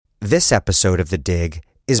This episode of The Dig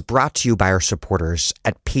is brought to you by our supporters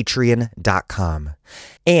at patreon.com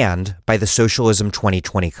and by the Socialism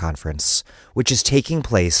 2020 conference, which is taking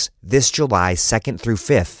place this July 2nd through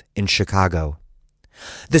 5th in Chicago.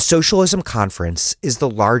 The Socialism Conference is the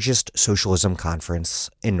largest socialism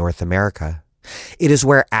conference in North America. It is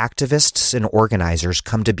where activists and organizers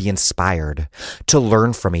come to be inspired, to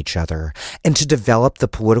learn from each other, and to develop the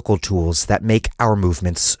political tools that make our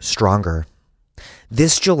movements stronger.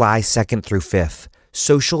 This July 2nd through 5th,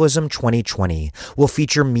 Socialism 2020 will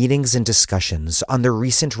feature meetings and discussions on the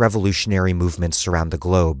recent revolutionary movements around the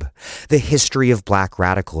globe, the history of Black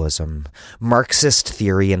radicalism, Marxist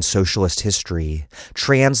theory and socialist history,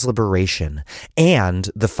 trans liberation, and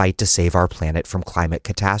the fight to save our planet from climate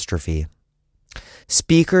catastrophe.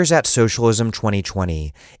 Speakers at Socialism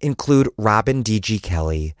 2020 include Robin D.G.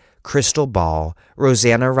 Kelley, Crystal Ball,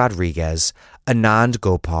 Rosanna Rodriguez, Anand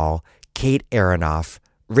Gopal, Kate Aronoff,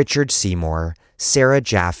 Richard Seymour, Sarah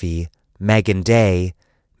Jaffe, Megan Day,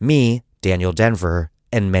 me, Daniel Denver,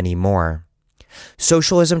 and many more.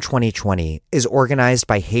 Socialism 2020 is organized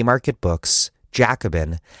by Haymarket Books,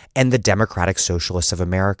 Jacobin, and the Democratic Socialists of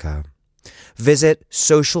America. Visit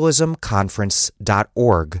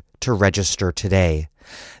socialismconference.org to register today.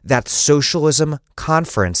 That's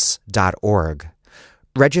socialismconference.org.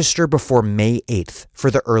 Register before May 8th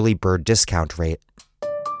for the early bird discount rate.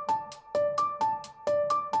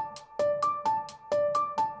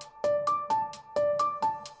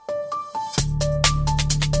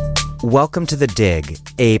 Welcome to The Dig,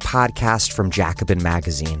 a podcast from Jacobin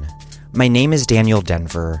Magazine. My name is Daniel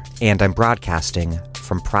Denver, and I'm broadcasting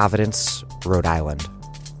from Providence, Rhode Island.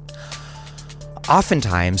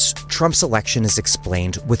 Oftentimes, Trump's election is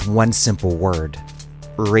explained with one simple word: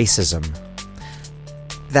 racism.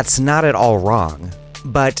 That's not at all wrong,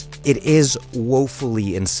 but it is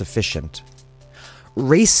woefully insufficient.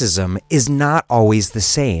 Racism is not always the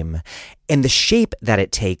same, and the shape that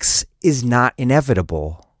it takes is not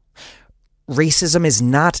inevitable. Racism is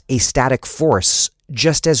not a static force,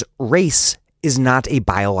 just as race is not a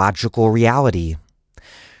biological reality.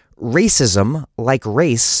 Racism, like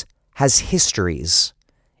race, has histories.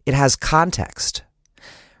 It has context.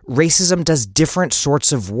 Racism does different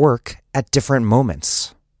sorts of work at different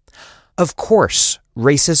moments. Of course,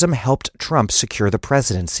 racism helped Trump secure the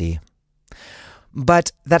presidency.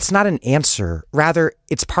 But that's not an answer. Rather,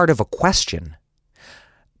 it's part of a question.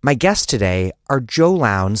 My guests today are Joe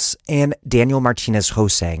Lowndes and Daniel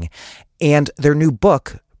Martinez-Hosang, and their new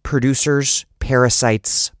book, Producers,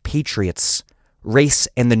 Parasites, Patriots, Race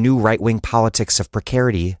and the New Right-Wing Politics of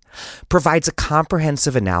Precarity, provides a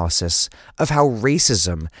comprehensive analysis of how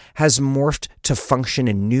racism has morphed to function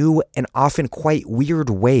in new and often quite weird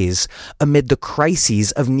ways amid the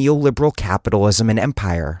crises of neoliberal capitalism and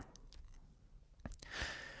empire.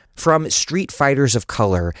 From street fighters of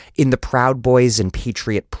color in the Proud Boys and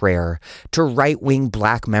Patriot Prayer to right-wing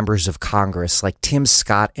Black members of Congress like Tim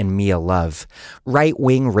Scott and Mia Love,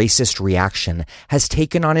 right-wing racist reaction has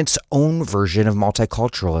taken on its own version of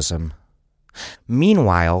multiculturalism.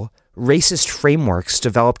 Meanwhile, racist frameworks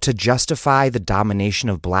developed to justify the domination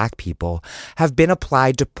of Black people have been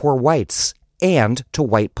applied to poor whites and to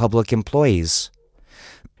white public employees.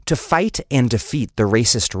 To fight and defeat the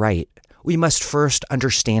racist right, we must first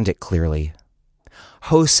understand it clearly.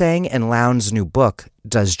 Hosang and Lowndes' new book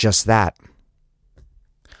does just that.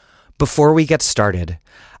 Before we get started,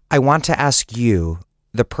 I want to ask you,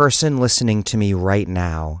 the person listening to me right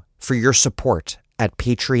now, for your support at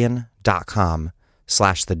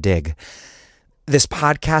patreon.com/thedig. This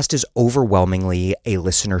podcast is overwhelmingly a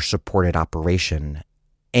listener-supported operation.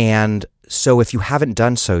 And so if you haven't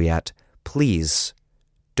done so yet, please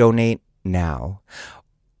donate now.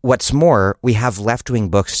 What's more, we have left-wing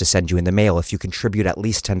books to send you in the mail if you contribute at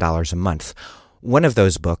least $10 a month. One of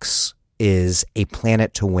those books is A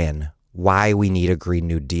Planet to Win: Why We Need a Green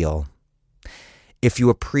New Deal. If you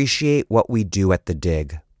appreciate what we do at The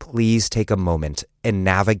Dig, please take a moment and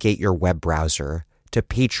navigate your web browser to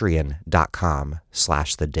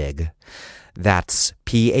patreon.com/thedig. That's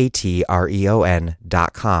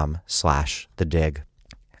patreon.com/thedig.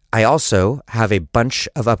 I also have a bunch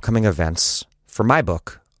of upcoming events for my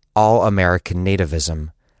book, All American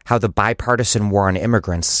Nativism: How the Bipartisan War on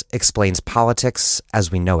Immigrants Explains Politics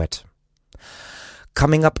as We Know It.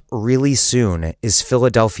 Coming up really soon is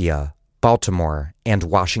Philadelphia, Baltimore, and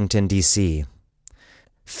Washington, D.C.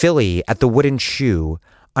 Philly at the Wooden Shoe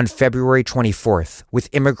on February 24th with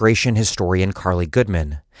immigration historian Carly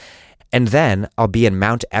Goodman. And then I'll be in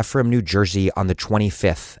Mount Ephraim, New Jersey on the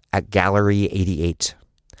 25th at Gallery 88.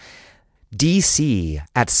 D.C.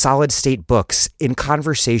 at Solid State Books in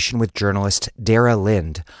conversation with journalist Dara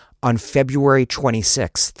Lind on February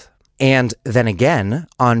 26th, and then again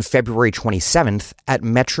on February 27th at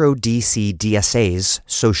Metro DC DSA's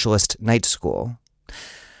Socialist Night School.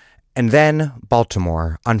 And then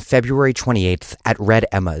Baltimore on February 28th at Red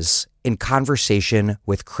Emma's in conversation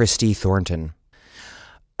with Christy Thornton.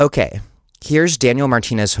 Okay, here's Daniel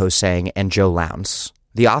Martinez-Hosang and Joe Lowndes,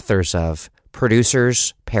 the authors of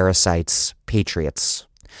Producers, Parasites, Patriots,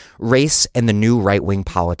 Race and the New Right-Wing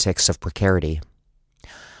Politics of Precarity.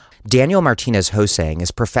 Daniel Martinez-Hosang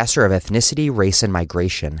is professor of ethnicity, race, and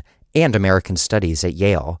migration and American Studies at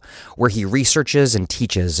Yale, where he researches and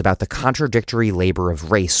teaches about the contradictory labor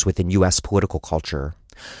of race within U.S. political culture.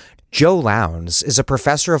 Joe Lowndes is a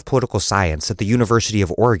professor of political science at the University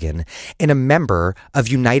of Oregon and a member of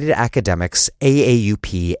United Academics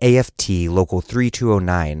AAUP AFT Local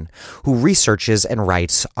 3209, who researches and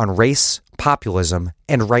writes on race, populism,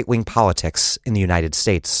 and right-wing politics in the United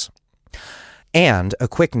States. And a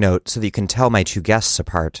quick note so that you can tell my two guests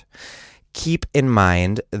apart. Keep in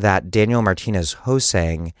mind that Daniel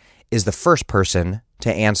Martinez-Hosang is the first person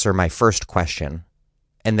to answer my first question,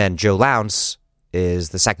 and then Joe Lowndes is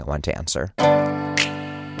the second one to answer.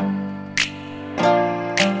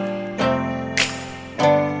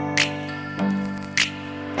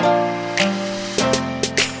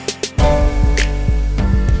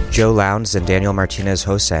 Joe Lowndes and Daniel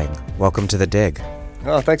Martinez-Hosang, welcome to The Dig.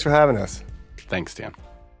 Oh, thanks for having us. Thanks, Dan.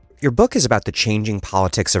 Your book is about the changing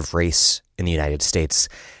politics of race in the United States,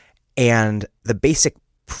 and the basic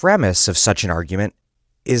premise of such an argument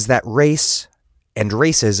is that race and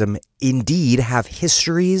racism indeed have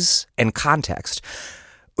histories and context,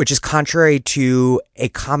 which is contrary to a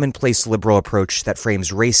commonplace liberal approach that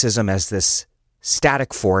frames racism as this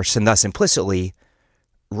static force and thus implicitly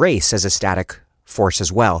race as a static force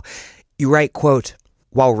as well. You write, quote,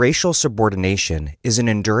 "While racial subordination is an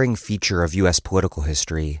enduring feature of U.S. political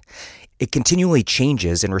history, it continually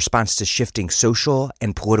changes in response to shifting social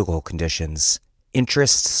and political conditions,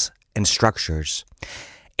 interests, and structures."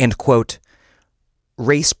 And, quote,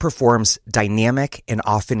 "Race performs dynamic and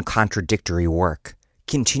often contradictory work,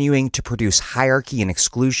 continuing to produce hierarchy and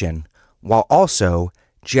exclusion, while also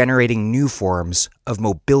generating new forms of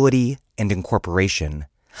mobility and incorporation.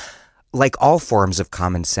 Like all forms of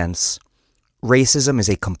common sense, racism is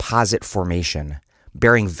a composite formation,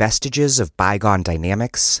 bearing vestiges of bygone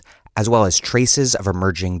dynamics, as well as traces of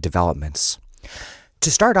emerging developments."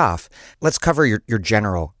 To start off, let's cover your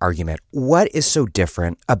general argument. What is so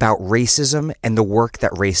different about racism and the work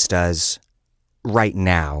that race does right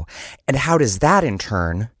now? And how does that, in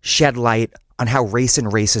turn, shed light on how race and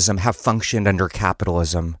racism have functioned under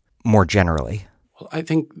capitalism more generally? Well, I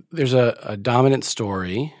think there's a dominant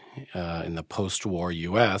story in the post-war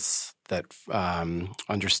U.S. that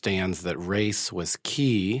understands that race was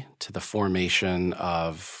key to the formation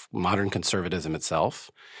of modern conservatism itself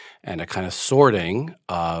and a kind of sorting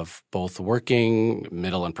of both working,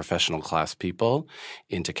 middle, and professional class people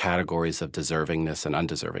into categories of deservingness and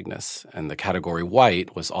undeservingness. And the category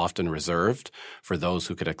white was often reserved for those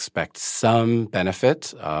who could expect some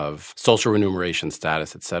benefit of social remuneration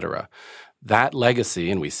status, et cetera. That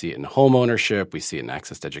legacy, and we see it in home ownership, we see it in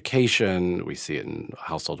access to education, we see it in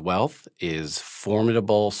household wealth, is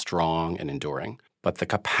formidable, strong, and enduring. But the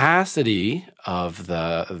capacity of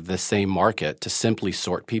the same market to simply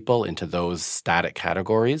sort people into those static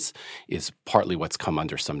categories is partly what's come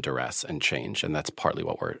under some duress and change, and that's partly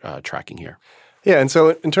what we're tracking here. Yeah, and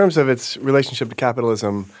so in terms of its relationship to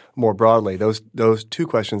capitalism more broadly, those two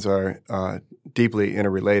questions are deeply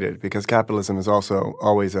interrelated because capitalism is also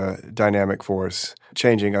always a dynamic force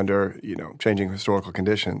changing under, changing historical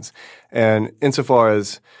conditions. And insofar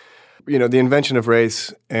as, the invention of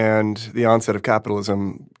race and the onset of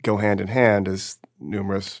capitalism go hand in hand, as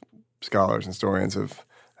numerous scholars and historians have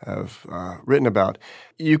written about,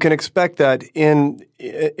 you can expect that in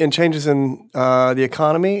changes in the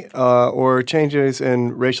economy or changes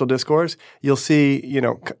in racial discourse, you'll see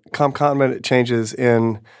concomitant changes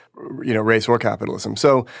in race or capitalism.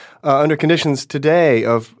 So under conditions today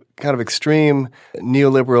of kind of extreme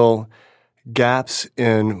neoliberal gaps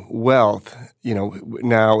in wealth,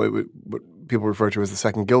 now what people refer to as the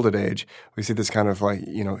second Gilded Age, we see this kind of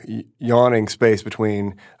yawning space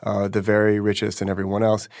between the very richest and everyone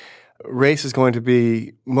else. Race is going to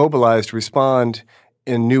be mobilized to respond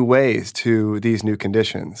in new ways to these new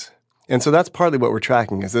conditions. And so that's partly what we're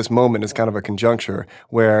tracking is this moment is kind of a conjuncture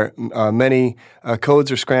where many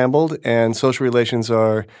codes are scrambled and social relations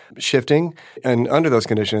are shifting. And under those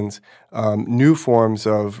conditions, new forms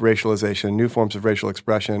of racialization, new forms of racial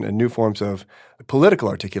expression, and new forms of political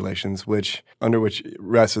articulations under which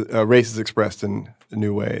race is expressed in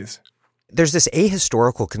new ways. There's this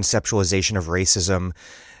ahistorical conceptualization of racism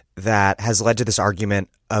that has led to this argument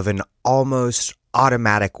of an almost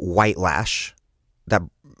automatic white lash that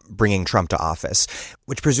bringing Trump to office,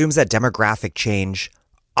 which presumes that demographic change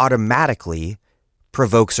automatically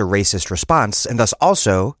provokes a racist response and thus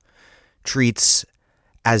also treats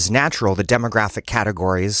as natural the demographic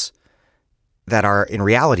categories that are in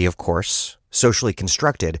reality, of course, socially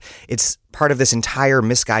constructed. It's part of this entire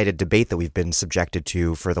misguided debate that we've been subjected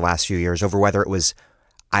to for the last few years over whether it was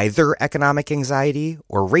either economic anxiety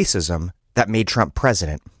or racism that made Trump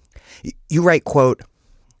president. You write, quote,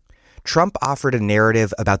 Trump offered a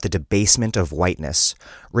narrative about the debasement of whiteness,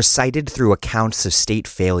 recited through accounts of state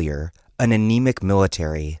failure, an anemic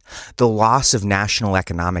military, the loss of national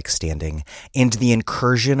economic standing, and the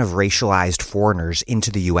incursion of racialized foreigners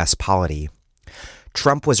into the U.S. polity.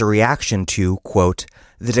 Trump was a reaction to, quote,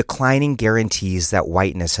 the declining guarantees that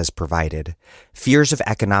whiteness has provided. Fears of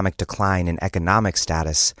economic decline and economic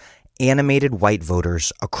status animated white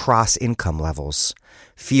voters across income levels.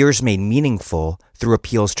 Fears made meaningful through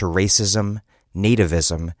appeals to racism,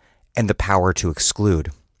 nativism, and the power to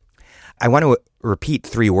exclude. I want to repeat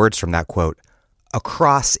 3 words from that quote,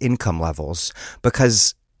 across income levels,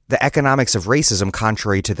 because the economics of racism,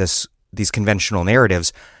 contrary to these conventional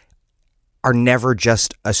narratives, are never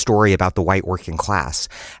just a story about the white working class.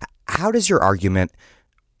 How does your argument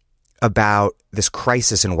about this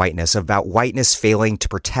crisis in whiteness, about whiteness failing to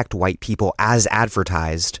protect white people as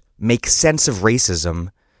advertised, make sense of racism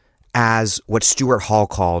as what Stuart Hall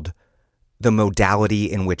called the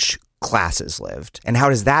modality in which classes lived? And how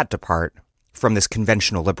does that depart from this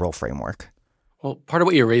conventional liberal framework? Well, part of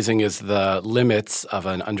what you're raising is the limits of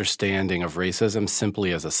an understanding of racism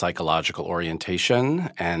simply as a psychological orientation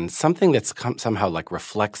and something that's somehow like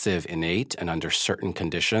reflexive, innate, and under certain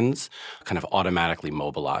conditions kind of automatically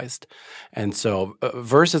mobilized. And so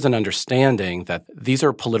versus an understanding that these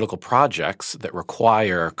are political projects that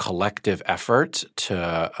require collective effort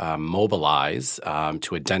to mobilize,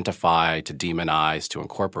 to identify, to demonize, to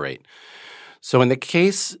incorporate. So in the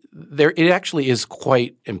case, it actually is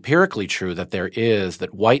quite empirically true that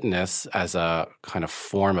whiteness as a kind of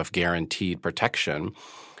form of guaranteed protection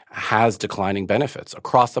has declining benefits.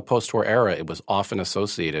 Across the post-war era, it was often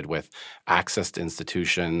associated with access to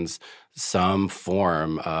institutions, some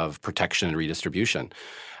form of protection and redistribution.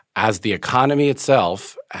 As the economy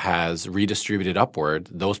itself has redistributed upward,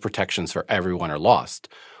 those protections for everyone are lost.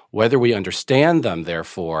 Whether we understand them,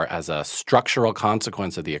 therefore, as a structural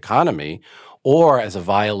consequence of the economy or as a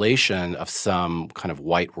violation of some kind of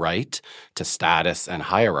white right to status and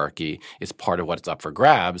hierarchy is part of what's up for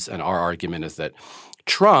grabs. And our argument is that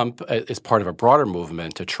Trump is part of a broader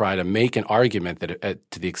movement to try to make an argument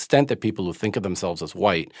that to the extent that people who think of themselves as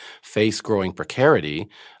white face growing precarity,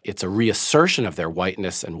 it's a reassertion of their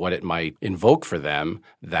whiteness and what it might invoke for them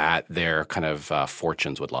that their kind of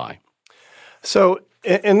fortunes would lie. So,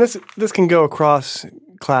 and this can go across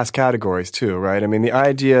class categories too, right? I mean, the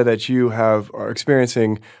idea that you are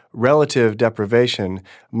experiencing relative deprivation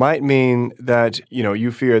might mean that,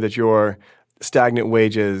 you fear that your stagnant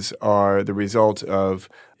wages are the result of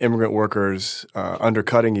immigrant workers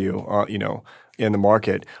undercutting you, in the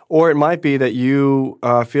market. Or it might be that you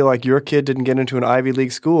feel like your kid didn't get into an Ivy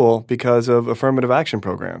League school because of affirmative action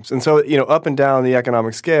programs. And so, up and down the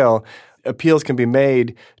economic scale, appeals can be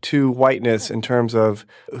made to whiteness in terms of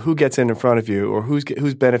who gets in front of you or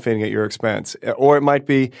who's benefiting at your expense. Or it might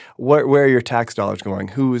be where are your tax dollars going?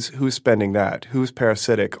 Who's spending that? Who's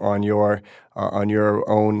parasitic on your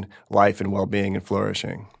own life and well-being and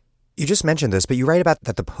flourishing? You just mentioned this, but you write about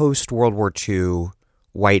that the post-World War II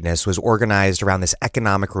whiteness was organized around this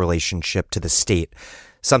economic relationship to the state,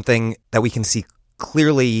 something that we can see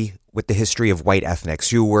clearly with the history of white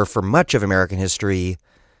ethnics who were for much of American history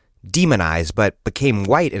demonized, but became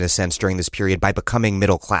white in a sense during this period by becoming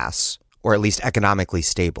middle class, or at least economically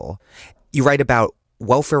stable. You write about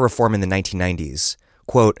welfare reform in the 1990s.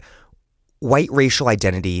 Quote, white racial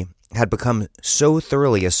identity had become so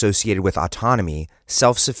thoroughly associated with autonomy,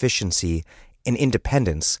 self-sufficiency, and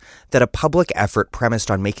independence that a public effort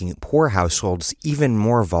premised on making poor households even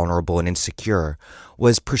more vulnerable and insecure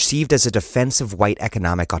was perceived as a defense of white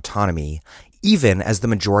economic autonomy, even as the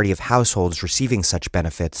majority of households receiving such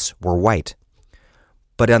benefits were white.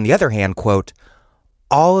 But on the other hand, quote,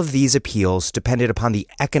 all of these appeals depended upon the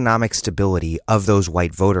economic stability of those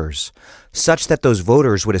white voters, such that those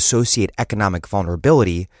voters would associate economic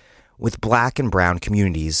vulnerability with black and brown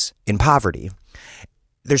communities in poverty.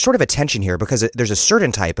 There's sort of a tension here because there's a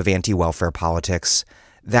certain type of anti-welfare politics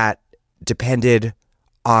that depended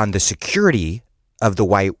on the security of the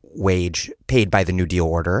white wage paid by the New Deal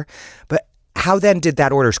order. But how then did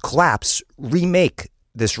that order's collapse remake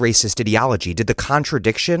this racist ideology? Did the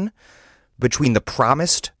contradiction between the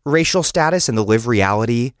promised racial status and the lived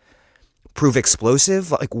reality prove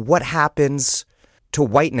explosive? Like, what happens to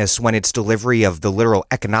whiteness when its delivery of the literal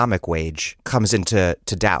economic wage comes into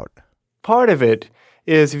doubt? Part of it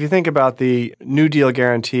is, if you think about the New Deal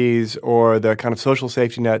guarantees or the kind of social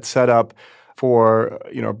safety net set up for,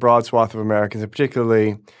 a broad swath of Americans, and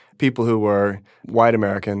particularly people who were white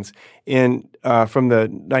Americans, from the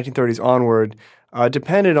 1930s onward,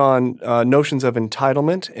 depended on notions of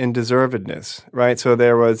entitlement and deservedness, right? So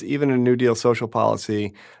there was, even in New Deal social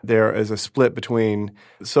policy, there is a split between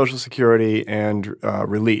Social Security and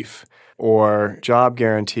relief, or job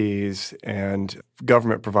guarantees and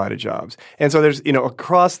government-provided jobs. And so there's,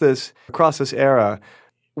 across this era,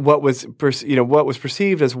 what was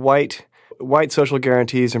perceived as white social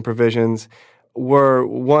guarantees and provisions were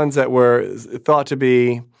ones that were thought to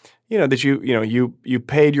be, that you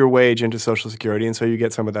paid your wage into Social Security, and so you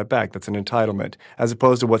get some of that back. That's an entitlement, as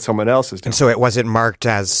opposed to what someone else is doing. And so it wasn't marked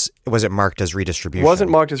as redistribution. It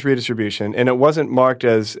wasn't marked as redistribution, and it wasn't marked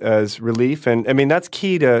as relief. And I mean, that's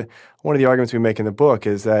key to one of the arguments we make in the book,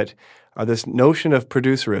 is that this notion of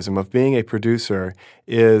producerism, of being a producer,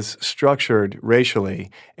 is structured racially,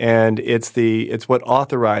 and it's what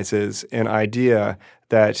authorizes an idea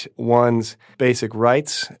that one's basic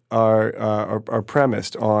rights are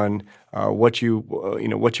premised on what you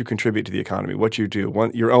contribute to the economy, what you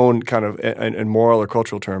do, your own kind of, in moral or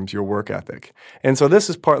cultural terms, your work ethic. And so this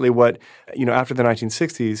is partly what, after the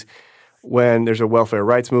 1960s, when there's a welfare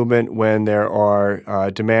rights movement, when there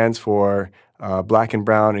are demands for black and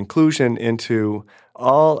brown inclusion into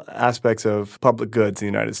all aspects of public goods in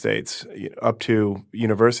the United States, up to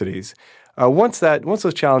universities. Once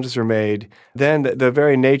those challenges are made, then the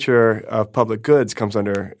very nature of public goods comes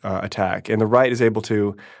under attack, and the right is able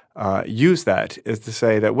to use that, is to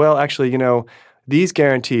say that, well, actually, these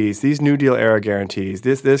guarantees, these New Deal era guarantees,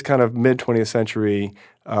 this kind of mid-20th century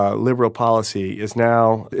liberal policy is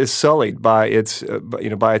sullied by its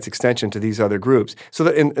extension to these other groups. So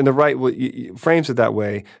that, and the right frames it that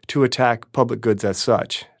way to attack public goods as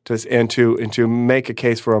such. And to make a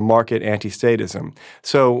case for a market anti-statism.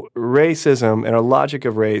 So racism and a logic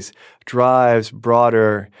of race drives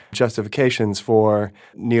broader justifications for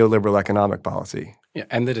neoliberal economic policy. Yeah,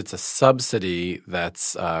 and that it's a subsidy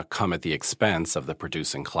that's come at the expense of the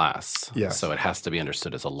producing class. Yes. So it has to be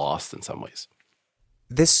understood as a loss in some ways.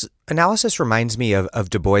 This analysis reminds me of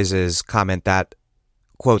Du Bois's comment that,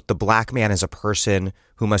 quote, "the black man is a person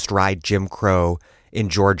who must ride Jim Crow in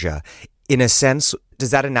Georgia." In a sense,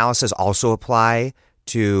 does that analysis also apply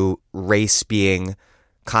to race being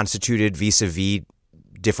constituted vis-a-vis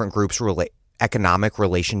different groups' economic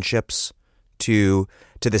relationships to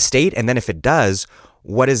the state? And then if it does,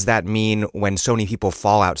 what does that mean when so many people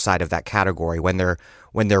fall outside of that category, when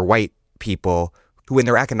they're white people who in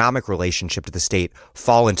their economic relationship to the state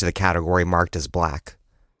fall into the category marked as black?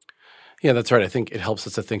 Yeah, that's right. I think it helps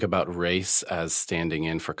us to think about race as standing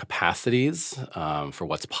in for capacities, for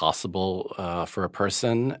what's possible for a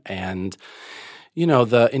person. And,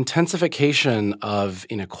 the intensification of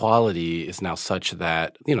inequality is now such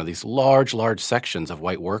that, these large sections of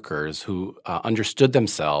white workers who understood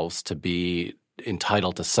themselves to be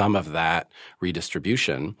entitled to some of that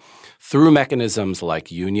redistribution through mechanisms like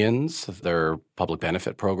unions, their public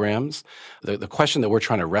benefit programs. The question that we're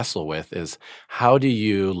trying to wrestle with is, how do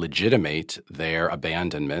you legitimate their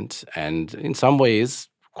abandonment and, in some ways,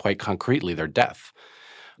 quite concretely, their death?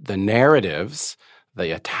 The narratives,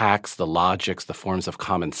 the attacks, the logics, the forms of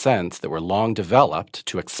common sense that were long developed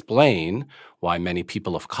to explain why many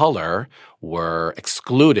people of color were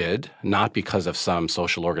excluded, not because of some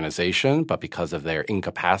social organization, but because of their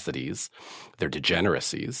incapacities, their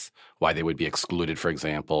degeneracies, why they would be excluded, for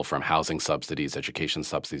example, from housing subsidies, education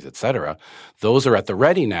subsidies, et cetera. Those are at the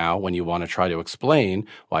ready now when you want to try to explain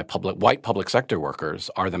why white public sector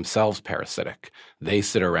workers are themselves parasitic. They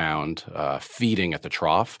sit around feeding at the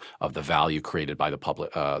trough of the value created by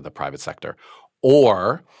the private sector.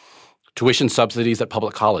 Or tuition subsidies at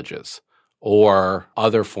public colleges, or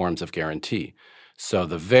other forms of guarantee. So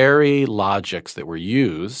the very logics that were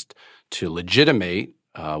used to legitimate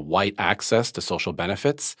white access to social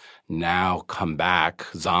benefits now come back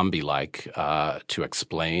zombie-like to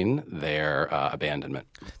explain their abandonment.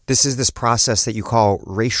 This is this process that you call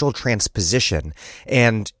racial transposition.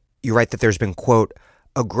 And you write that there's been, quote,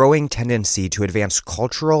 "a growing tendency to advance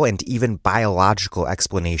cultural and even biological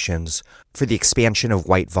explanations for the expansion of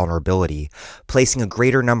white vulnerability, placing a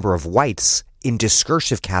greater number of whites in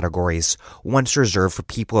discursive categories once reserved for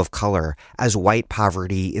people of color, as white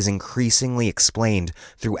poverty is increasingly explained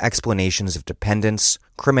through explanations of dependence,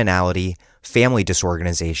 criminality, family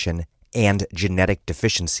disorganization, and genetic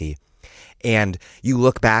deficiency. And you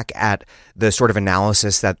look back at the sort of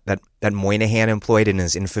analysis that Moynihan employed in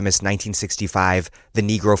his infamous 1965 The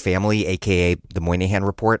Negro Family, aka the Moynihan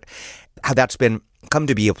Report, how that's been come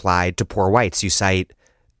to be applied to poor whites. You cite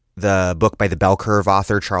the book by the Bell Curve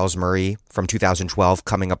author Charles Murray from 2012,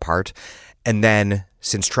 Coming Apart. And then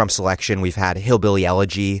since Trump's election, we've had Hillbilly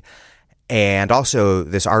Elegy, and also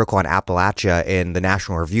this article on Appalachia in the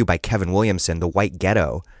National Review by Kevin Williamson, The White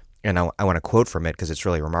Ghetto. And I want to quote from it because it's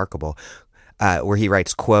really remarkable, where he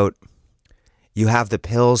writes, quote, "You have the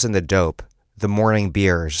pills and the dope, the morning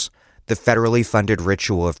beers, the federally funded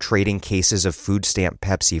ritual of trading cases of food stamp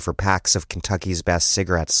Pepsi for packs of Kentucky's Best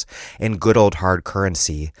cigarettes and good old hard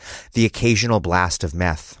currency, the occasional blast of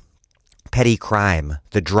meth, petty crime,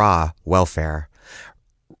 the draw, welfare,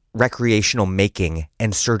 recreational making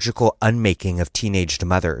and surgical unmaking of teenaged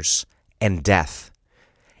mothers, and death.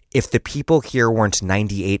 If the people here weren't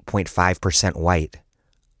 98.5% white,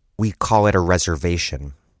 we'd call it a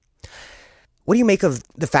reservation." What do you make of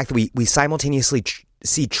the fact that we simultaneously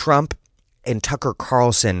see Trump and Tucker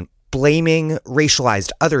Carlson blaming racialized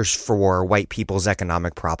others for white people's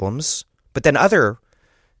economic problems, but then other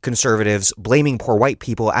conservatives blaming poor white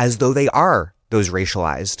people as though they are those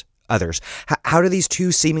racialized others? How do these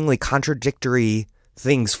two seemingly contradictory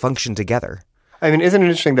things function together? I mean, isn't it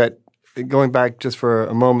interesting that, going back just for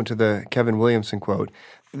a moment to the Kevin Williamson quote,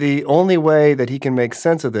 the only way that he can make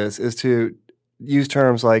sense of this is to use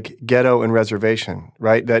terms like ghetto and reservation,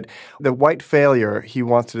 right? That the white failure he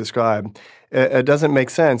wants to describe, it doesn't make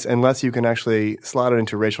sense unless you can actually slot it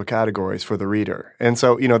into racial categories for the reader. And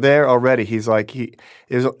so, there already he's like, he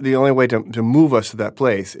is the only way to move us to that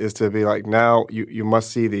place is to be like, now you must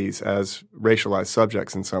see these as racialized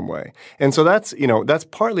subjects in some way. And so that's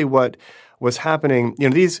partly what was happening.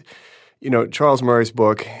 Charles Murray's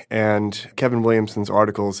book and Kevin Williamson's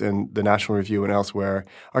articles in the National Review and elsewhere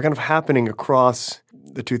are kind of happening across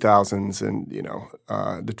the 2000s and,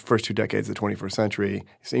 the first 2 decades of the 21st century. You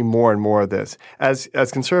see more and more of this. As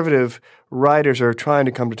conservative writers are trying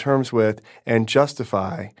to come to terms with and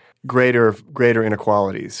justify greater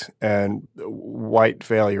inequalities and white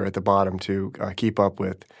failure at the bottom to keep up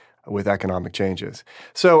with economic changes.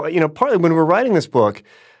 So, partly when we're writing this book,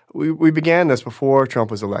 we began this before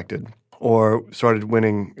Trump was elected or started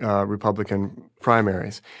winning Republican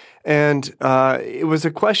primaries. And it was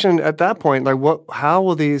a question at that point, like, how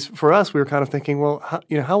will these, for us, we were kind of thinking, well,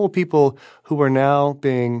 how will people who are now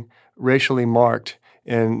being racially marked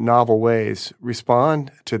in novel ways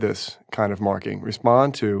respond to this kind of marking,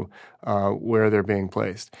 respond to where they're being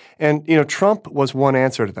placed? And, Trump was one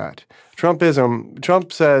answer to that. Trump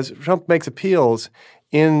makes appeals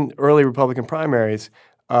in early Republican primaries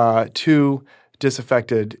to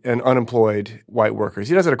disaffected and unemployed white workers.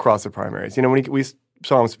 He does it across the primaries. When we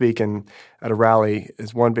saw him speak at a rally,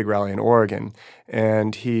 his one big rally in Oregon,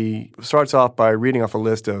 and he starts off by reading off a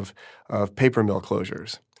list of paper mill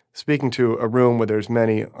closures, speaking to a room where there's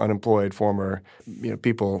many unemployed former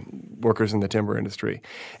workers in the timber industry.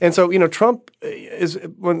 And so, Trump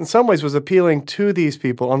in some ways was appealing to these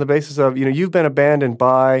people on the basis of, you've been abandoned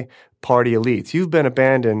by party elites. You've been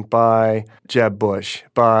abandoned by Jeb Bush,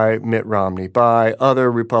 by Mitt Romney, by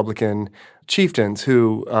other Republican chieftains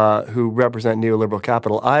who represent neoliberal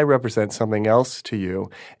capital. I represent something else to you,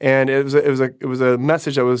 and it was a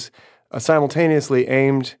message that was simultaneously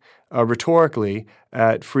aimed rhetorically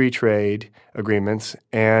at free trade agreements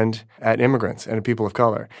and at immigrants and at people of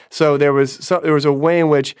color. So there was a way in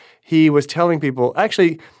which he was telling people,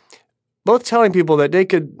 actually, both telling people that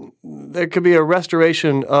there could be a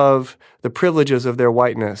restoration of the privileges of their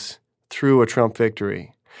whiteness through a Trump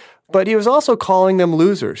victory. But he was also calling them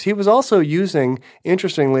losers. He was also using,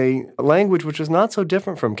 interestingly, language which was not so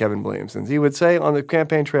different from Kevin Williamson's. He would say on the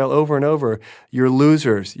campaign trail over and over, "You're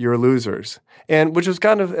losers, you're losers." And which was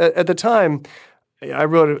kind of, at the time, I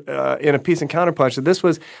wrote in a piece in Counterpunch that this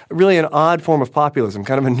was really an odd form of populism,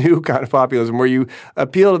 kind of a new kind of populism where you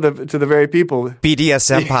appeal to the very people.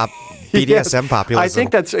 BDSM populism. I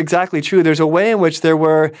think that's exactly true. There's a way in which there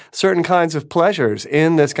were certain kinds of pleasures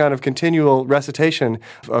in this kind of continual recitation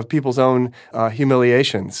of people's own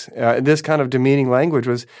humiliations. This kind of demeaning language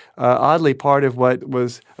was oddly part of what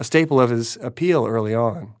was a staple of his appeal early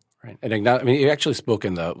on. Right. And he actually spoke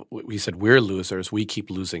he said, we're losers. We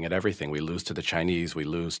keep losing at everything. We lose to the Chinese. We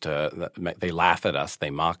lose they laugh at us.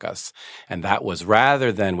 They mock us. And that was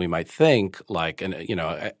rather than we might think like,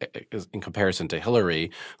 in comparison to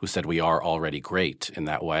Hillary, who said we are already great in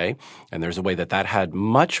that way. And there's a way that had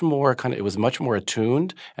much more it was much more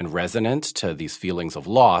attuned and resonant to these feelings of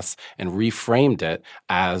loss and reframed it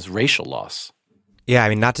as racial loss. Yeah, I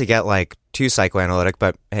mean, not to get like too psychoanalytic,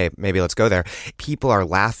 but hey, maybe let's go there. People are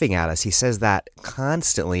laughing at us. He says that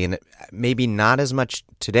constantly, and maybe not as much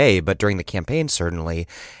today, but during the campaign, certainly.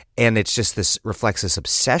 And it's just reflects this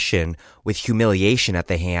obsession with humiliation at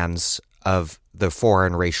the hands of the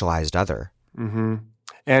foreign racialized other. Mm-hmm.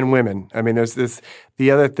 And women. I mean,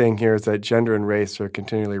 the other thing here is that gender and race are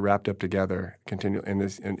continually wrapped up together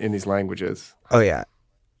in these languages. Oh, yeah.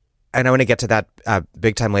 And I want to get to that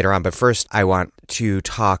big time later on. But first, I want to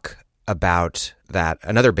talk about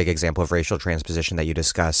another big example of racial transposition that you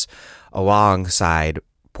discuss alongside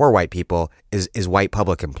poor white people is white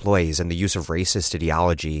public employees and the use of racist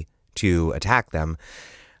ideology to attack them.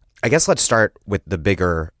 I guess let's start with the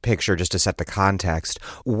bigger picture just to set the context.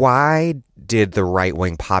 Why did the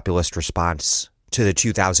right-wing populist response to the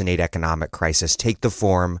 2008 economic crisis take the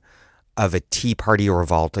form of a Tea Party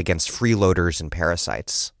revolt against freeloaders and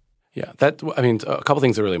parasites? Yeah, a couple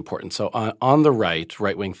things are really important. So on the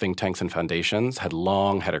right-wing think tanks and foundations had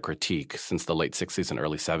long had a critique since the late 60s and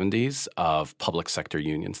early 70s of public sector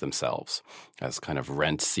unions themselves as kind of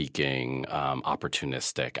rent-seeking,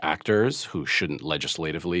 opportunistic actors who shouldn't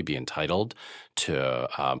legislatively be entitled to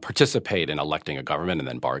participate in electing a government and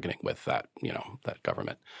then bargaining with that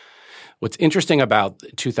government. What's interesting about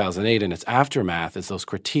 2008 and its aftermath is those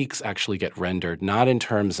critiques actually get rendered not in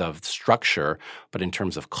terms of structure, but in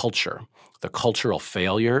terms of culture, the cultural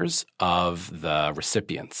failures of the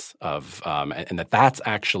recipients and that's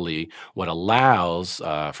actually what allows,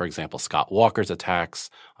 for example, Scott Walker's attacks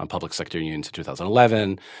on public sector unions in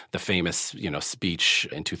 2011, the famous, speech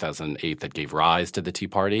in 2008 that gave rise to the Tea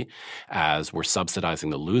Party as we're subsidizing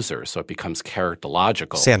the losers. So it becomes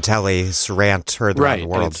characterological. Santelli's rant heard around the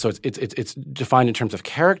world. And so it's defined in terms of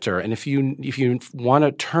character. And if you want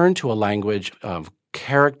to turn to a language of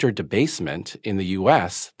character debasement in the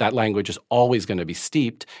U.S., that language is always going to be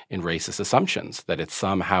steeped in racist assumptions, that it's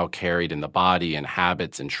somehow carried in the body and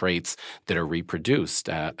habits and traits that are reproduced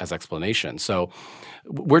as explanation. So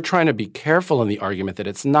we're trying to be careful in the argument that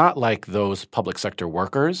it's not like those public sector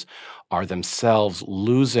workers are themselves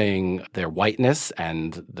losing their whiteness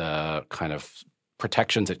and the kind of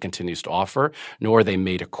protections it continues to offer, nor are they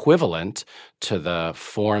made equivalent to the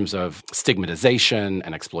forms of stigmatization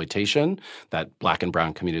and exploitation that Black and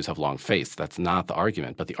brown communities have long faced. That's not the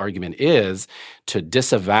argument. But the argument is to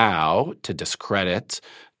disavow, to discredit,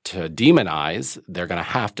 to demonize, they're going to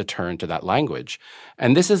have to turn to that language.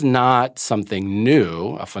 And this is not something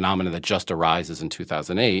new, a phenomenon that just arises in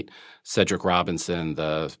 2008. Cedric Robinson,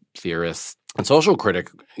 the theorist and social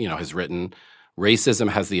critic, has written, racism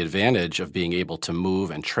has the advantage of being able to move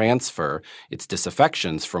and transfer its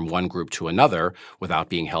disaffections from one group to another without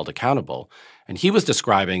being held accountable. And he was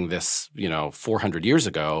describing this, 400 years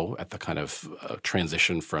ago at the kind of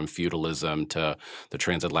transition from feudalism to the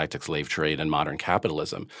transatlantic slave trade and modern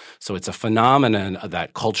capitalism. So it's a phenomenon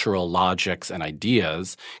that cultural logics and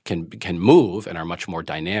ideas can move and are much more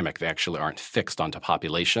dynamic. They actually aren't fixed onto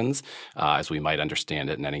populations as we might understand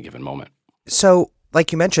it in any given moment. So,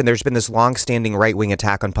 like you mentioned, there's been this long-standing right-wing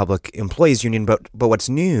attack on public employees union, but what's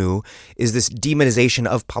new is this demonization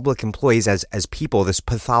of public employees as people, this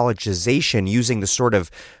pathologization using the sort of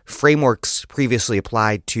frameworks previously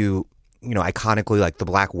applied to, iconically like the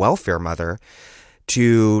Black welfare mother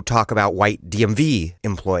to talk about white DMV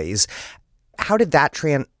employees. How did that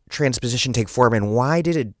transposition take form, and why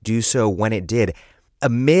did it do so when it did?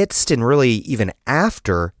 Amidst and really even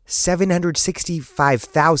after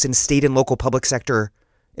 765,000 state and local public sector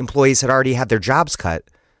employees had already had their jobs cut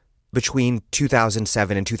between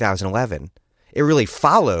 2007 and 2011. It really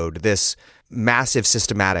followed this massive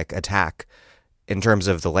systematic attack in terms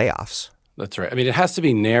of the layoffs. That's right. I mean, it has to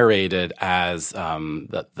be narrated as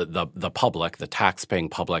the public, the tax-paying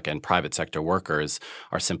public and private sector workers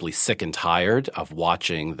are simply sick and tired of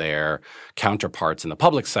watching their counterparts in the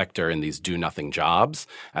public sector in these do-nothing jobs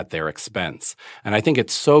at their expense. And I think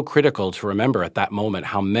it's so critical to remember at that moment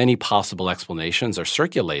how many possible explanations are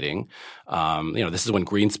circulating. This is when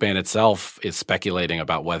Greenspan itself is speculating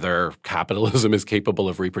about whether capitalism is capable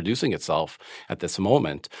of reproducing itself at this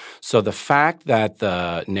moment. So the fact that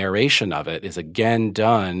the narration of it is again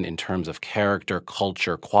done in terms of character,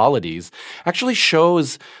 culture, qualities, actually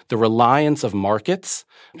shows the reliance of markets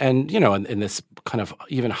and, in this kind of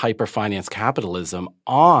even hyper-finance capitalism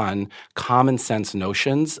on common sense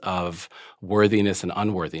notions of worthiness and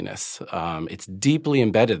unworthiness. It's deeply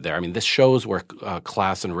embedded there. I mean, this shows where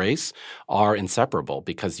class and race are inseparable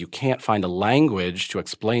because you can't find a language to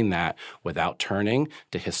explain that without turning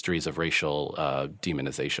to histories of racial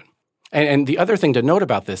demonization. And the other thing to note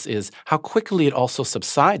about this is how quickly it also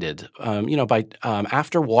subsided.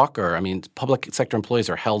 After Walker, public sector employees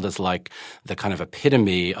are held as like the kind of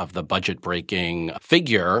epitome of the budget-breaking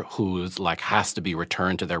figure who's like has to be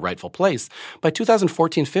returned to their rightful place. By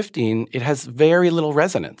 2014-15, it has very little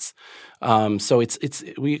resonance. So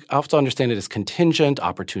we have to understand it as contingent,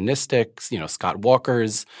 opportunistic. Scott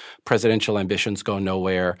Walker's presidential ambitions go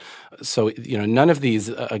nowhere. So none of these.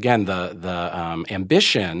 Again, the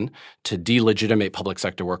ambition to delegitimate public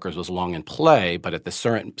sector workers was long in play, but at the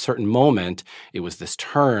certain moment, it was this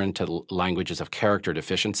turn to languages of character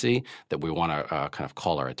deficiency that we want to kind of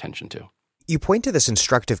call our attention to. You point to this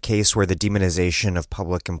instructive case where the demonization of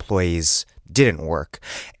public employees didn't work,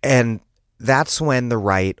 and that's when the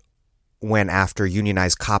right went after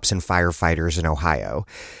unionized cops and firefighters in Ohio.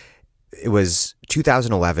 It was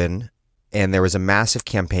 2011, and there was a massive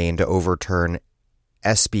campaign to overturn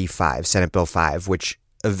SB 5, Senate Bill 5, which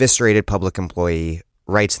eviscerated public employee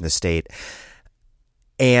rights in the state.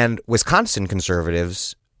 And Wisconsin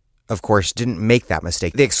conservatives, of course, didn't make that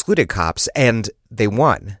mistake. They excluded cops, and they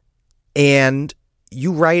won. And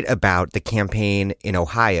you write about the campaign in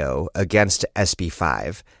Ohio against SB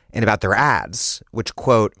 5 and about their ads, which,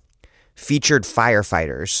 quote, featured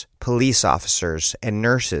firefighters, police officers, and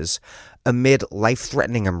nurses amid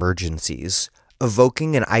life-threatening emergencies,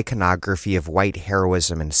 evoking an iconography of white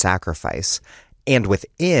heroism and sacrifice, and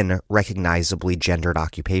within recognizably gendered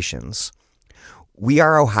occupations. We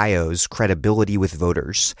Are Ohio's credibility with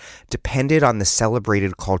voters depended on the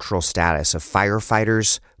celebrated cultural status of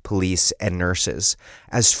firefighters, police, and nurses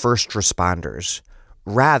as first responders,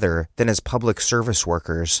 rather than as public service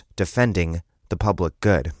workers defending the public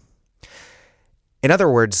good. In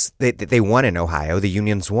other words, they won in Ohio, the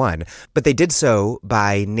unions won, but they did so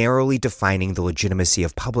by narrowly defining the legitimacy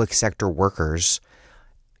of public sector workers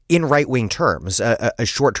in right-wing terms, a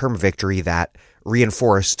short-term victory that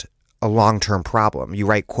reinforced a long-term problem. You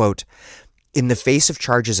write, quote, in the face of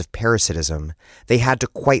charges of parasitism, they had to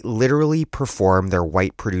quite literally perform their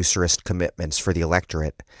white producerist commitments for the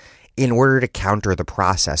electorate in order to counter the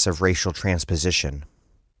process of racial transposition.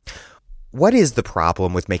 What is the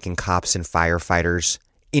problem with making cops and firefighters,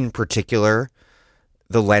 in particular,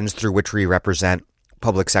 the lens through which we represent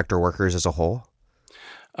public sector workers as a whole?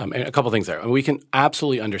 And a couple things there. We can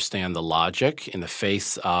absolutely understand the logic in the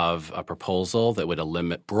face of a proposal that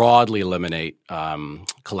would broadly eliminate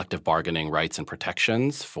collective bargaining rights and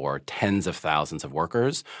protections for tens of thousands of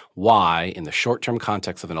workers. Why, in the short-term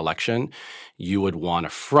context of an election, you would want to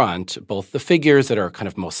front both the figures that are kind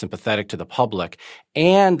of most sympathetic to the public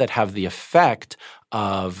and that have the effect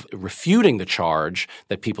of refuting the charge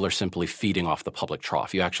that people are simply feeding off the public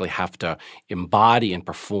trough. You actually have to embody and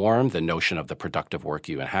perform the notion of the productive work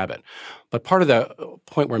you inhabit. But part of the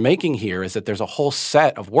point we're making here is that there's a whole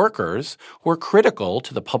set of workers who are critical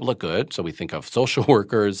to the public good. So we think of social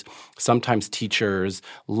workers, sometimes teachers,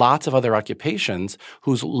 lots of other occupations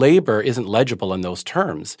whose labor isn't legible in those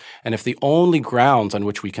terms. And if the only grounds on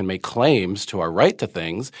which we can make claims to our right to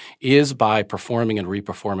things is by performing and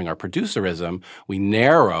reperforming our producerism, we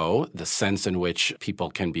narrow the sense in which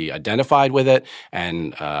people can be identified with it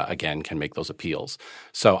and, again, can make those appeals.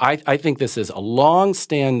 So I think this is a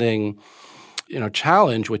long-standing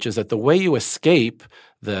challenge, which is that the way you escape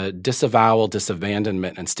the disavowal,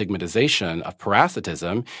 disabandonment, and stigmatization of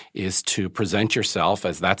parasitism is to present yourself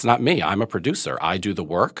as, that's not me. I'm a producer. I do the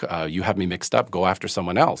work. You have me mixed up. Go after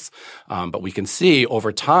someone else. But we can see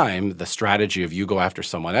over time the strategy of you go after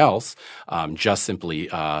someone else just simply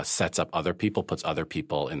sets up other people, puts other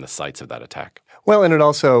people in the sights of that attack. Well, and it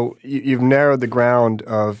also, you've narrowed the ground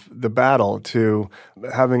of the battle to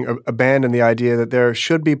having abandoned the idea that there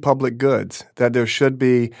should be public goods, that there should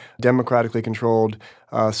be democratically controlled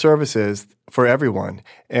services for everyone,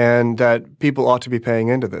 and that people ought to be paying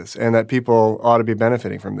into this, and that people ought to be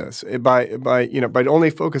benefiting from this. By only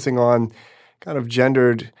focusing on kind of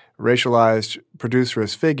gendered, racialized,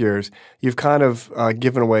 producerist figures, you've kind of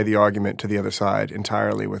given away the argument to the other side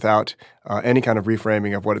entirely without any kind of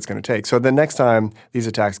reframing of what it's going to take. So the next time these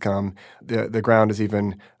attacks come, the ground is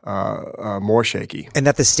even more shaky. And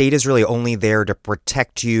that the state is really only there to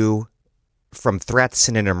protect you from threats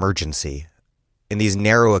in an emergency. in these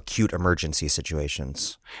narrow, acute emergency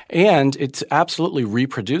situations. And it's absolutely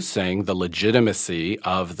reproducing the legitimacy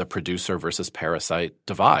of the producer versus parasite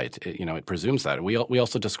divide. It presumes that. We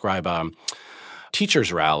also describe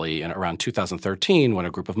teachers rally in around 2013 when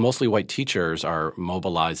a group of mostly white teachers are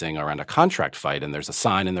mobilizing around a contract fight, and there's a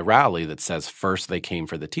sign in the rally that says, "First they came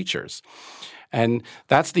for the teachers." And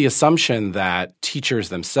that's the assumption that teachers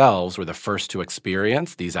themselves were the first to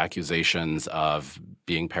experience these accusations of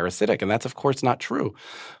being parasitic. And that's, of course, not true.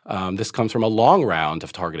 This comes from a long round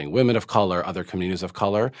of targeting women of color, other communities of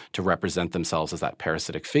color, to represent themselves as that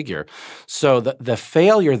parasitic figure. So the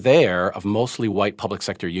failure there of mostly white public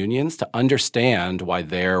sector unions to understand why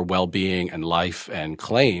their well-being and life and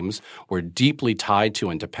claims were deeply tied to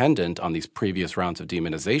and dependent on these previous rounds of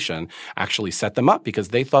demonization actually set them up because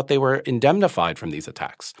they thought they were indemnified from these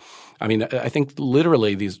attacks. I mean, I think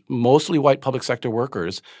literally these mostly white public sector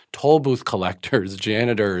workers, toll booth collectors,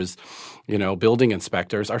 janitors, building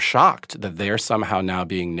inspectors are shocked that they're somehow now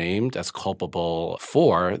being named as culpable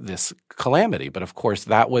for this calamity. But of course,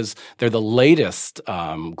 they're the latest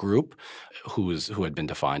group who had been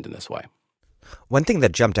defined in this way. One thing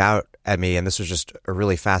that jumped out at me, and this was just a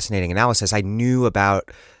really fascinating analysis, I knew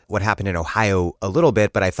about what happened in Ohio a little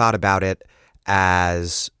bit, but I thought about it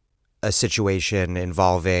as a situation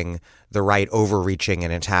involving the right overreaching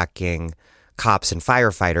and attacking cops and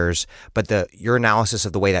firefighters. But your analysis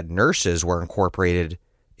of the way that nurses were incorporated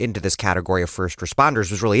into this category of first responders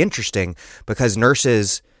was really interesting because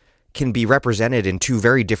nurses can be represented in two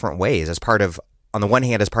very different ways on the one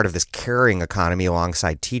hand, as part of this caring economy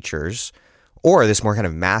alongside teachers, or this more kind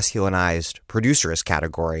of masculinized producerist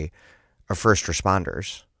category of first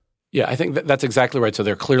responders. Yeah, I think that's exactly right. So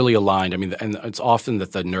they're clearly aligned. I mean, and it's often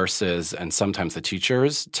that the nurses and sometimes the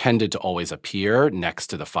teachers tended to always appear next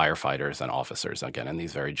to the firefighters and officers, again, in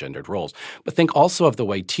these very gendered roles. But think also of the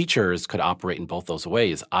way teachers could operate in both those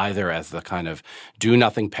ways, either as the kind of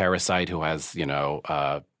do-nothing parasite who has,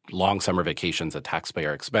 long summer vacations at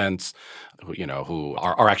taxpayer expense, who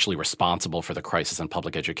are actually responsible for the crisis in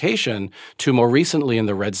public education, to more recently in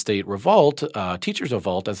the Red State Revolt, Teachers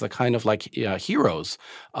Revolt, as the kind of heroes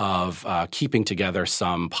of keeping together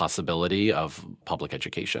some possibility of public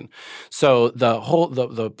education. So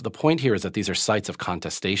the point here is that these are sites of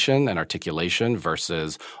contestation and articulation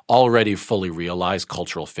versus already fully realized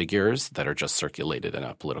cultural figures that are just circulated in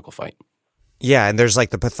a political fight. Yeah, and there's the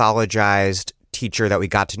pathologized teacher that we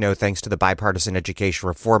got to know thanks to the bipartisan education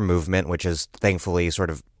reform movement, which is thankfully sort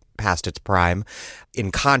of past its prime, in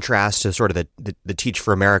contrast to sort of the Teach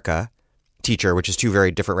for America teacher, which is two very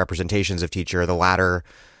different representations of teacher, the latter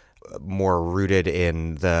more rooted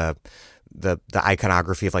in the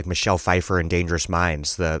iconography of Michelle Pfeiffer in Dangerous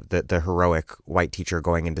Minds, the heroic white teacher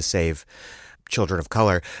going in to save children of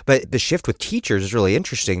color. But the shift with teachers is really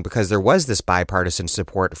interesting because there was this bipartisan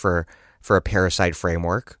support for a parasite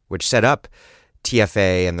framework, which set up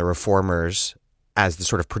TFA and the reformers as the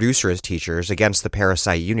sort of producer as teachers against the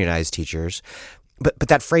parasite unionized teachers. But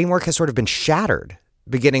that framework has sort of been shattered,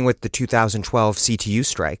 beginning with the 2012 CTU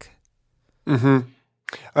strike. Mm-hmm.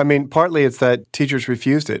 I mean, partly it's that teachers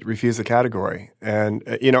refused the category. And,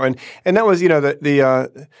 and that was,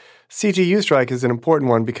 the CTU strike is an important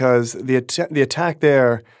one because the attack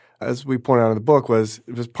there, as we point out in the book, was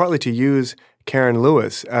partly to use Karen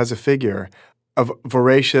Lewis as a figure of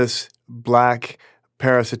voracious black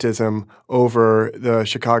parasitism over the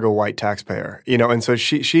Chicago white taxpayer, and so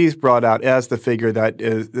she's brought out as the figure that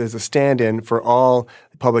is a stand-in for all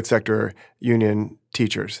public sector union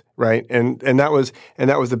teachers, right? And that was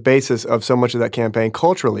the basis of so much of that campaign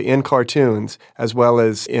culturally in cartoons as well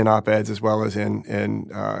as in op-eds as well as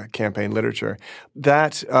in campaign literature.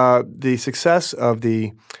 That the success of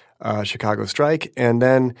the Chicago strike, and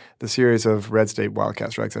then the series of red state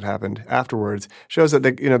wildcat strikes that happened afterwards shows that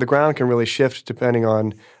the ground can really shift depending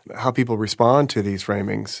on how people respond to these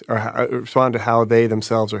framings or respond to how they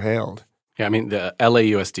themselves are hailed. Yeah, I mean, the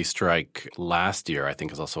LAUSD strike last year, I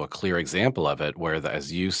think, is also a clear example of it, where,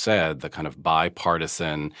 as you said, the kind of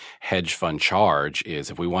bipartisan hedge fund charge is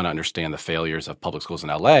if we want to understand the failures of public schools in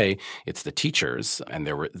LA, it's the teachers and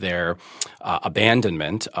their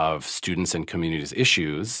abandonment of students and communities'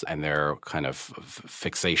 issues and their kind of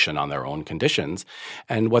fixation on their own conditions.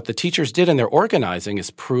 And what the teachers did in their organizing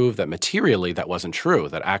is prove that materially that wasn't true,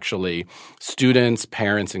 that actually students,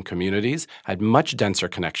 parents, and communities had much denser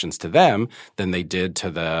connections to them than they did to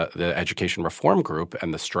the education reform group,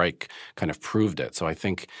 and the strike kind of proved it. So I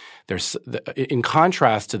think there's, in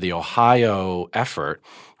contrast to the Ohio effort,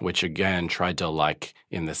 which again tried to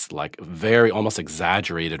in this very almost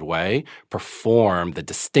exaggerated way perform the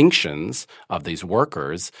distinctions of these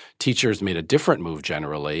workers, teachers made a different move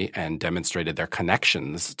generally and demonstrated their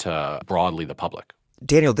connections to broadly the public.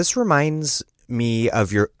 Daniel, this reminds me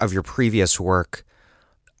of your previous work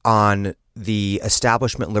on the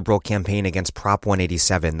establishment liberal campaign against Prop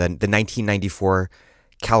 187, the 1994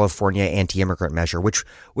 California anti-immigrant measure, which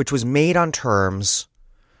was made on terms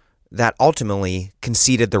that ultimately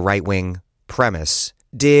conceded the right-wing premise.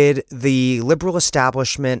 Did the liberal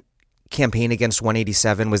establishment campaign against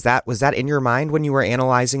 187, was that in your mind when you were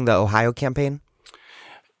analyzing the Ohio campaign?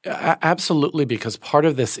 Absolutely, because part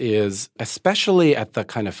of this is, especially at the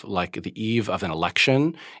kind of the eve of an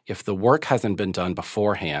election, if the work hasn't been done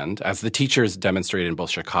beforehand, as the teachers demonstrated in both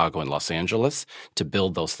Chicago and Los Angeles, to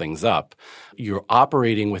build those things up, you're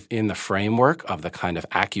operating within the framework of the kind of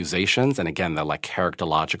accusations, and again, the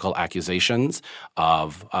characterological accusations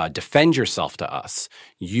of defend yourself to us.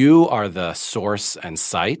 You are the source and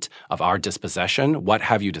site of our dispossession. What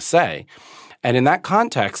have you to say? And in that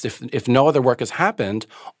context, if no other work has happened,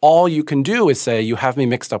 all you can do is say, you have me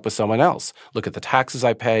mixed up with someone else. Look at the taxes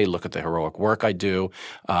I pay. Look at the heroic work I do.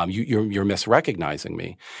 You're misrecognizing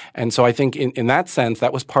me. And so I think in that sense,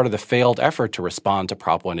 that was part of the failed effort to respond to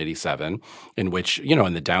Prop 187, in which,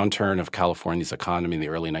 in the downturn of California's economy in the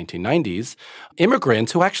early 1990s,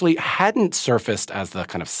 immigrants who actually hadn't surfaced as the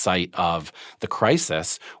kind of site of the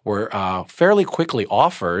crisis were fairly quickly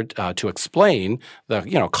offered to explain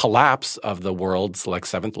the, collapse of the world's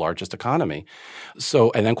seventh largest economy.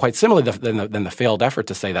 So, and then quite similarly, then the failed effort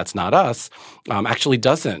to say that's not us actually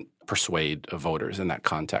doesn't persuade voters in that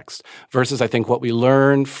context. Versus, I think what we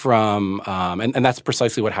learn from, and that's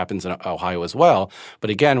precisely what happens in Ohio as well. But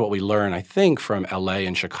again, what we learn, I think, from LA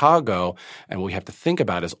and Chicago, and what we have to think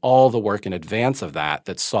about is all the work in advance of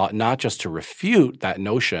that sought not just to refute that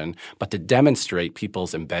notion, but to demonstrate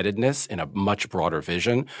people's embeddedness in a much broader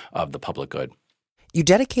vision of the public good. You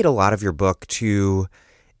dedicate a lot of your book to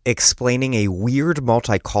explaining a weird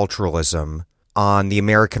multiculturalism on the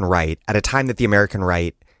American right at a time that the American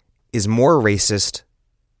right is more racist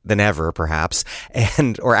than ever, perhaps,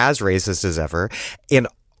 or as racist as ever, and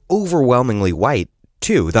overwhelmingly white,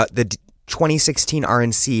 too. The 2016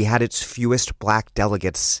 RNC had its fewest black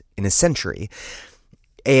delegates in a century.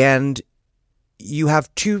 And you have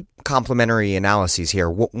two complementary analyses here.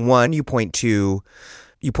 One, you point to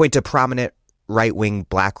prominent right-wing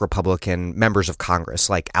black Republican members of Congress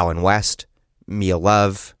like Allen West, Mia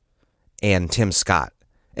Love, and Tim Scott.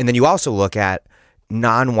 And then you also look at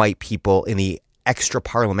non-white people in the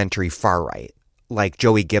extra-parliamentary far right, like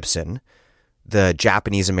Joey Gibson, the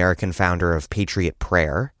Japanese-American founder of Patriot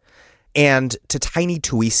Prayer, and to Tiny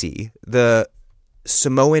Tuisi, the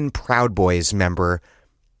Samoan Proud Boys member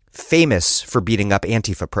famous for beating up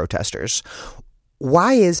Antifa protesters.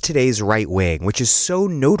 Why is today's right wing, which is so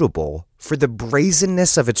notable for the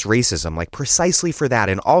brazenness of its racism, precisely for that,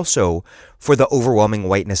 and also for the overwhelming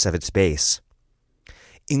whiteness of its base,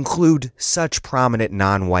 include such prominent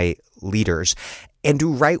non-white leaders? And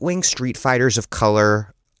do right-wing street fighters of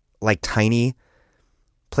color like Tiny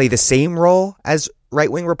play the same role as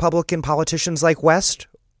right-wing Republican politicians like West,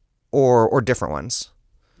 or different ones?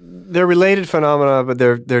 They're related phenomena, but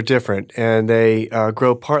they're different, and they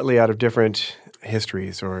grow partly out of different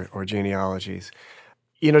histories or genealogies.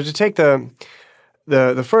 To take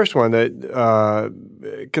the first one,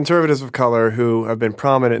 that conservatives of color who have been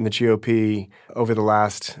prominent in the GOP over the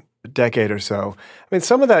last decade or so,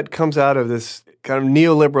 some of that comes out of this kind of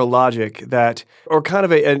neoliberal logic or kind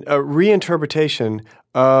of a reinterpretation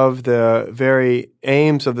of the very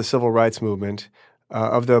aims of the civil rights movement,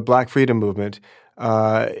 of the Black freedom movement,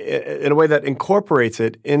 in a way that incorporates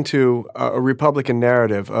it into a Republican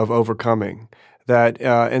narrative of overcoming. That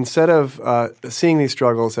instead of seeing these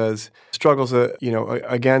struggles as struggles,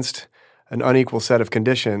 against an unequal set of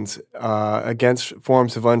conditions, against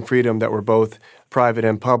forms of unfreedom that were both private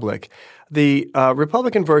and public, the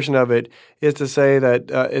Republican version of it is to say that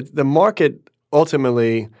the market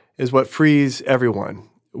ultimately is what frees everyone,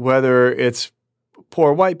 whether it's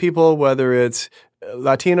poor white people, whether it's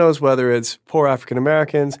Latinos, whether it's poor African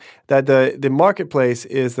Americans, that the marketplace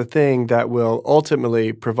is the thing that will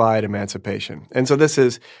ultimately provide emancipation. And so this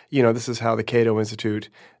is how the Cato Institute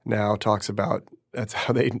now talks about. That's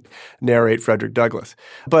how they narrate Frederick Douglass.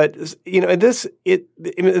 But this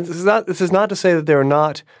is not to say that there are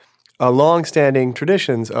not long-standing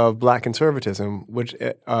traditions of Black conservatism, which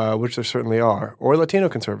there certainly are, or Latino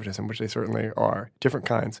conservatism, which they certainly are, different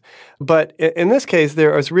kinds. But in this case,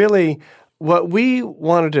 there is really what we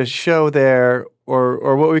wanted to show there,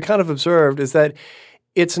 or what we kind of observed, is that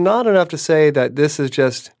it's not enough to say that this is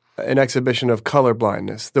just an exhibition of color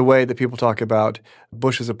blindness, the way that people talk about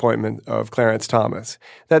Bush's appointment of Clarence Thomas.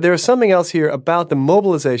 That there is something else here about the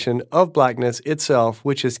mobilization of Blackness itself,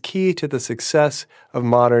 which is key to the success of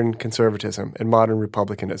modern conservatism and modern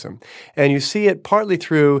republicanism. And you see it partly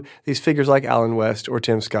through these figures like Allen West or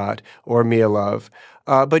Tim Scott or Mia Love.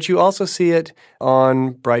 But you also see it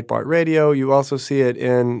on Breitbart Radio. You also see it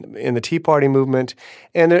in the Tea Party movement.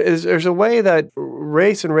 And there's a way that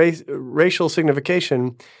race and racial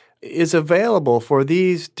signification is available for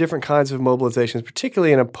these different kinds of mobilizations,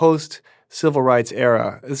 particularly in a post-civil rights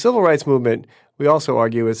era. The civil rights movement, we also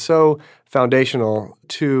argue, is so foundational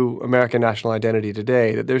to American national identity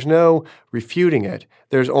today that there's no refuting it.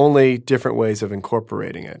 There's only different ways of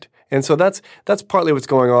incorporating it. And so that's partly what's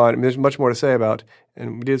going on. I mean, there's much more to say about,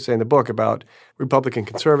 and we did say in the book, about Republican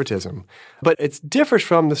conservatism. But it differs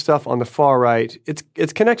from the stuff on the far right.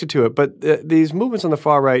 It's connected to it, but these movements on the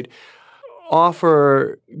far right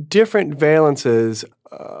offer different valences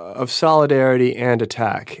of solidarity and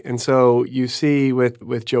attack. And so you see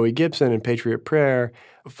with Joey Gibson and Patriot Prayer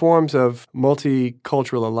forms of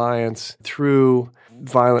multicultural alliance through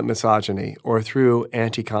violent misogyny or through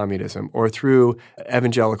anti-communism or through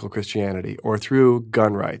evangelical Christianity or through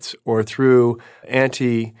gun rights or through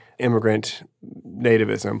anti-immigrant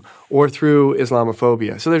nativism or through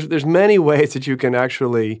Islamophobia. So there's many ways that you can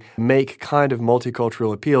actually make kind of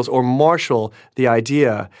multicultural appeals or marshal the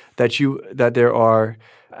idea that there are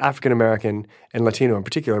African American and Latino in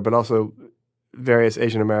particular, but also various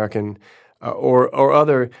Asian American or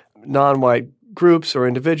other non-white groups or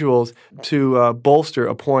individuals to bolster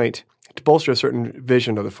a certain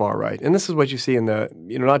vision of the far right. And this is what you see in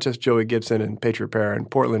not just Joey Gibson and Patriot Prayer in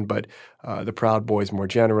Portland, but the Proud Boys more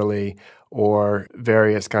generally, or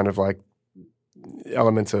various kind of like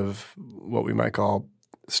elements of what we might call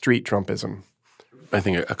street Trumpism. I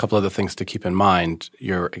think a couple other things to keep in mind.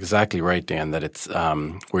 You're exactly right, Dan, that it's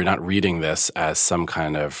we're not reading this as some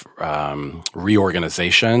kind of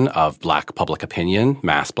reorganization of Black public opinion,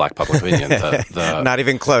 mass Black public opinion. Not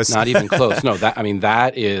even close. Not even close. No,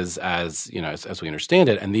 that is as we understand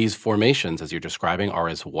it, and these formations, as you're describing, are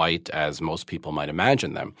as white as most people might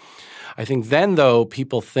imagine them. I think then, though,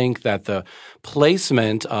 people think that the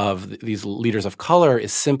placement of these leaders of color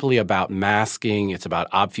is simply about masking, it's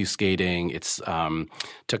about obfuscating, it's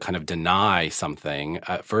to kind of deny something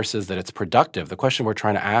versus that it's productive. The question we're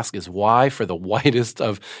trying to ask is why, for the whitest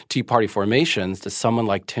of Tea Party formations, does someone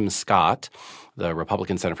like Tim Scott, the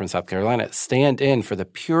Republican senator from South Carolina, stand in for the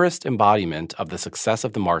purest embodiment of the success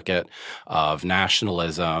of the market, of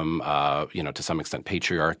nationalism, to some extent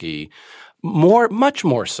patriarchy, much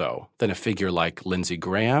more so than a figure like Lindsey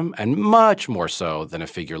Graham, and much more so than a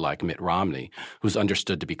figure like Mitt Romney, who's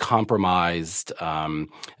understood to be compromised, not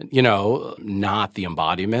the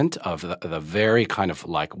embodiment of the very kind of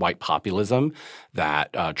like white populism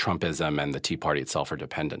that Trumpism and the Tea Party itself are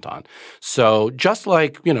dependent on. So just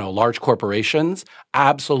like, large corporations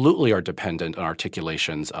absolutely are dependent on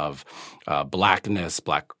articulations of Blackness,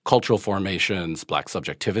 Black cultural formations, Black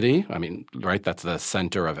subjectivity. I mean, right, that's the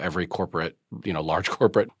center of every corporate, large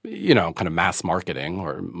corporate, kind of mass marketing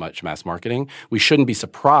or much mass marketing. We shouldn't be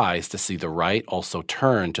surprised to see the right also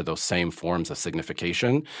turn to those same forms of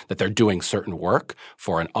signification, that they're doing certain work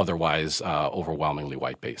for an otherwise overwhelmingly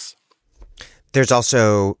white base. There's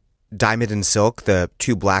also Diamond and Silk, the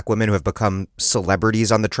two Black women who have become celebrities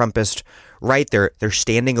on the Trumpist right. They're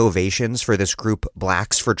standing ovations for this group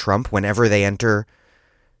Blacks for Trump whenever they enter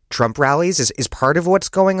Trump rallies. Is part of what's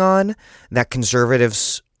going on that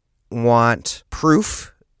conservatives want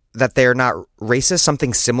proof that they're not racist,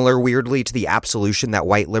 something similar weirdly to the absolution that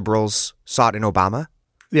white liberals sought in Obama?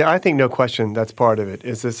 Yeah, I think no question that's part of it,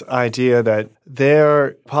 is this idea that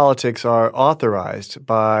their politics are authorized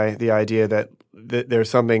by the idea that there's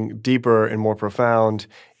something deeper and more profound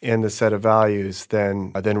in the set of values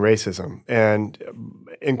than racism, and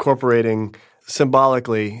incorporating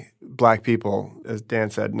symbolically Black people, as Dan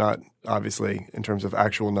said, not obviously in terms of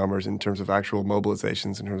actual numbers, in terms of actual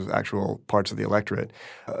mobilizations, in terms of actual parts of the electorate,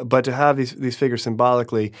 but to have these figures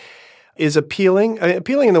symbolically is appealing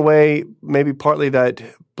in the way maybe partly that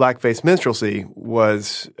blackface minstrelsy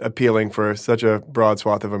was appealing for such a broad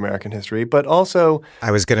swath of American history, but also—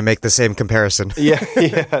 I was going to make the same comparison.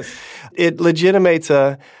 Yes. It legitimates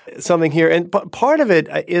something here. And part of it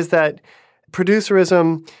is that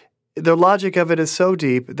producerism, the logic of it is so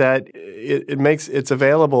deep that it's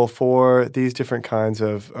available for these different kinds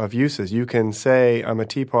of uses. You can say, I'm a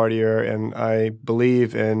Tea Partier and I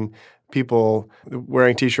believe in people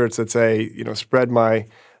wearing T-shirts that say, spread my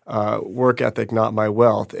work ethic, not my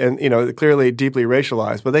wealth. And, clearly deeply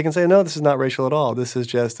racialized. But they can say, no, this is not racial at all. This is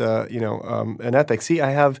just, an ethic. See,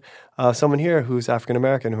 I have someone here who's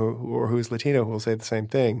African-American or who's Latino who will say the same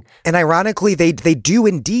thing. And ironically, they do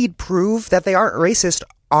indeed prove that they aren't racist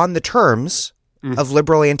on the terms of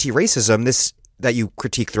liberal anti-racism, this that you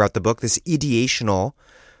critique throughout the book, this ideational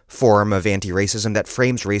form of anti-racism that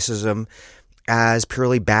frames racism as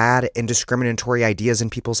purely bad and discriminatory ideas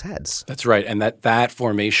in people's heads. That's right. And that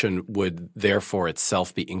formation would therefore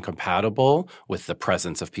itself be incompatible with the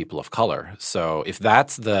presence of people of color. So if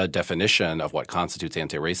that's the definition of what constitutes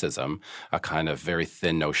anti-racism, a kind of very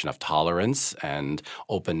thin notion of tolerance and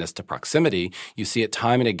openness to proximity, you see it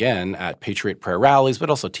time and again at Patriot Prayer rallies,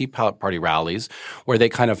 but also Tea Party rallies, where they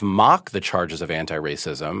kind of mock the charges of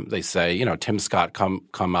anti-racism. They say, Tim Scott,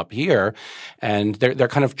 come up here, and they're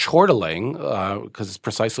kind of chortling because it's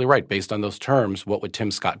precisely right. Based on those terms, what would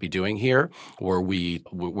Tim Scott be doing here?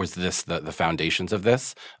 Was this the foundations of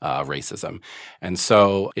this racism? And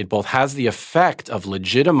so it both has the effect of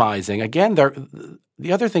legitimizing. Again,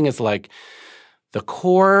 the other thing is like the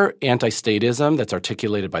core anti-statism that's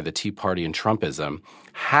articulated by the Tea Party and Trumpism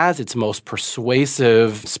has its most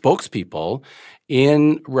persuasive spokespeople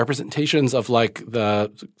in representations of like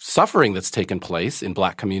the suffering that's taken place in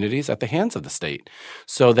Black communities at the hands of the state.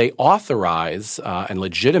 So they authorize and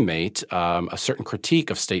legitimate a certain critique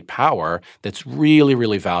of state power that's really,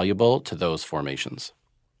 really valuable to those formations.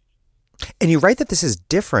 And you write that this is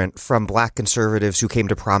different from Black conservatives who came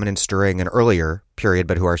to prominence during an earlier period,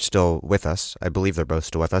 but who are still with us. I believe they're both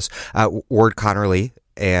still with us. Ward Connerly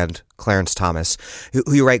and Clarence Thomas,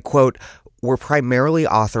 who you write, quote, were primarily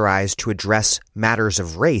authorized to address matters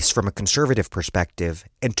of race from a conservative perspective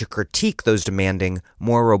and to critique those demanding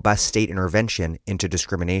more robust state intervention into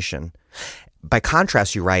discrimination. By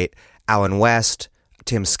contrast, you write, Allen West,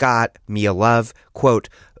 Tim Scott, Mia Love, quote,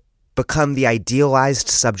 become the idealized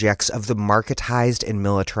subjects of the marketized and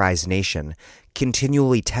militarized nation,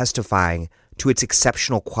 continually testifying to its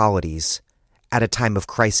exceptional qualities at a time of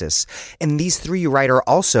crisis. And these three, you write, are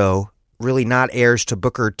also really not heirs to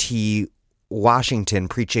Booker T. Washington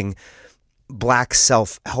preaching Black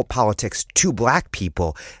self-help politics to Black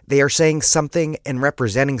people. They are saying something and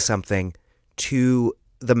representing something to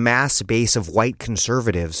the mass base of white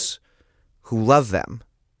conservatives who love them.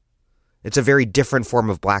 It's a very different form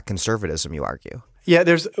of Black conservatism, you argue. Yeah,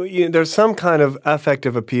 there's some kind of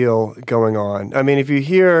affective appeal going on. I mean, if you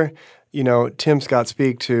hear, Tim Scott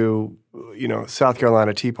speak to, South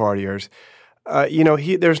Carolina Tea Partiers,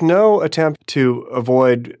 there's no attempt to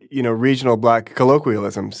avoid, regional Black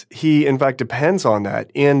colloquialisms. He, in fact, depends on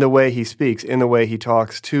that in the way he speaks, in the way he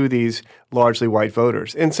talks to these largely white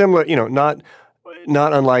voters. And similar,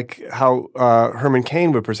 not unlike how Herman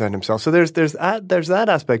Cain would present himself. So there's that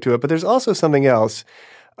aspect to it, but there's also something else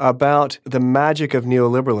about the magic of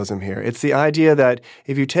neoliberalism here. It's the idea that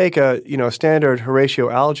if you take a standard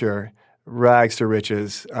Horatio Alger rags to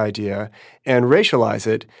riches idea and racialize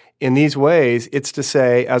it in these ways, it's to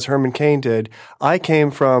say, as Herman Cain did, I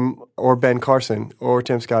came from, or Ben Carson, or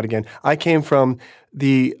Tim Scott again, I came from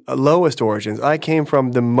the lowest origins. I came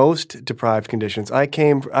from the most deprived conditions.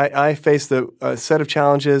 I faced a set of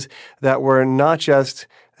challenges that were not just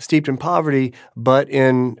steeped in poverty, but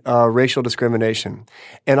in racial discrimination.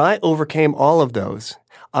 And I overcame all of those.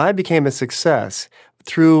 I became a success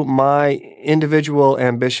through my individual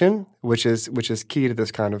ambition, which is key to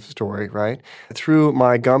this kind of story, right? Through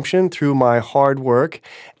my gumption, through my hard work,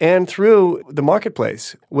 and through the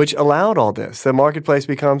marketplace, which allowed all this. The marketplace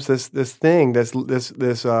becomes this thing, this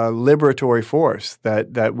liberatory force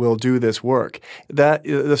that will do this work. That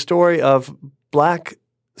the story of Black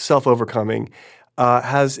self-overcoming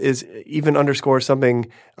is even underscores something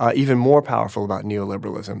even more powerful about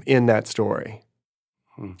neoliberalism in that story.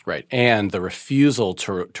 Right. And the refusal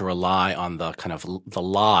to rely on the kind of the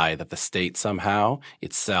lie that the state somehow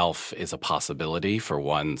itself is a possibility for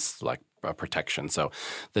one's protection. So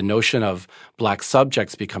the notion of Black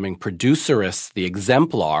subjects becoming producerists, the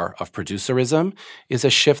exemplar of producerism, is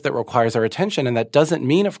a shift that requires our attention. And that doesn't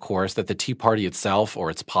mean, of course, that the Tea Party itself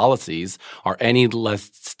or its policies are any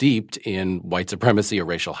less steeped in white supremacy or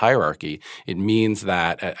racial hierarchy. It means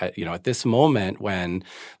that, at this moment when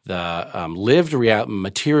the lived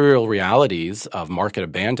material realities of market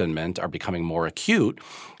abandonment are becoming more acute,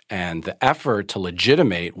 and the effort to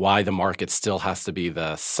legitimate why the market still has to be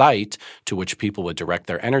the site to which people would direct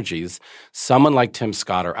their energies, someone like Tim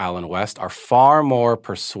Scott or Allen West are far more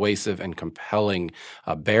persuasive and compelling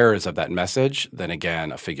bearers of that message than,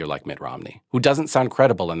 again, a figure like Mitt Romney, who doesn't sound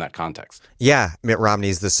credible in that context. Yeah, Mitt Romney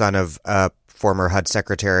is the son of former HUD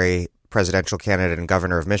secretary, presidential candidate, and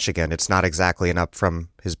governor of Michigan. It's not exactly an up from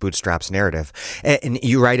his bootstraps narrative. And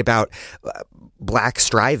you write about Black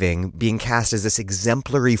striving being cast as this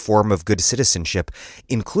exemplary form of good citizenship,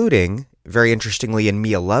 including, very interestingly, in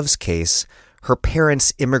Mia Love's case, her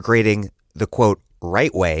parents immigrating the, quote,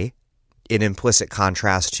 right way, in implicit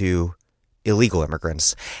contrast to illegal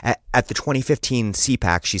immigrants. At the 2015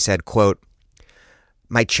 CPAC, she said, quote,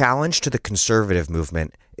 "My challenge to the conservative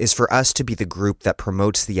movement is for us to be the group that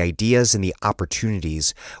promotes the ideas and the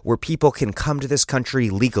opportunities where people can come to this country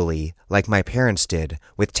legally, like my parents did,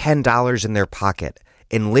 with $10 in their pocket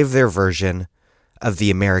and live their version of the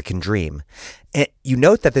American dream." And you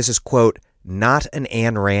note that this is, quote, "not an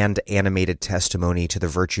Ayn Rand animated testimony to the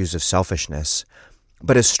virtues of selfishness,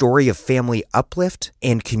 but a story of family uplift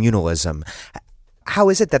and communalism." How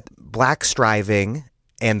is it that Black striving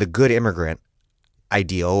and the good immigrant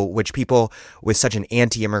ideal, which people with such an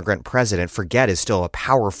anti-immigrant president forget is still a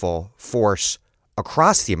powerful force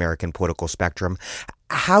across the American political spectrum,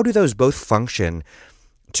 how do those both function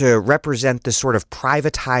to represent this sort of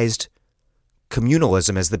privatized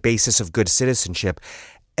communalism as the basis of good citizenship?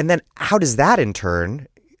 And then how does that in turn,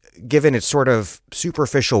 given its sort of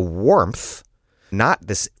superficial warmth, not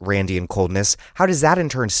this Randian coldness, how does that in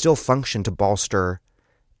turn still function to bolster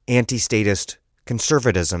anti-statist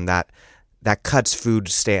conservatism that cuts food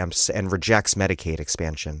stamps and rejects Medicaid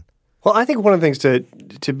expansion? Well, I think one of the things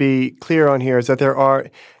to be clear on here is that there are,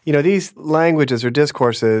 these languages or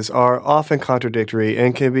discourses are often contradictory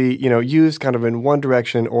and can be, used kind of in one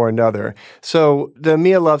direction or another. So the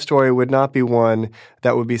Mia Love story would not be one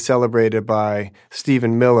that would be celebrated by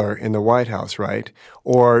Stephen Miller in the White House, right?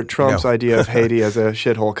 Or Trump's idea of Haiti as a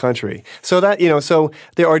shithole country. So that, so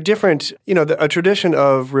there are different, a tradition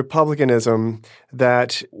of republicanism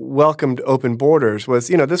that welcomed open borders was,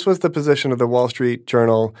 this was the position of the Wall Street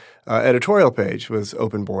Journal editorial page was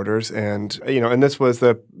open borders. And, and this was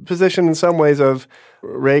the position in some ways of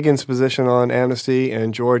Reagan's position on amnesty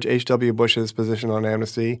and George H.W. Bush's position on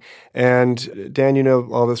amnesty. And Dan, you know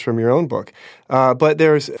all this from your own book. But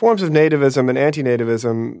there's forms of nativism and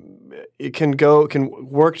anti-nativism. It can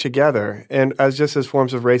work together, and just as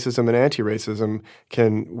forms of racism and anti-racism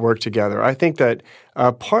can work together. I think that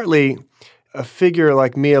partly a figure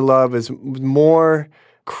like Mia Love is more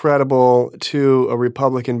credible to a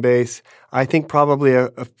Republican base. I think probably a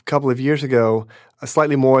couple of years ago,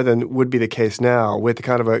 slightly more than would be the case now, with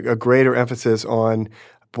kind of a greater emphasis on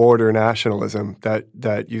border nationalism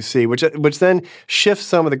that you see, which then shifts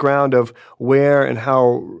some of the ground of where and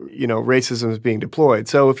how racism is being deployed.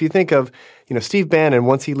 So if you think of Steve Bannon,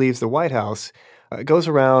 once he leaves the White House, goes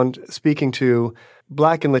around speaking to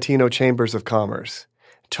Black and Latino chambers of commerce,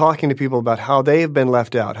 talking to people about how they have been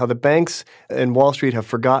left out, how the banks and Wall Street have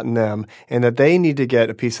forgotten them, and that they need to get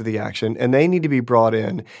a piece of the action, and they need to be brought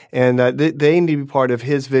in, and that they need to be part of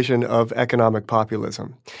his vision of economic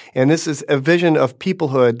populism. And this is a vision of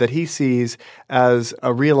peoplehood that he sees as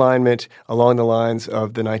a realignment along the lines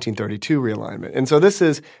of the 1932 realignment. And so this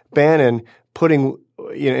is Bannon putting,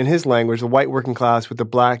 in his language, the white working class with the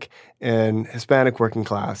Black and Hispanic working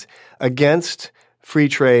class against free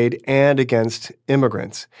trade and against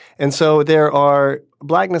immigrants. And so there are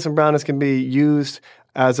blackness and brownness can be used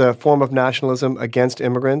as a form of nationalism against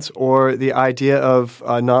immigrants, or the idea of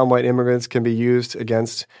non-white immigrants can be used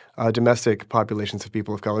against domestic populations of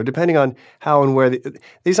people of color, depending on how and where.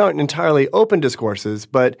 These aren't entirely open discourses,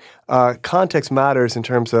 but context matters in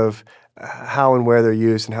terms of how and where they're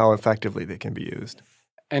used and how effectively they can be used.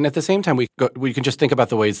 And at the same time, we can just think about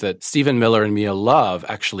the ways that Stephen Miller and Mia Love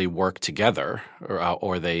actually work together,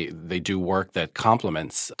 or they do work that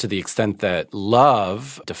complements, to the extent that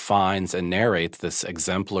Love defines and narrates this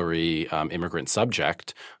exemplary immigrant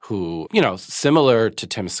subject who, similar to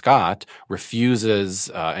Tim Scott, refuses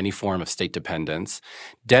any form of state dependence,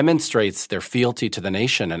 demonstrates their fealty to the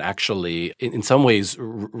nation, and actually, in some ways,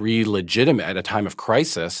 re-legitimate at a time of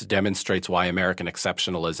crisis, demonstrates why American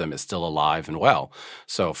exceptionalism is still alive and well.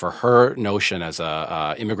 So for her notion as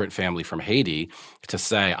a immigrant family from Haiti to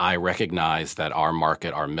say, I recognize that our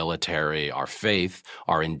market, our military, our faith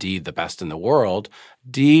are indeed the best in the world,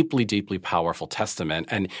 deeply, deeply powerful testament,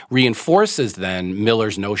 and reinforces then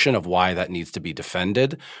Miller's notion of why that needs to be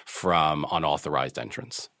defended from unauthorized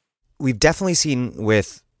entrance. We've definitely seen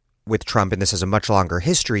with Trump, and this has a much longer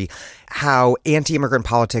history, how anti-immigrant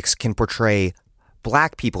politics can portray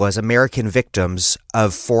Black people as American victims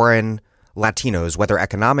of foreign Latinos, whether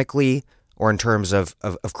economically or in terms of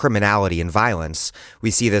criminality and violence. We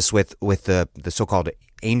see this with the so-called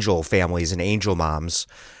angel families and angel moms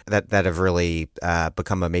that have really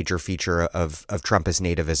become a major feature of Trumpist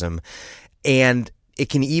nativism. And it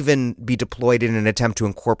can even be deployed in an attempt to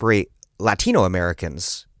incorporate Latino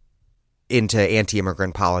Americans into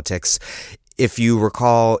anti-immigrant politics. If you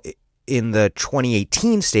recall, in the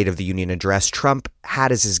 2018 State of the Union address, Trump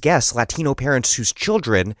had as his guests Latino parents whose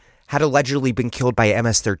children had allegedly been killed by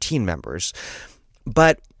MS-13 members.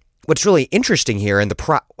 But what's really interesting here, and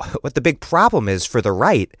what the big problem is for the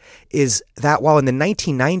right, is that while in the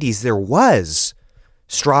 1990s there was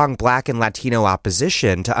strong Black and Latino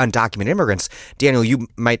opposition to undocumented immigrants. Daniel, you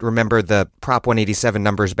might remember the Prop 187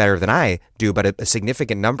 numbers better than I do, but a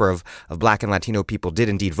significant number of Black and Latino people did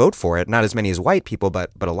indeed vote for it. Not as many as white people,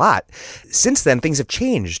 but a lot. Since then, things have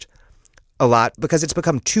changed a lot because it's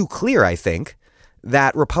become too clear, I think,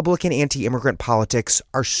 that Republican anti-immigrant politics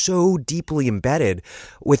are so deeply embedded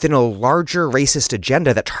within a larger racist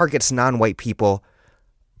agenda that targets non-white people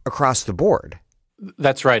across the board.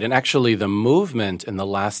 That's right. And actually, the movement in the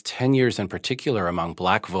last 10 years in particular among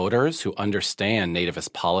Black voters who understand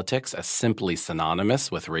nativist politics as simply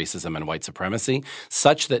synonymous with racism and white supremacy,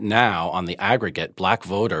 such that now, on the aggregate, Black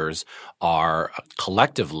voters are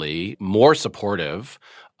collectively more supportive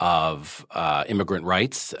of immigrant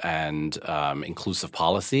rights and inclusive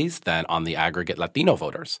policies than on the aggregate Latino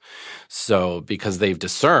voters. So because they've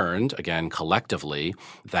discerned, again, collectively,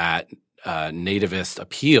 that nativist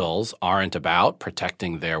appeals aren't about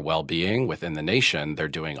protecting their well-being within the nation. They're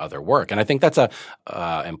doing other work. And I think that's a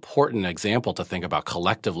important example to think about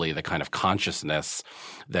collectively the kind of consciousness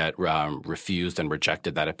that refused and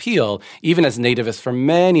rejected that appeal, even as nativists for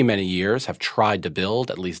many, many years have tried to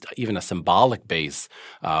build at least even a symbolic base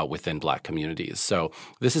within Black communities. So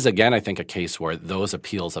this is, again, I think, a case where those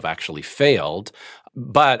appeals have actually failed.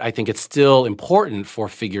 But I think it's still important for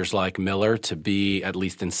figures like Miller to be at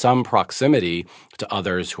least in some proximity to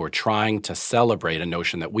others who are trying to celebrate a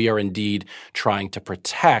notion that we are indeed trying to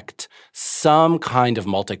protect some kind of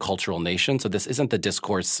multicultural nation. So this isn't the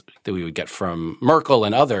discourse that we would get from Merkel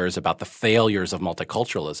and others about the failures of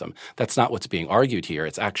multiculturalism. That's not what's being argued here.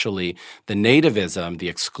 It's actually the nativism, the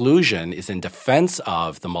exclusion is in defense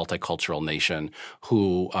of the multicultural nation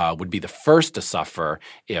who would be the first to suffer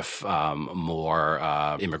if more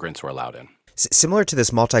immigrants were allowed in. Similar to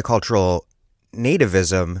this multicultural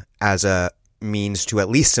nativism as a means to at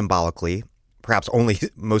least symbolically, perhaps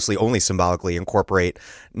mostly only symbolically incorporate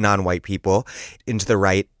non-white people into the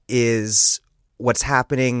right is what's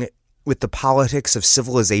happening with the politics of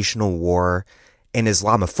civilizational war and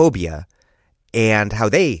Islamophobia and how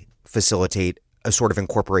they facilitate a sort of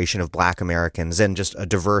incorporation of Black Americans and just a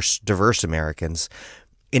diverse Americans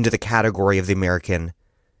into the category of the American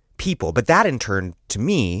people. But that in turn, to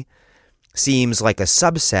me, seems like a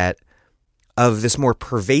subset of this more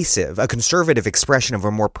pervasive, a conservative expression of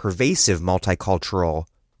a more pervasive multicultural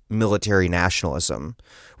military nationalism,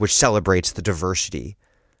 which celebrates the diversity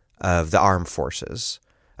of the armed forces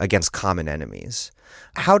against common enemies.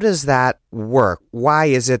 How does that work? Why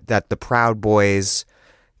is it that the Proud Boys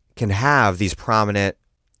can have these prominent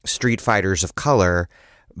street fighters of color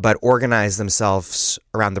but organize themselves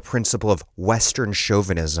around the principle of Western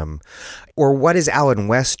chauvinism? Or what is Allen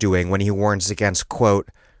West doing when he warns against, quote,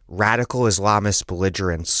 radical Islamist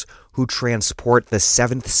belligerents who transport the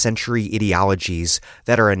 7th century ideologies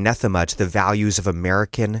that are anathema to the values of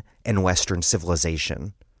American and Western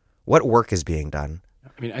civilization? What work is being done?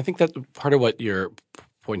 I mean, I think that part of what you're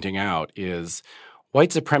pointing out is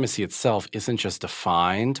white supremacy itself isn't just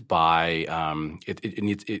defined by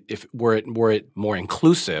were it more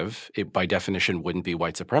inclusive, it by definition wouldn't be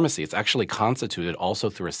white supremacy. It's actually constituted also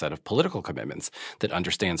through a set of political commitments that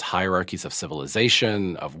understands hierarchies of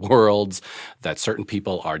civilization, of worlds, that certain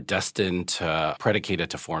people are destined to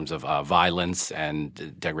predicated to forms of violence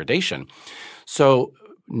and degradation. So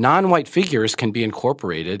non-white figures can be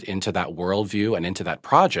incorporated into that worldview and into that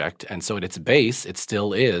project. And so at its base, it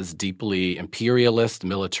still is deeply imperialist,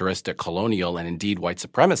 militaristic, colonial, and indeed white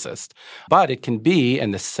supremacist. But it can be,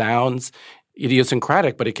 and this sounds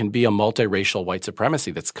idiosyncratic, but it can be a multiracial white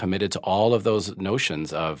supremacy that's committed to all of those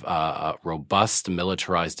notions of a robust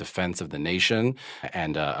militarized defense of the nation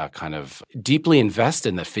and a kind of deeply invest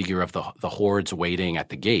in the figure of the hordes waiting at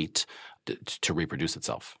the gate to reproduce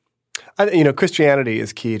itself. Christianity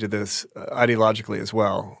is key to this ideologically as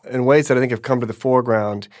well, in ways that I think have come to the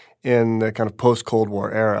foreground in the kind of post-Cold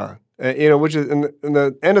War era. Which is in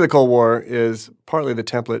the end of the Cold War is partly the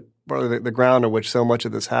template, partly the ground on which so much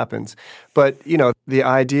of this happens. But the the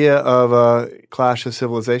idea of a clash of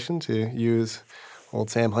civilization, to use old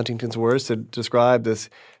Sam Huntington's words to describe this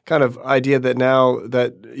kind of idea that now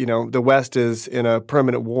that, the West is in a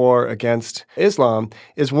permanent war against Islam,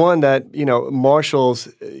 is one that, marshals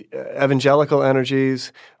evangelical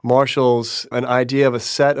energies, marshals an idea of a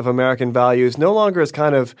set of American values, no longer as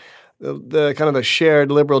kind of the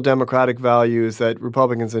shared liberal democratic values that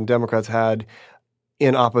Republicans and Democrats had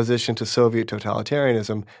in opposition to Soviet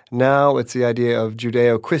totalitarianism. Now it's the idea of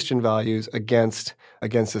Judeo-Christian values against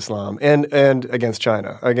Islam and against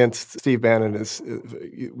China. Against Steve Bannon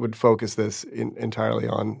would focus this entirely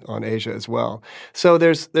on Asia as well. So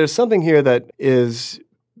there's something here that is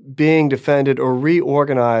being defended or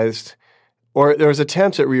reorganized, or there's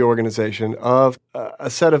attempts at reorganization of a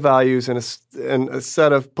set of values and a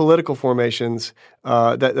set of political formations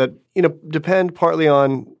that depend partly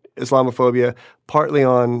on Islamophobia, partly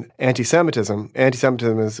on anti-Semitism.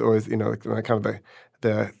 Anti-Semitism is always, kind of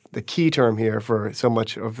the key term here for so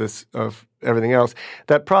much of this, of everything else,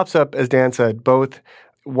 that props up, as Dan said, both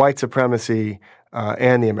white supremacy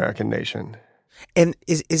and the American nation. And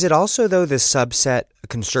is it also, though, this subset, a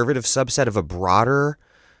conservative subset of a broader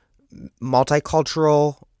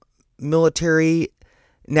multicultural military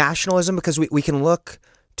nationalism? Because we can look,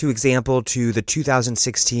 to example, to the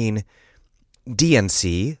 2016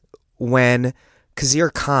 DNC, when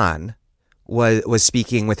Khizr Khan was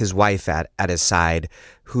speaking with his wife at his side,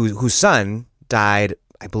 whose son died,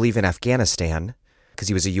 I believe, in Afghanistan because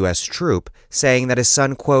he was a U.S. troop, saying that his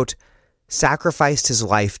son, quote, sacrificed his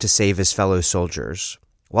life to save his fellow soldiers,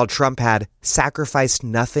 while Trump had sacrificed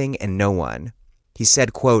nothing and no one. He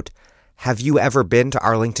said, quote, have you ever been to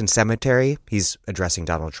Arlington Cemetery? He's addressing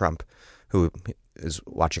Donald Trump, who is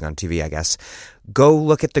watching on TV, I guess. Go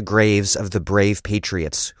look at the graves of the brave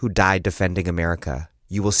patriots who died defending America.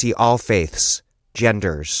 You will see all faiths,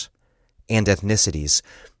 genders, and ethnicities.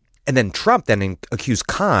 And then Trump then accused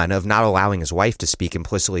Khan of not allowing his wife to speak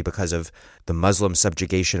implicitly because of the Muslim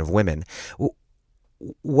subjugation of women.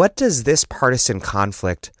 What does this partisan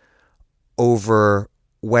conflict over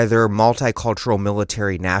whether multicultural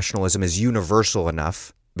military nationalism is universal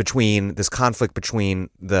enough, between this conflict between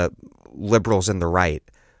the liberals and the right,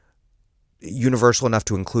 universal enough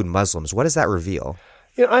to include Muslims, what does that reveal?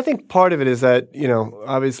 I think part of it is that,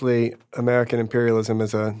 obviously American imperialism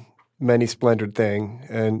is a many-splendored thing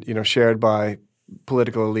and, shared by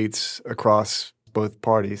political elites across both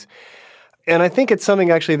parties. And I think it's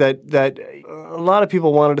something actually that a lot of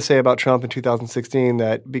people wanted to say about Trump in 2016,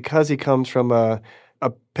 that because he comes from a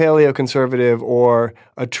paleoconservative or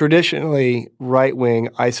a traditionally right-wing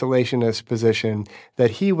isolationist position, that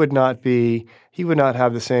he would not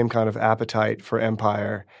have the same kind of appetite for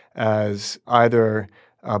empire as either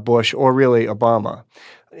Bush or really Obama.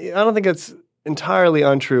 I don't think it's entirely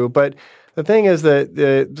untrue, but the thing is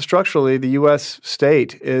that structurally the U.S.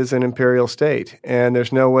 state is an imperial state, and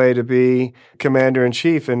there's no way to be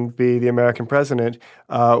commander-in-chief and be the American president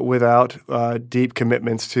without deep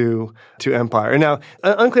commitments to empire. Now,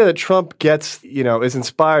 unclear that Trump is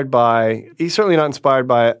inspired by – he's certainly not inspired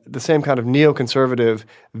by the same kind of neoconservative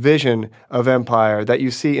vision of empire that you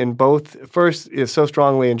see in both – first, so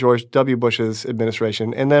strongly in George W. Bush's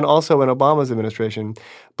administration and then also in Obama's administration.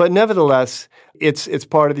 But nevertheless, it's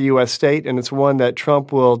part of the U.S. state, and it's one that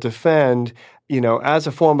Trump will defend, as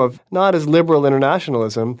a form of not as liberal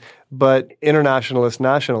internationalism, but internationalist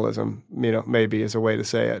nationalism, maybe is a way to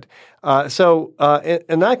say it. So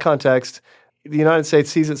in that context, the United States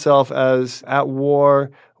sees itself as at war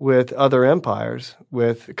with other empires,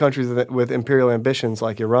 with countries with imperial ambitions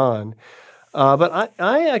like Iran. But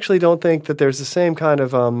I actually don't think that there's the same kind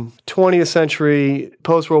of 20th century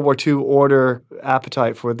post-World War II order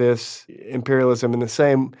appetite for this imperialism in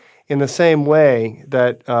the same way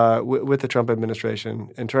that with the Trump administration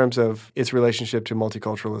in terms of its relationship to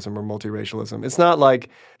multiculturalism or multiracialism. It's not like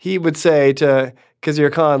he would say to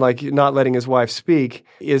Khizr Khan, like not letting his wife speak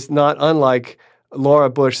is not unlike Laura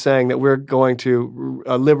Bush saying that we're going to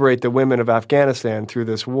liberate the women of Afghanistan through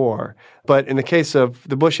this war. But in the case of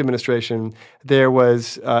the Bush administration, there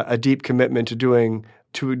was a deep commitment to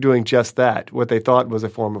doing just that, what they thought was a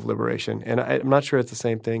form of liberation. And I'm not sure it's the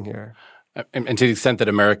same thing here. And to the extent that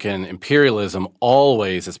American imperialism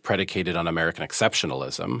always is predicated on American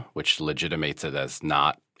exceptionalism, which legitimates it as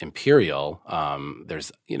not imperial,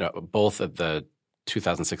 there's, both at the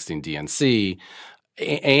 2016 DNC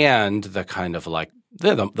and the kind of like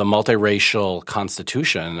The multiracial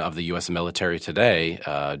constitution of the U.S. military today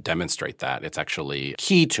demonstrate that. It's actually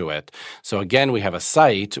key to it. So again, we have a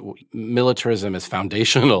site. Militarism is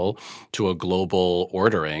foundational to a global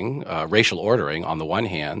ordering, racial ordering on the one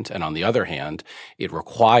hand, and on the other hand, it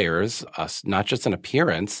requires us not just an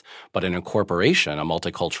appearance, but an incorporation, a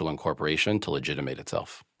multicultural incorporation to legitimate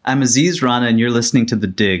itself. I'm Aziz Rana, and you're listening to The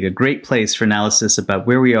Dig, a great place for analysis about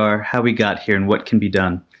where we are, how we got here, and what can be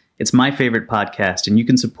done. It's my favorite podcast, and you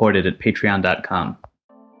can support it at patreon.com.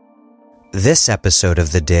 This episode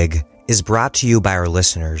of The Dig is brought to you by our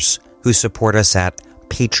listeners who support us at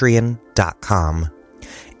patreon.com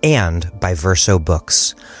and by Verso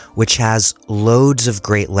Books, which has loads of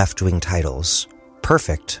great left-wing titles,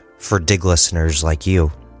 perfect for Dig listeners like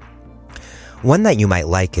you. One that you might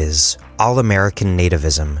like is All-American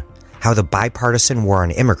Nativism, How the Bipartisan War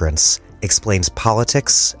on Immigrants Explains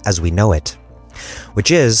Politics as We Know It,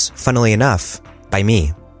 which is, funnily enough, by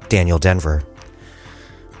me, Daniel Denver.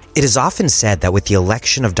 It is often said that with the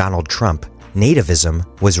election of Donald Trump,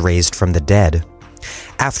 nativism was raised from the dead.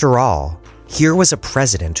 After all, here was a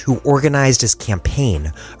president who organized his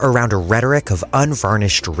campaign around a rhetoric of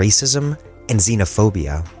unvarnished racism and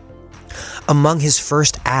xenophobia. Among his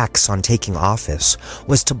first acts on taking office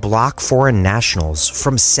was to block foreign nationals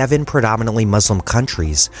from 7 predominantly Muslim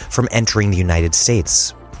countries from entering the United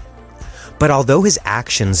States. But although his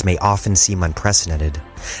actions may often seem unprecedented,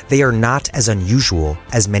 they are not as unusual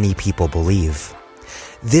as many people believe.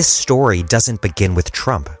 This story doesn't begin with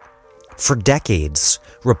Trump. For decades,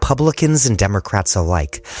 Republicans and Democrats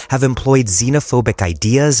alike have employed xenophobic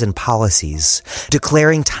ideas and policies,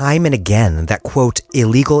 declaring time and again that, quote,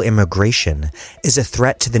 illegal immigration is a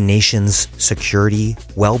threat to the nation's security,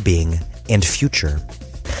 well-being, and future.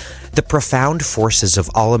 The profound forces of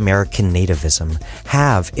all-American nativism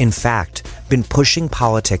have, in fact, been pushing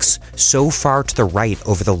politics so far to the right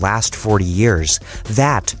over the last 40 years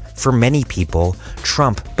that, for many people,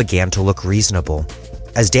 Trump began to look reasonable.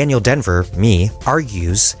 As Daniel Denver, me,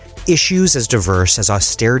 argues, issues as diverse as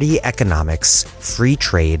austerity economics, free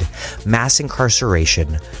trade, mass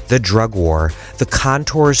incarceration, the drug war, the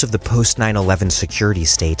contours of the post-9/11 security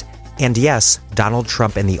state, and yes, Donald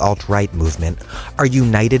Trump and the alt-right movement are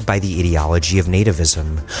united by the ideology of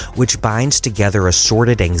nativism, which binds together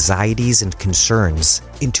assorted anxieties and concerns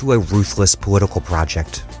into a ruthless political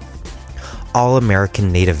project.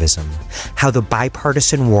 All-American Nativism, How the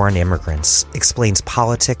Bipartisan War on Immigrants Explains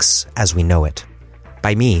Politics as We Know It.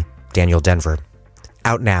 By me, Daniel Denver.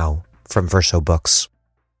 Out now from Verso Books.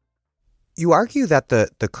 You argue that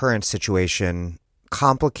the current situation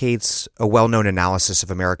complicates a well-known analysis of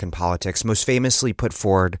American politics, most famously put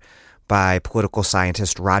forward by political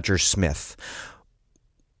scientist Roger Smith,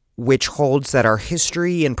 which holds that our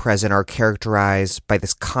history and present are characterized by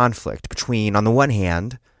this conflict between, on the one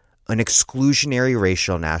hand, an exclusionary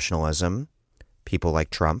racial nationalism, people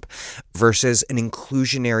like Trump, versus an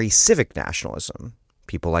inclusionary civic nationalism,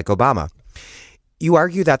 people like Obama. You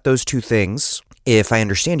argue that those two things, if I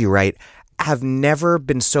understand you right, have never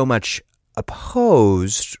been so much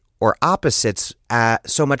opposed or opposites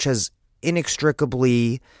so much as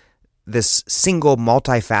inextricably this single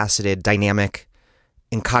multifaceted dynamic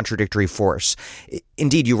and contradictory force.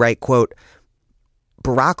 Indeed, you write, quote,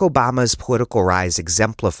 Barack Obama's political rise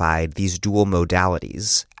exemplified these dual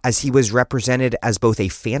modalities as he was represented as both a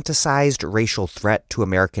fantasized racial threat to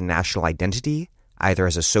American national identity, either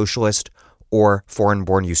as a socialist or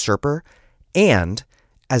foreign-born usurper, and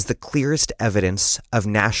as the clearest evidence of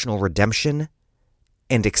national redemption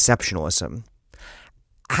and exceptionalism.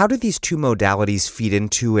 How do these two modalities feed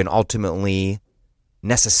into and ultimately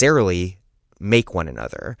necessarily make one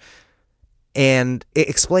another? And it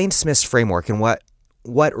explains Smith's framework and what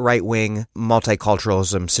right-wing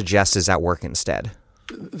multiculturalism suggests is at work instead.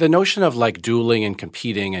 The notion of like dueling and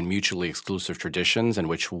competing and mutually exclusive traditions in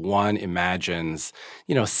which one imagines,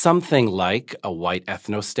 something like a white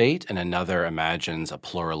ethno-state and another imagines a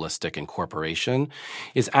pluralistic incorporation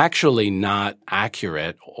is actually not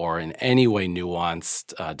accurate or in any way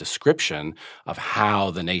nuanced description of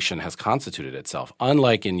how the nation has constituted itself.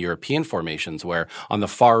 Unlike in European formations where on the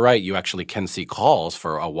far right you actually can see calls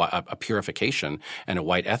for a purification and a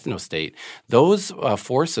white ethno-state, those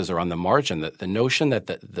forces are on the margin. The notion that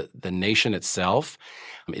the nation itself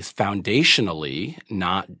is foundationally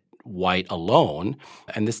not white alone,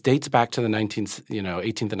 and this dates back to the 18th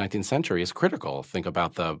and 19th century, is critical. Think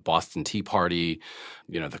about the Boston Tea Party,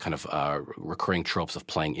 the kind of recurring tropes of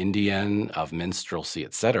playing Indian, of minstrelsy,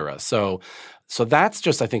 et cetera. So that's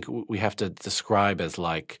just, I think, we have to describe as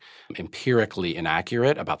like empirically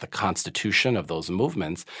inaccurate about the constitution of those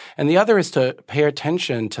movements. And the other is to pay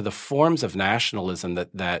attention to the forms of nationalism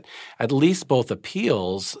that at least both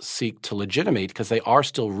appeals seek to legitimate, because they are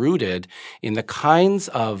still rooted in the kinds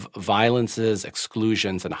of violences,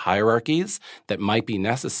 exclusions, and hierarchies that might be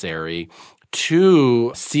necessary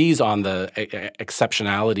to seize on the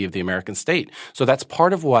exceptionality of the American state. So that's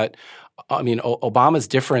part of what, Obama's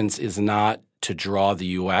difference is not to draw the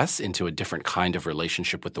U.S. into a different kind of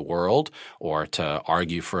relationship with the world or to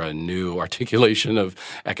argue for a new articulation of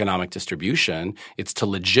economic distribution. It's to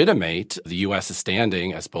legitimate the U.S.'s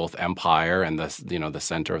standing as both empire and the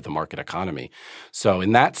center of the market economy. So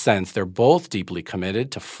in that sense, they're both deeply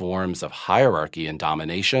committed to forms of hierarchy and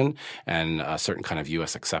domination and a certain kind of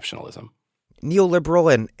U.S. exceptionalism.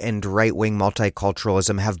 Neoliberal and right-wing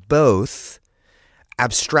multiculturalism have both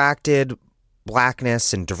abstracted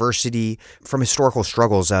Blackness and diversity from historical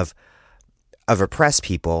struggles of oppressed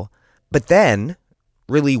people. But then,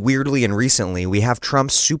 really weirdly and recently, we have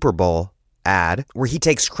Trump's Super Bowl ad where he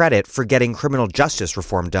takes credit for getting criminal justice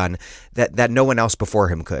reform done that no one else before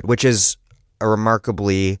him could, which is a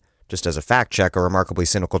remarkably, just as a fact check, a remarkably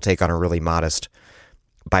cynical take on a really modest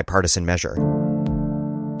bipartisan measure.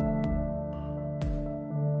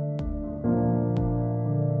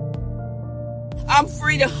 I'm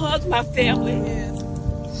free to hug my family.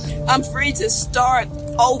 I'm free to start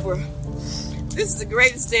over. This is the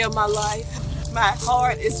greatest day of my life. My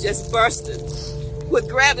heart is just bursting with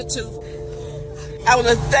gratitude. I want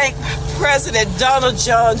to thank President Donald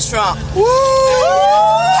John Trump. Woo!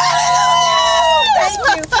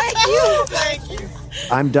 Thank you.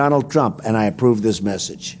 I'm Donald Trump, and I approve this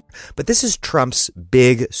message. But this is Trump's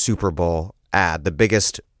big Super Bowl ad, the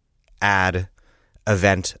biggest ad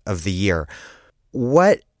event of the year.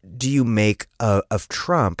 What do you make of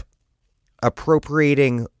Trump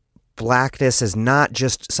appropriating Blackness as not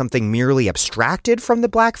just something merely abstracted from the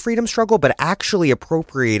Black freedom struggle, but actually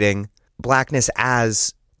appropriating Blackness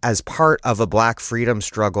as part of a Black freedom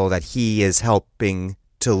struggle that he is helping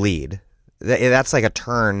to lead? That's like a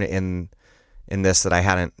turn in this that I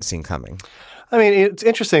hadn't seen coming. I mean, it's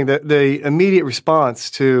interesting that the immediate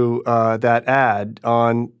response to that ad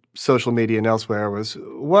on social media and elsewhere was,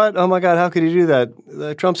 what? Oh my God, how could he do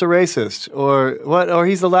that? Trump's a racist. Or what? Or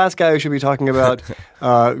he's the last guy who should be talking about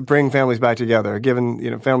bringing families back together,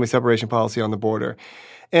 given family separation policy on the border.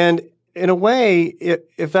 And in a way,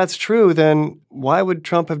 if that's true, then why would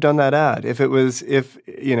Trump have done that ad? If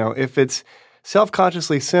it's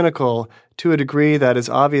self-consciously cynical to a degree that is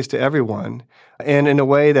obvious to everyone, and in a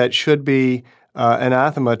way that should be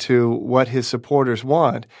anathema to what his supporters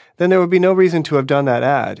want, then there would be no reason to have done that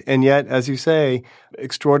ad. And yet, as you say,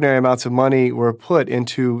 extraordinary amounts of money were put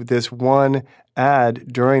into this one ad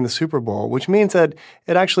during the Super Bowl, which means that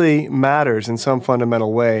it actually matters in some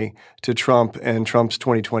fundamental way to Trump and Trump's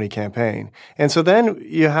 2020 campaign. And so then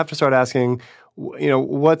you have to start asking,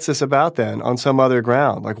 what's this about then on some other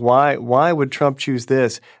ground? Like why would Trump choose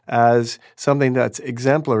this as something that's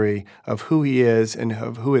exemplary of who he is and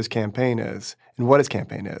of who his campaign is and what his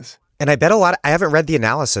campaign is? And I haven't read the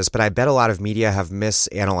analysis, but I bet a lot of media have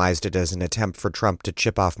misanalyzed it as an attempt for Trump to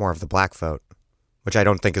chip off more of the Black vote, which I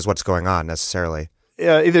don't think is what's going on necessarily.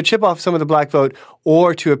 Either chip off some of the Black vote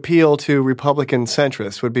or to appeal to Republican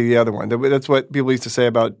centrists would be the other one. That's what people used to say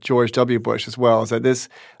about George W. Bush as well, is that this,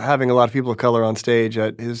 having a lot of people of color on stage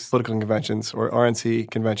at his political conventions or RNC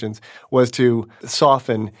conventions, was to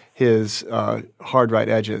soften his hard right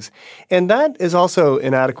edges. And that is also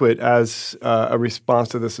inadequate as a response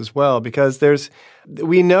to this as well, because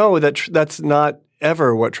we know that that's not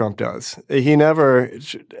ever what Trump does. He never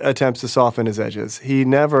attempts to soften his edges. He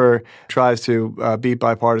never tries to be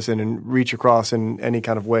bipartisan and reach across in any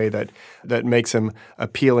kind of way that makes him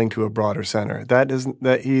appealing to a broader center.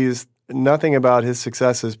 Nothing about his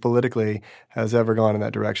successes politically has ever gone in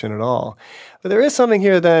that direction at all. But there is something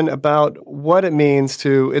here then about what it means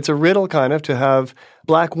it's a riddle kind of to have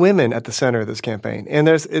Black women at the center of this campaign. And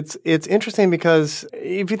it's interesting because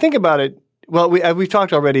if you think about it, well, we've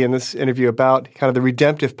talked already in this interview about kind of the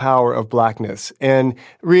redemptive power of Blackness and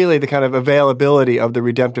really the kind of availability of the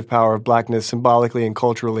redemptive power of Blackness symbolically and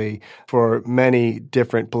culturally for many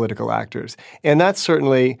different political actors. And that's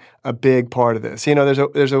certainly a big part of this.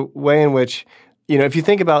 There's a way in which, if you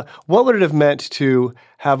think about what would it have meant to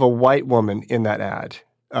have a white woman in that ad?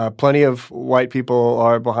 Plenty of white people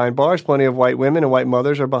are behind bars. Plenty of white women and white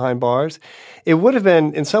mothers are behind bars. It would have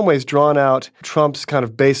been, in some ways, drawn out Trump's kind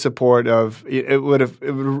of base support of. It would have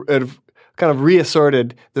kind kind of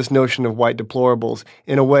reasserted this notion of white deplorables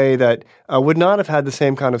in a way that would not have had the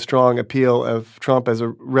same kind of strong appeal of Trump as a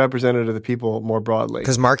representative of the people more broadly.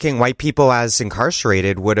 Because marking white people as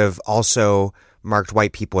incarcerated would have also marked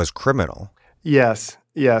white people as criminal. Yes,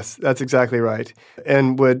 that's exactly right.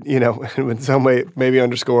 And would, in some way maybe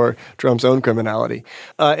underscore Trump's own criminality.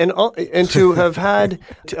 And to have had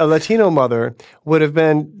a Latino mother would have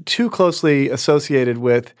been too closely associated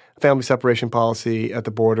with family separation policy at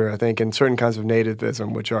the border, I think, and certain kinds of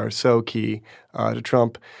nativism, which are so key to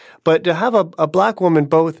Trump. But to have a black woman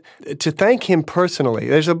both to thank him personally,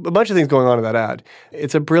 there's a bunch of things going on in that ad.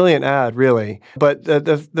 It's a brilliant ad, really. But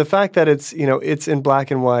the fact that it's in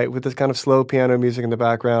black and white with this kind of slow piano music in the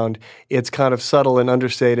background, it's kind of subtle and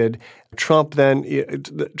understated.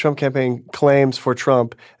 The Trump campaign claims for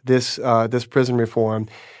Trump this prison reform.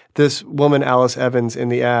 This woman, Alice Evans, in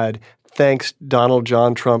the ad thanks Donald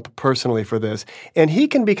John Trump personally for this. And he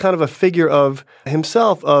can be kind of a figure of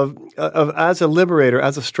himself, of as a liberator,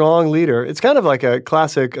 as a strong leader. It's kind of like a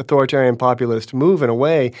classic authoritarian populist move in a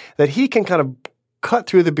way that he can kind of cut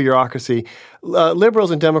through the bureaucracy.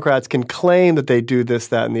 Liberals and Democrats can claim that they do this,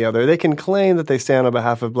 that, and the other. They can claim that they stand on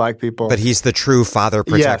behalf of black people. But he's the true father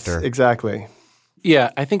protector. Yes, exactly.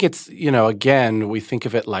 Yeah, I think it's, again, we think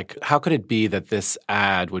of it like, how could it be that this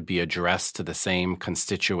ad would be addressed to the same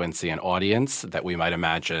constituency and audience that we might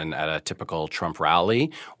imagine at a typical Trump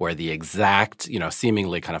rally, where the exact,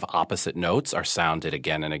 seemingly kind of opposite notes are sounded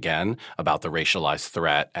again and again about the racialized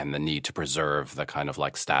threat and the need to preserve the kind of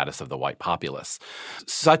like status of the white populace.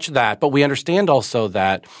 But we understand also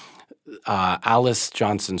that Alice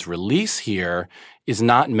Johnson's release here is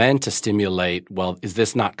not meant to stimulate, well, is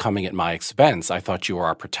this not coming at my expense? I thought you were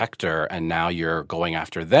our protector and now you're going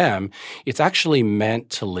after them. It's actually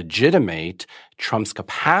meant to legitimate Trump's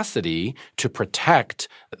capacity to protect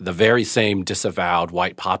the very same disavowed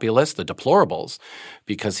white populace, the deplorables,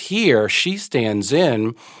 because here she stands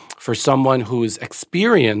in for someone whose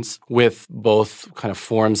experience with both kind of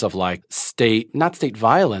forms of like not state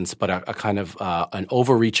violence, but a kind of an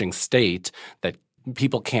overreaching state that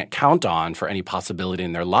people can't count on for any possibility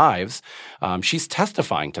in their lives. She's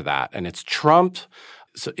testifying to that. And it's Trump.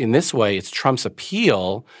 So in this way, it's Trump's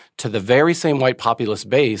appeal to the very same white populist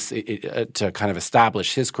base to kind of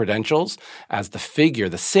establish his credentials as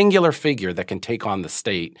the singular figure that can take on the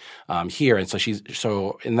state here. And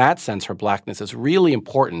so in that sense, her blackness is really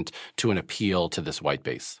important to an appeal to this white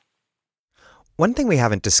base. One thing we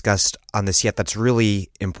haven't discussed on this yet that's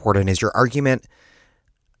really important is your argument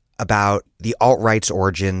about the alt-right's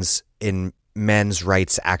origins in men's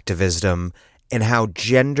rights activism and how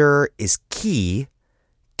gender is key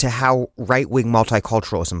to how right-wing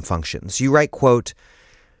multiculturalism functions. You write, quote,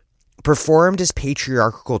 "Performed as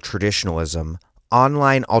patriarchal traditionalism,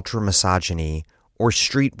 online ultra-misogyny, or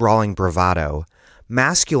street-brawling bravado,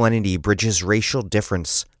 masculinity bridges racial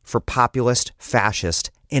difference for populist,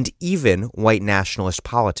 fascist, and even white nationalist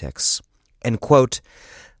politics." And, quote,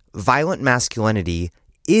 "Violent masculinity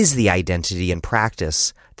is the identity and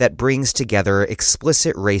practice that brings together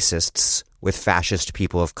explicit racists with fascist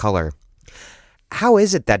people of color." How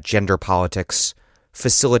is it that gender politics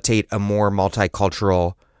facilitate a more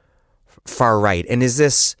multicultural far right? And is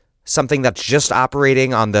this something that's just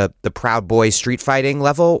operating on the Proud Boys street fighting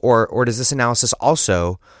level, or does this analysis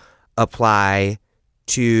also apply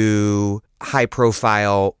to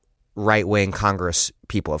high-profile right-wing Congress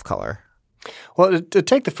people of color? Well, to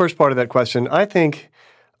take the first part of that question, I think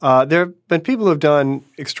there have been people who have done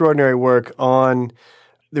extraordinary work on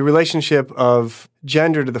the relationship of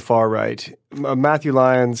gender to the far right. Matthew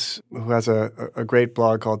Lyons, who has a great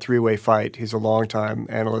blog called Three-Way Fight, he's a longtime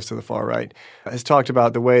analyst of the far right, has talked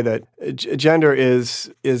about the way that gender is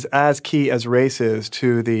as key as race is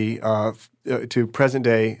to to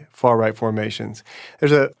present-day far-right formations.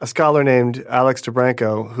 There's a scholar named Alex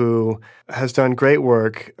DeBranco who has done great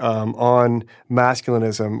work on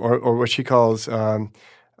masculinism, or what she calls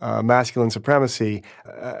masculine supremacy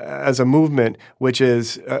as a movement which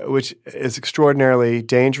is extraordinarily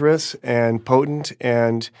dangerous and potent,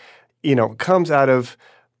 and comes out of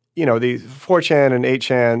these 4chan and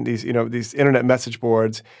 8chan, these internet message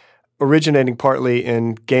boards, originating partly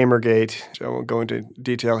in Gamergate, which I won't go into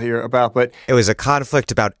detail here about, but it was a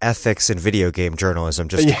conflict about ethics in video game journalism,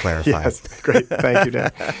 just to clarify. Yes, great. Thank you,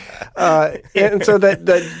 Dan. And so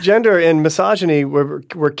that gender and misogyny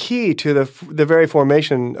were key to the very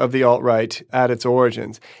formation of the alt-right at its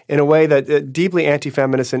origins, in a way that deeply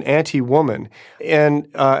anti-feminist and anti-woman. And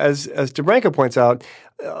as DeBranco points out,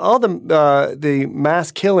 all the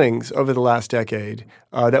mass killings over the last decade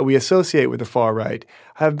that we associate with the far right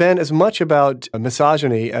have been as much about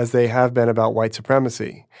misogyny as they have been about white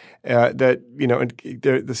supremacy.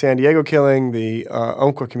 The San Diego killing, the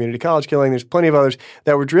Umpqua Community College killing, there's plenty of others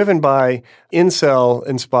that were driven by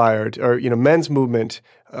incel-inspired or men's movement,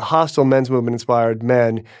 hostile men's movement-inspired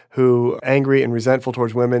men who, angry and resentful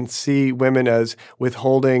towards women, see women as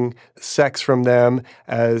withholding sex from them,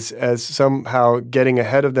 as somehow getting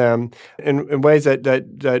ahead of them in ways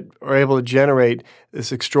that are able to generate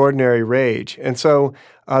this extraordinary rage. And so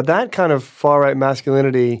that kind of far-right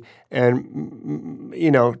masculinity and,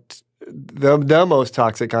 the most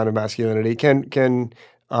toxic kind of masculinity can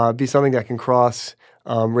be something that can cross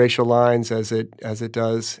racial lines as it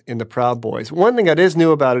does in the Proud Boys. One thing that is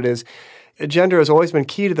new about it is gender has always been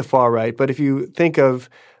key to the far right, but if you think of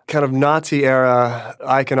kind of Nazi-era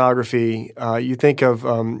iconography, you think of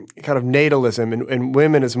kind of natalism and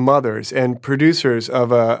women as mothers and producers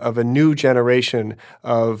of a new generation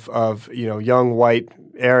of young white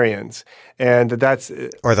Aryans, and that's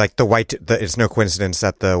or like it's no coincidence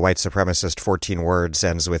that the white supremacist 14 words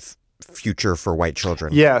ends with future for white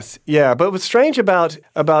children. Yes, yeah. But what's strange about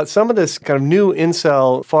some of this kind of new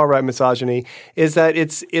incel far-right misogyny is that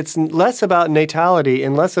it's less about natality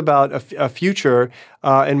and less about a future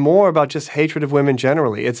and more about just hatred of women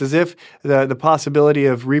generally. It's as if the possibility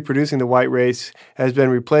of reproducing the white race has been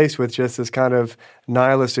replaced with just this kind of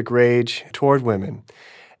nihilistic rage toward women.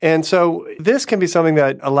 And so this can be something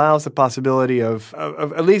that allows the possibility of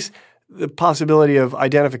at least the possibility of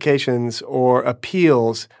identifications or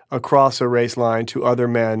appeals across a race line to other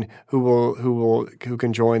men who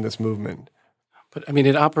can join this movement. But, I mean,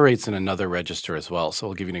 it operates in another register as well. So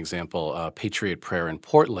I'll give you an example. Patriot Prayer in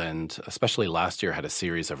Portland, especially last year, had a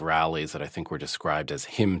series of rallies that I think were described as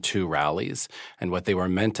Hymn 2 rallies. And what they were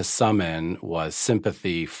meant to summon was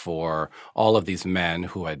sympathy for all of these men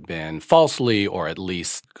who had been falsely or at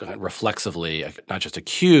least reflexively not just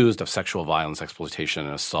accused of sexual violence, exploitation,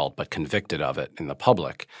 and assault, but convicted of it in the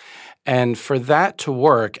public. And for that to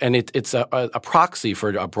work, and it's a proxy for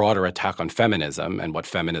a broader attack on feminism and what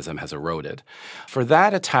feminism has eroded. For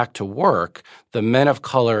that attack to work, the men of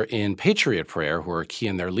color in Patriot Prayer, who are key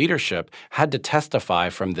in their leadership, had to testify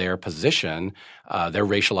from their position, their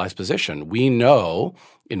racialized position. We know,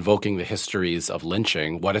 invoking the histories of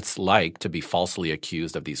lynching, what it's like to be falsely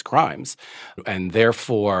accused of these crimes. And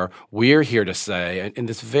therefore, we're here to say, in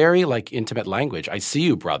this very intimate language, I see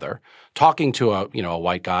you, brother, talking to a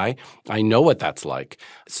white guy. I know what that's like.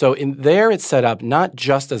 So in there, it's set up not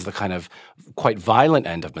just as the kind of quite violent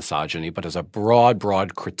end of misogyny, but as a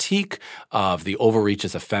broad critique of the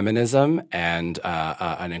overreaches of feminism and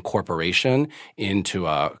an incorporation into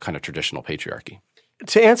a kind of traditional patriarchy.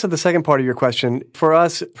 To answer the second part of your question, for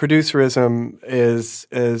us, producerism is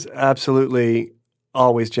absolutely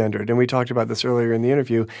always gendered, and we talked about this earlier in the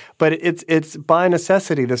interview. But it's by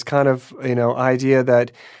necessity this kind of idea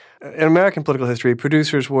that in American political history,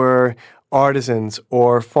 producers were artisans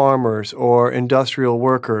or farmers or industrial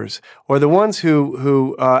workers, or the ones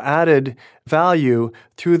who added value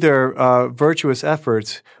through their virtuous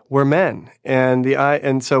efforts were men,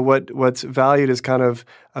 and so what's valued is kind of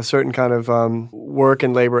a certain kind of work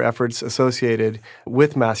and labor efforts associated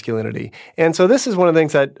with masculinity. And so this is one of the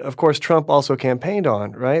things that, of course, Trump also campaigned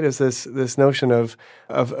on, right? Is this notion of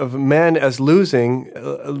men as losing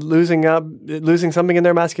something in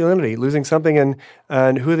their masculinity, losing something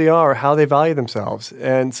in who they are, how they value themselves.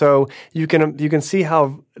 And so you can see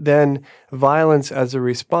how then violence as a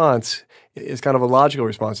response is kind of a logical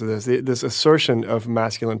response to this assertion of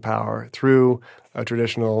masculine power through a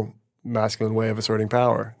traditional masculine way of asserting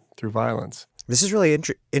power through violence. This is really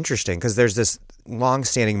interesting because there's this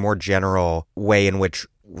long-standing, more general way in which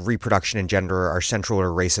reproduction and gender are central to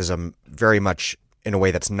racism, very much in a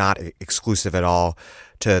way that's not exclusive at all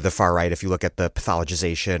to the far right. If you look at the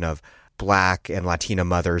pathologization of Black and Latina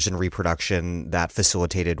mothers in reproduction that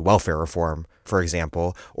facilitated welfare reform, for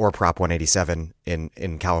example, or Prop 187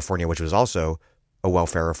 in California, which was also a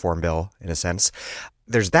welfare reform bill in a sense.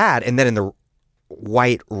 There's that. And then in the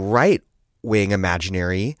white right-wing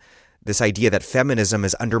imaginary, this idea that feminism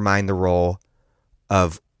has undermined the role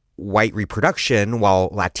of white reproduction while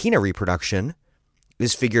Latina reproduction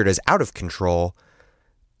is figured as out of control,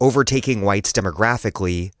 overtaking whites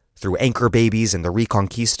demographically through anchor babies and the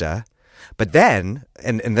Reconquista. But then,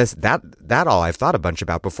 and that all I've thought a bunch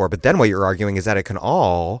about before, but then what you're arguing is that that can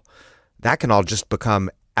all just become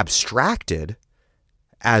abstracted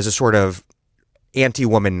as a sort of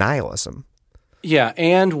anti-woman nihilism. Yeah,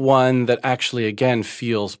 and one that actually, again,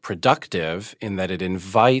 feels productive in that it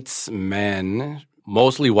invites men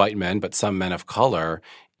mostly white men, but some men of color,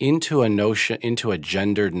 into a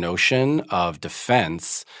gendered notion of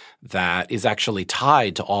defense that is actually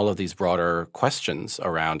tied to all of these broader questions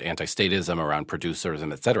around anti-statism, around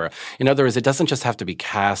producerism, et cetera. In other words, it doesn't just have to be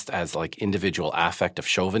cast as like individual affect of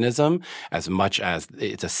chauvinism as much as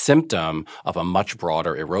it's a symptom of a much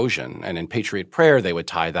broader erosion. And in Patriot Prayer, they would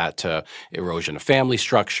tie that to erosion of family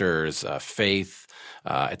structures, faith,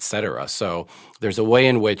 et cetera. So there's a way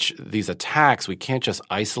in which these attacks, we can't just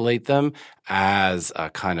isolate them as a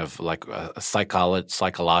kind of like a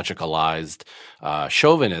psychologicalized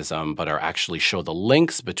chauvinism, but are actually show the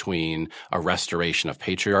links between a restoration of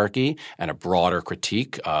patriarchy and a broader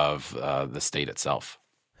critique of the state itself.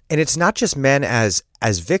 And it's not just men as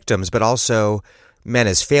victims, but also men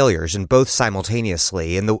as failures, and both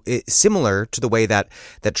simultaneously. And similar to the way that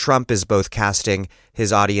Trump is both casting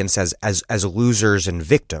his audience as losers and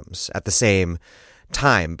victims at the same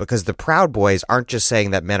time, because the Proud Boys aren't just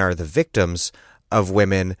saying that men are the victims of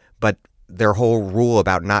women, but their whole rule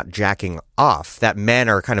about not jacking off, that men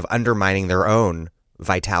are kind of undermining their own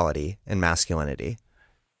vitality and masculinity.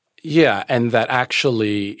 Yeah, and that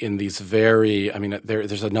actually in these very, I mean,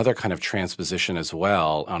 there's another kind of transposition as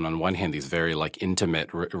well. On one hand, these very like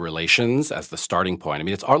intimate relations as the starting point. I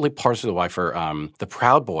mean, it's partly partially why for the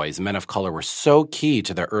Proud Boys, men of color were so key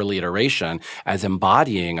to their early iteration as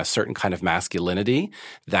embodying a certain kind of masculinity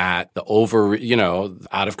that the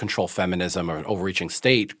out of control feminism or an overreaching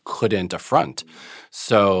state couldn't affront.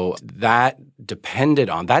 So that defense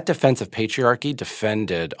of patriarchy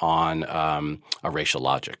depended on a racial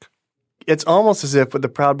logic. It's almost as if what the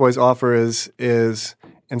Proud Boys offer is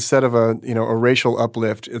instead of a racial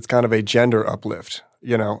uplift, it's kind of a gender uplift.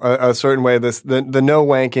 A certain way. The no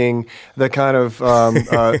wanking, the kind of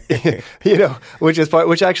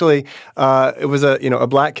which actually it was a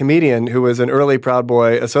black comedian who was an early Proud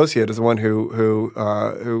Boy associate is the one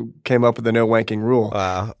who came up with the no wanking rule.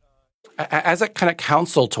 Wow. As a kind of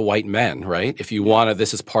counsel to white men, right? If you want to,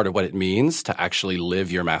 this is part of what it means to actually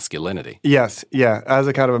live your masculinity. Yes, yeah, as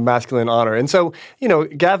a kind of a masculine honor. And so,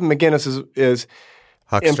 Gavin McInnes is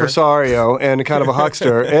impresario and kind of a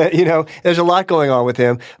huckster. There's a lot going on with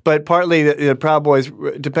him, but partly the Proud Boys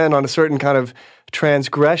depend on a certain kind of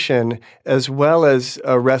transgression as well as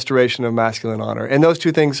a restoration of masculine honor. And those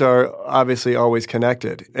two things are obviously always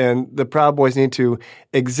connected. And the Proud Boys need to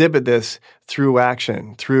exhibit this through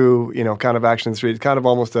action, through, kind of action in the street. It's kind of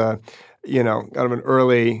almost kind of an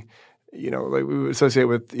early, like we would associate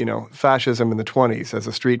with, fascism in the 1920s as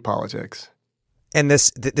a street politics. And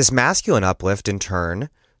this masculine uplift, in turn,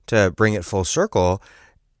 to bring it full circle,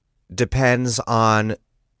 depends on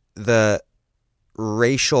the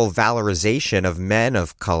racial valorization of men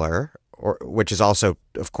of color, which is also,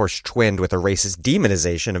 of course, twinned with a racist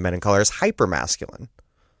demonization of men of color as hypermasculine.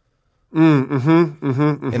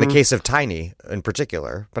 In the case of Tiny in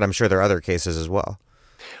particular, but I'm sure there are other cases as well.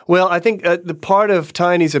 Well, I think the part of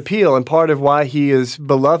Tiny's appeal and part of why he is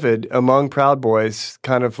beloved among Proud Boys,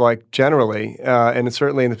 kind of like generally, and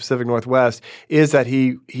certainly in the Pacific Northwest, is that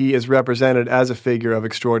he is represented as a figure of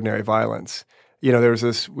extraordinary violence. There was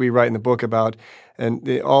this, we write in the book about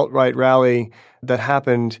the alt-right rally that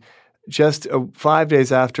happened just 5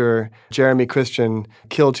 days after Jeremy Christian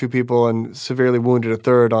killed 2 people and severely wounded a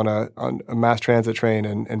third on a mass transit train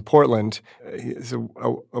in Portland. It's a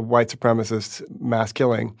white supremacist mass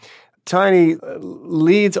killing. Tiny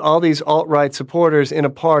leads all these alt-right supporters in a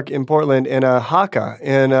park in Portland in a haka,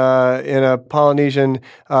 in a Polynesian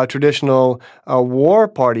traditional war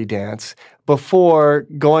party dance before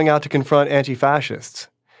going out to confront anti-fascists.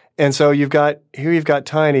 And so you've got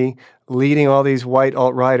Tiny leading all these white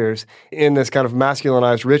alt-righters in this kind of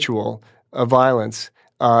masculinized ritual of violence,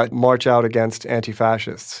 march out against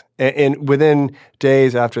anti-fascists, and within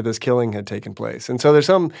days after this killing had taken place. And so there's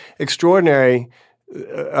some extraordinary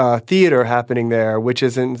theater happening there, which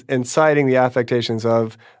is inciting the affectations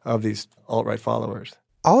of these alt-right followers.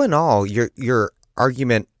 All in all, your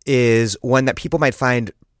argument is one that people might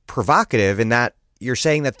find provocative, in that you're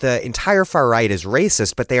saying that the entire far right is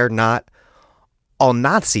racist, but they are not all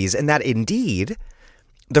Nazis, and that indeed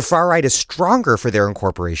the far right is stronger for their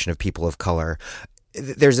incorporation of people of color.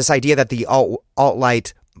 There's this idea that the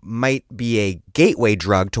alt-right might be a gateway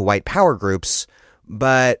drug to white power groups,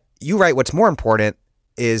 but you write what's more important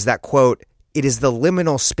is that, quote, it is the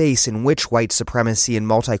liminal space in which white supremacy and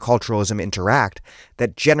multiculturalism interact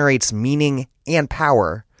that generates meaning and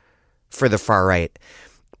power for the far right.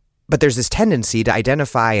 But there's this tendency to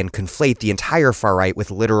identify and conflate the entire far right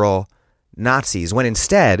with literal Nazis, when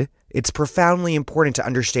instead it's profoundly important to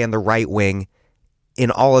understand the right wing in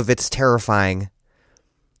all of its terrifying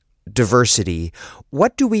diversity.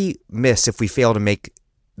 What do we miss if we fail to make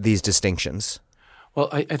these distinctions? Well,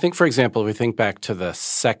 I think, for example, if we think back to the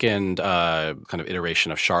second kind of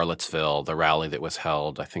iteration of Charlottesville, the rally that was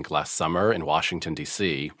held, I think, last summer in Washington,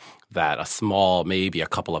 D.C., that a small, maybe a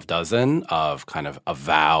couple of dozen of kind of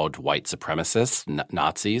avowed white supremacists,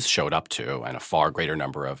 Nazis, showed up to, and a far greater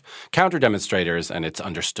number of counter-demonstrators, and it's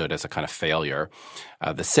understood as a kind of failure.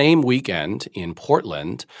 The same weekend in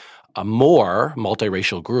Portland, a more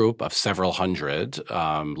multiracial group of several hundred,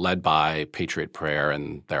 led by Patriot Prayer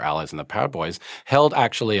and their allies in the Proud Boys, held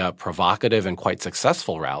actually a provocative and quite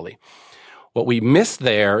successful rally. What we miss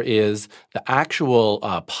there is the actual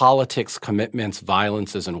politics, commitments,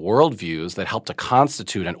 violences, and worldviews that help to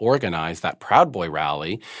constitute and organize that Proud Boy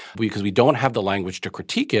rally, because we don't have the language to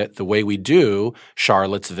critique it the way we do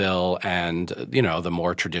Charlottesville and, the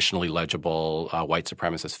more traditionally legible white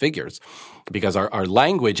supremacist figures. Because our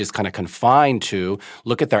language is kind of confined to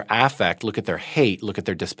look at their affect, look at their hate, look at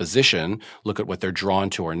their disposition, look at what they're drawn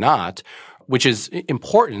to or not, which is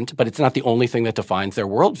important, but it's not the only thing that defines their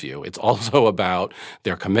worldview. It's also about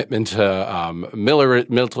their commitment to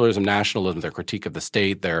militarism, nationalism, their critique of the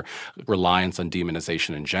state, their reliance on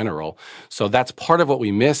demonization in general. So that's part of what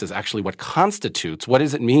we miss is actually what constitutes, what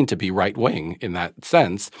does it mean to be right-wing in that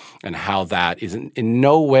sense, and how that is in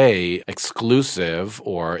no way exclusive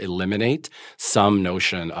or eliminate some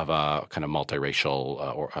notion of a kind of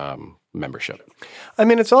multiracial membership. I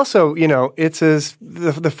mean, it's also, it's as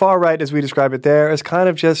the far right, as we describe it there, is kind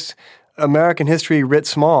of just American history writ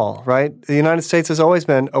small, right? The United States has always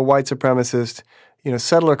been a white supremacist,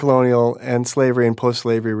 settler colonial and slavery and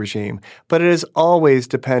post-slavery regime. But it has always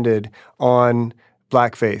depended on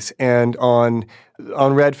blackface and on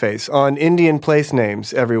redface, on Indian place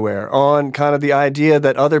names everywhere, on kind of the idea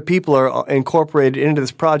that other people are incorporated into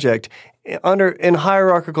this project in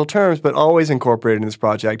hierarchical terms, but always incorporated in this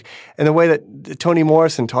project. And the way that Toni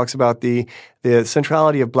Morrison talks about the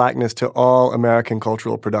centrality of blackness to all American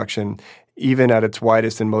cultural production, even at its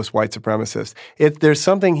whitest and most white supremacist. There's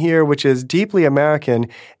something here which is deeply American,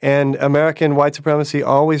 and American white supremacy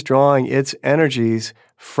always drawing its energies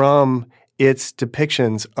from its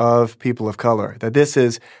depictions of people of color, that this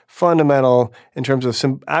is fundamental in terms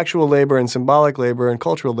of actual labor and symbolic labor and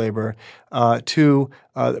cultural labor to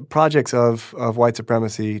projects of white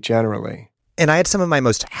supremacy generally. And I had some of my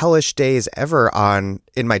most hellish days ever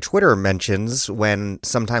in my Twitter mentions when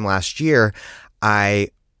sometime last year I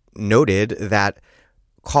noted that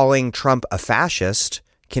calling Trump a fascist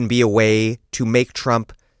can be a way to make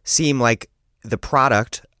Trump seem like the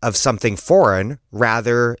product of something foreign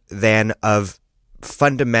rather than of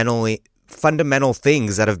fundamental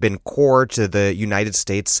things that have been core to the United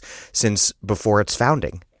States since before its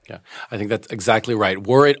founding. Yeah, I think that's exactly right.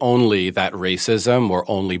 Were it only that racism were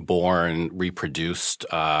only born, reproduced,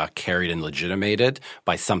 carried and legitimated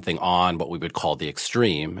by something on what we would call the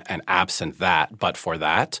extreme, and absent that, but for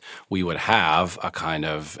that, we would have a kind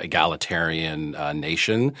of egalitarian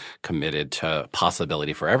nation committed to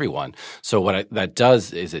possibility for everyone. So what that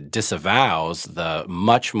does is it disavows the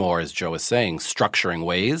much more, as Joe was saying, structuring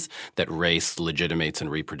ways that race legitimates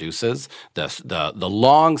and reproduces the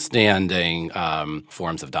long-standing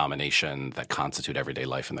forms of domination that constitute everyday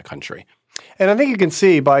life in the country. And I think you can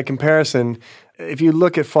see by comparison, if you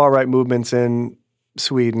look at far-right movements in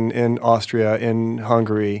Sweden, in Austria, in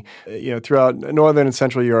Hungary, throughout Northern and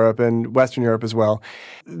Central Europe and Western Europe as well,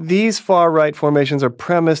 these far-right formations are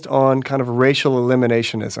premised on kind of racial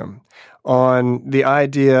eliminationism, on the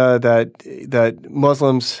idea that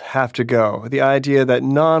Muslims have to go, the idea that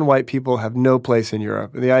non-white people have no place in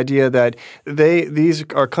Europe, the idea that these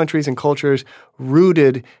are countries and cultures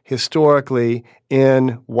rooted historically in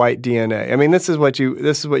white DNA. I mean, this is what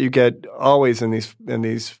you get always in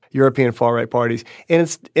these European far-right parties,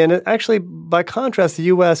 and it actually, by contrast, the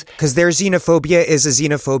U.S. because their xenophobia is a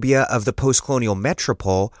xenophobia of the post-colonial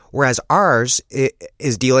metropole, whereas ours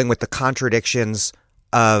is dealing with the contradictions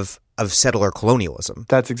of settler colonialism.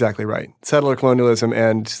 That's exactly right. Settler colonialism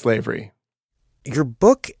and slavery. Your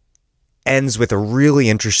book ends with a really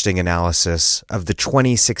interesting analysis of the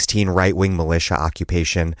 2016 right-wing militia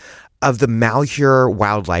occupation of the Malheur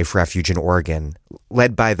Wildlife Refuge in Oregon,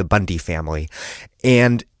 led by the Bundy family.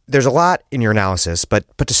 And there's a lot in your analysis, but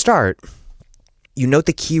to start, you note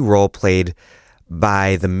the key role played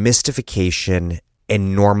by the mystification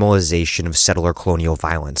and normalization of settler colonial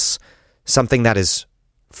violence, something that is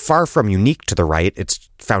far from unique to the right. It's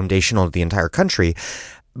foundational to the entire country.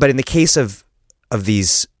 But in the case of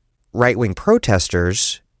these right-wing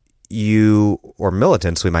protesters, or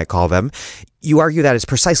militants, we might call them, you argue that it's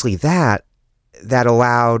precisely that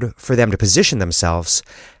allowed for them to position themselves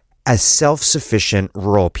as self-sufficient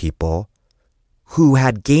rural people who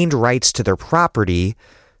had gained rights to their property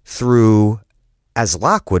through, as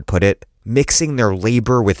Locke would put it, mixing their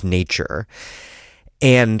labor with nature.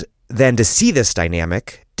 And then to see this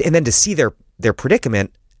dynamic, and then to see their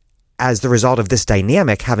predicament as the result of this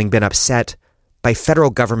dynamic having been upset by federal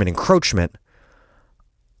government encroachment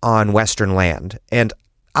on Western land. And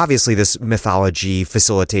obviously this mythology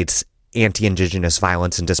facilitates anti-Indigenous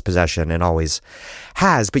violence and dispossession and always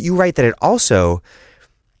has. But you write that it also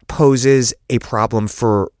poses a problem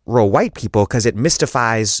for rural white people because it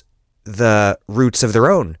mystifies the roots of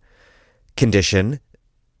their own condition,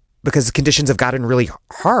 because the conditions have gotten really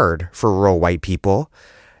hard for rural white people.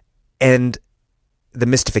 And the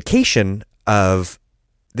mystification of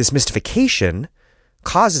this mystification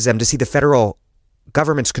causes them to see the federal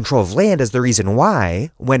government's control of land as the reason why,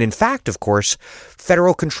 when in fact, of course,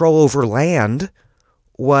 federal control over land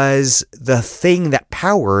was the thing that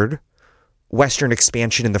powered Western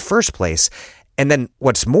expansion in the first place. And then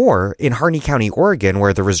what's more, in Harney County, Oregon,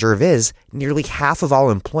 where the reserve is, nearly half of all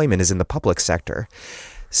employment is in the public sector.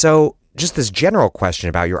 So just this general question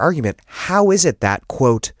about your argument, how is it that,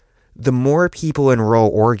 quote, the more people in rural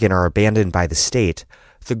Oregon are abandoned by the state,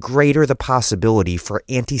 the greater the possibility for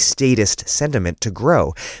anti-statist sentiment to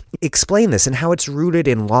grow? Explain this and how it's rooted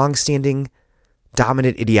in longstanding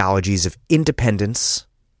dominant ideologies of independence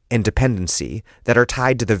and dependency that are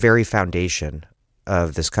tied to the very foundation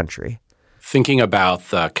of this country. Thinking about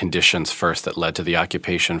the conditions first that led to the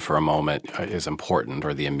occupation for a moment is important,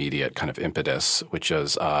 or the immediate kind of impetus, which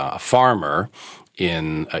is a farmer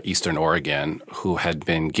in eastern Oregon who had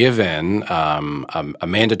been given a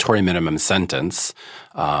mandatory minimum sentence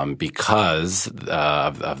because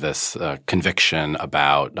of this conviction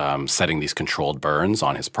about setting these controlled burns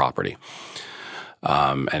on his property.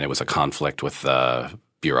 And it was a conflict with the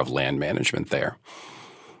Bureau of Land Management there.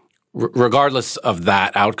 Regardless of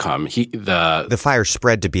that outcome, the fire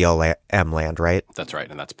spread to BLM land, right? That's right,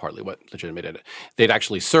 and that's partly what legitimated it. They'd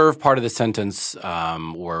actually served part of the sentence,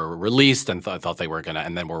 were released, and thought they were going to,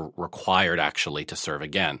 and then were required actually to serve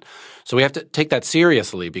again. So we have to take that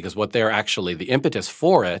seriously, because what they're actually, the impetus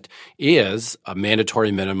for it is a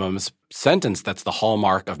mandatory minimum sentence that's the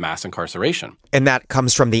hallmark of mass incarceration. And that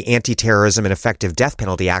comes from the Anti-Terrorism and Effective Death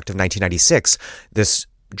Penalty Act of 1996, this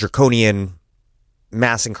draconian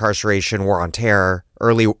mass incarceration, war on terror,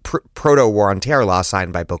 early proto-war on terror law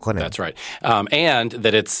signed by Bill Clinton. That's right. And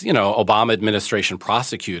that it's, Obama administration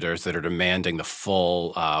prosecutors that are demanding the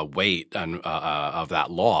full weight of that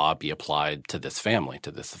law be applied to this family,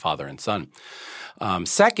 to this father and son.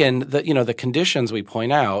 Second, the conditions we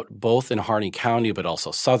point out, both in Harney County but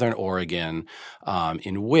also southern Oregon,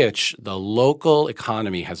 in which the local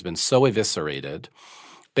economy has been so eviscerated.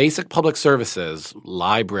 Basic public services,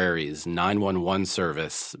 libraries, 911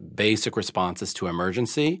 service, basic responses to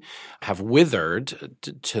emergency have withered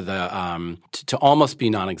to almost be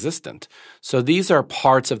non-existent. So these are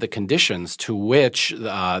parts of the conditions to which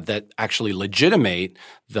that actually legitimate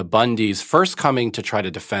the Bundys first coming to try to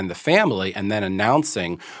defend the family and then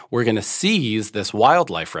announcing we're going to seize this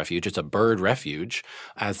wildlife refuge, it's a bird refuge,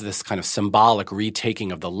 as this kind of symbolic retaking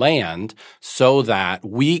of the land so that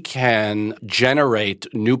we can generate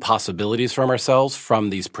new possibilities from ourselves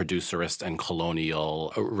from these producerist and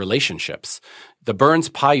colonial relationships. The Burns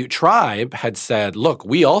Paiute tribe had said, look,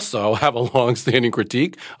 we also have a longstanding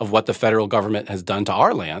critique of what the federal government has done to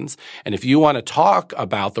our lands. And if you want to talk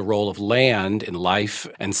about the role of land in life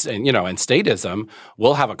and statism,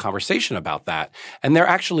 we'll have a conversation about that. And their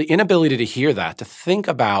actually inability to hear that, to think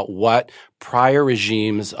about what prior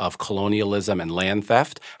regimes of colonialism and land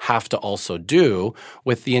theft have to also do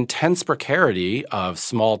with the intense precarity of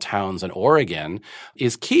small towns in Oregon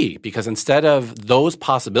is key, because instead of those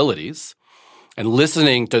possibilities and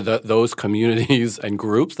listening to those communities and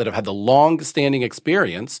groups that have had the long-standing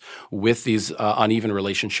experience with these uneven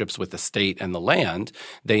relationships with the state and the land,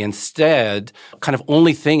 they instead kind of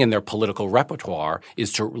only thing in their political repertoire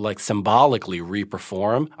is to symbolically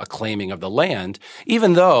reperform a claiming of the land,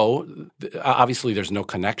 even though obviously there's no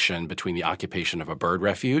connection between the occupation of a bird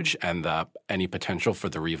refuge and any potential for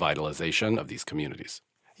the revitalization of these communities.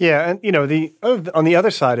 Yeah, and on the other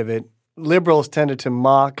side of it, liberals tended to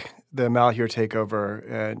mock the Malheur takeover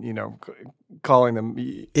and, calling them...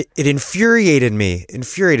 It infuriated me at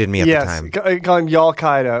the time. Calling them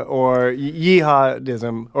Al-Qaeda or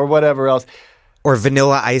Jihadism or whatever else. Or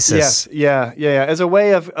vanilla ISIS. Yes, yeah. As a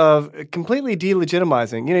way of completely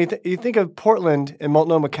delegitimizing. You think of Portland and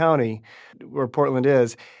Multnomah County, where Portland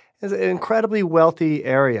is, is an incredibly wealthy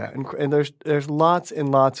area, and there's lots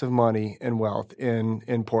and lots of money and wealth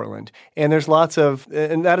in Portland, and there's lots of,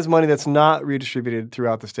 and that is money that's not redistributed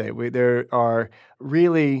throughout the state. There are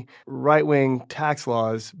really right-wing tax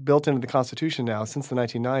laws built into the Constitution now since the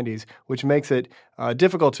 1990s, which makes it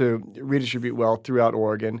difficult to redistribute wealth throughout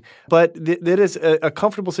Oregon. But it is a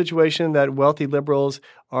comfortable situation that wealthy liberals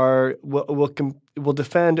will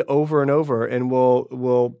defend over and over, and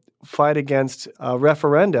will fight against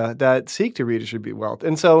referenda that seek to redistribute wealth.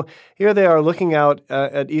 And so here they are looking out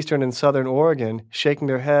at eastern and southern Oregon, shaking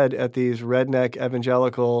their head at these redneck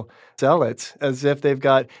evangelical zealots as if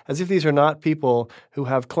these are not people who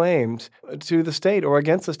have claims to the state or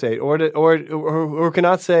against the state, or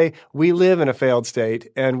cannot say, we live in a failed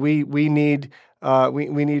state and we need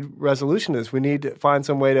resolution to this. We need to find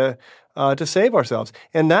some way to save ourselves.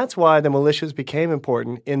 And that's why the militias became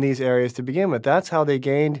important in these areas to begin with. That's how they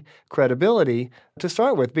gained credibility to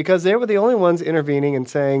start with, because they were the only ones intervening and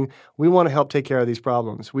saying, we want to help take care of these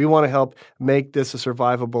problems. We want to help make this a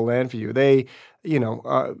survivable land for you. They,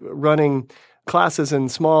 running classes in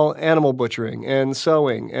small animal butchering and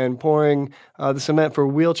sewing and pouring the cement for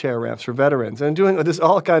wheelchair ramps for veterans and doing this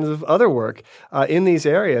all kinds of other work in these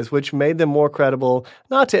areas, which made them more credible,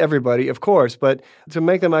 not to everybody, of course, but to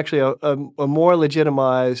make them actually a more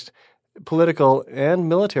legitimized political and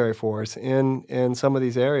military force in some of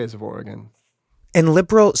these areas of Oregon. And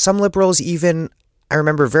some liberals even, I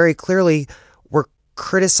remember very clearly, were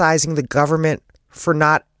criticizing the government for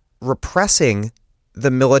not repressing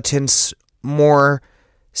the militants more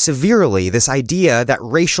severely. This idea that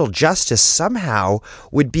racial justice somehow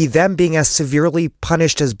would be them being as severely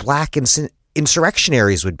punished as black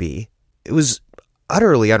insurrectionaries would be. It was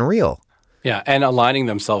utterly unreal. Yeah, and aligning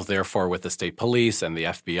themselves, therefore, with the state police and the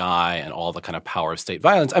FBI and all the kind of power of state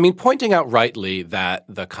violence. I mean, pointing out rightly that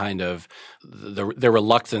the kind of their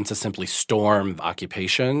reluctance to simply storm the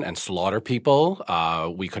occupation and slaughter people,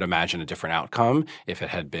 we could imagine a different outcome if it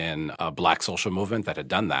had been a black social movement that had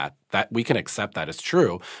done that. That we can accept that as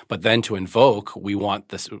true, but then to invoke, we want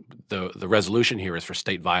this. The resolution here is for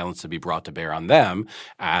state violence to be brought to bear on them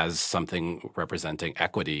as something representing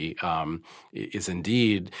equity. Is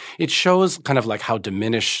indeed, it shows kind of like how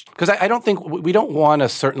diminished. Because I don't think we don't want to.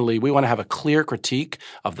 Certainly, we want to have a clear critique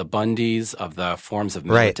of the Bundys, of the forms of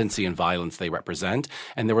militancy and violence they represent,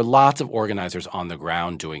 and there were lots of organizers on the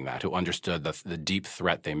ground doing that who understood the deep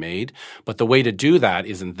threat they made. But the way to do that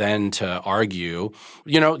isn't then to argue,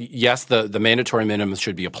 yes, the mandatory minimums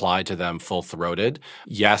should be applied to them full-throated.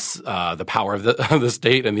 Yes, the power of the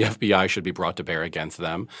state and the FBI should be brought to bear against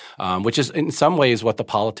them, which is in some ways what the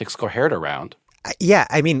politics cohered around. Yeah,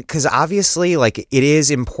 I mean, because obviously, like, it is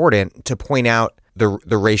important to point out the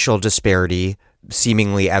racial disparity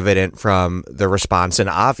seemingly evident from the response, and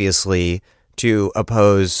obviously to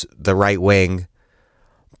oppose the right-wing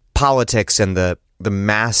politics and the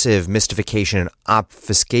massive mystification and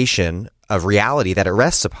obfuscation of reality that it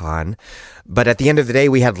rests upon. But at the end of the day,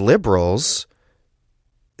 we had liberals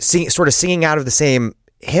sort of singing out of the same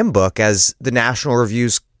hymn book as the National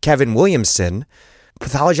Review's Kevin Williamson,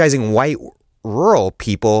 pathologizing white rural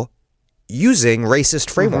people using racist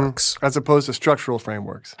frameworks. As opposed to structural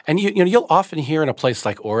frameworks. And you'll often hear in a place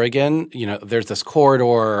like Oregon, there's this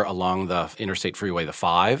corridor along the Interstate Freeway, the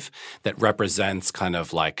 5, that represents kind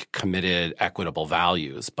of like committed equitable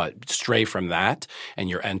values. But stray from that, and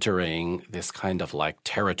you're entering this kind of like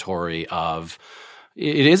territory of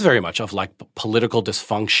it is very much of like political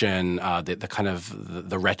dysfunction, the kind of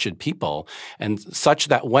the wretched people, and such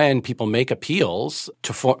that when people make appeals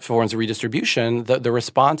to forms of redistribution, the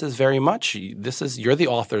response is very much, you're the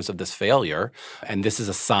authors of this failure, and this is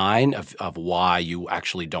a sign of why you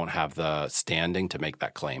actually don't have the standing to make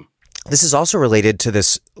that claim. This is also related to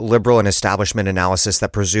this liberal and establishment analysis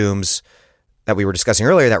that presumes that we were discussing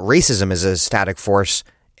earlier, that racism is a static force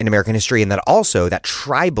in American history, and that also that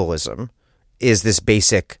tribalism is this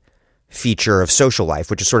basic feature of social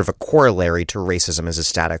life, which is sort of a corollary to racism as a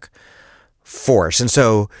static force. And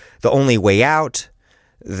so the only way out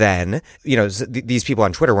then, these people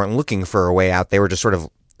on Twitter weren't looking for a way out. They were just sort of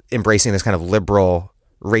embracing this kind of liberal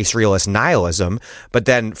race realist nihilism. But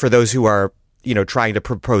then for those who are, trying to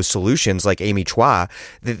propose solutions like Amy Chua,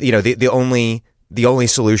 the only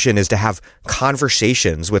solution is to have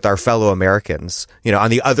conversations with our fellow Americans,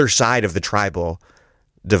 on the other side of the tribal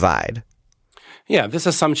divide. Yeah, this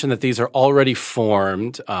assumption that these are already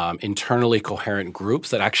formed, internally coherent groups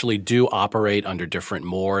that actually do operate under different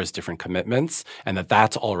mores, different commitments, and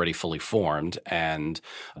that's already fully formed. And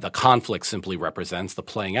the conflict simply represents the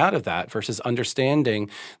playing out of that versus understanding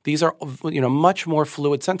these are, much more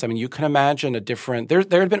fluid sense. I mean, you can imagine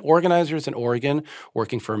there had been organizers in Oregon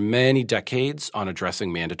working for many decades on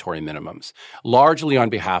addressing mandatory minimums, largely on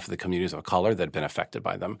behalf of the communities of color that had been affected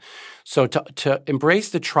by them. So to embrace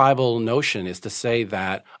the tribal notion is to say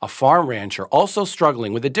that a farm rancher also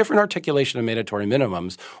struggling with a different articulation of mandatory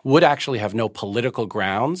minimums would actually have no political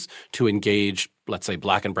grounds to engage, let's say,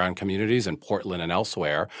 Black and brown communities in Portland and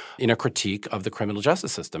elsewhere in a critique of the criminal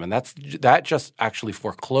justice system. And that just actually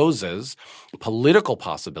forecloses political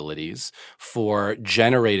possibilities for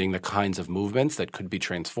generating the kinds of movements that could be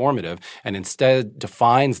transformative and instead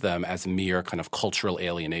defines them as mere kind of cultural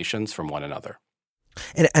alienations from one another.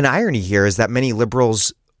 And an irony here is that many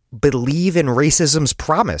liberals believe in racism's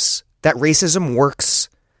promise, that racism works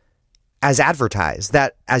as advertised,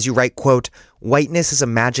 that, as you write, quote, whiteness is a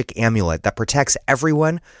magic amulet that protects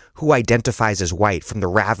everyone who identifies as white from the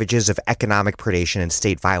ravages of economic predation and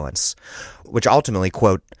state violence, which ultimately,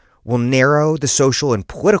 quote, will narrow the social and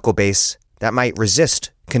political base that might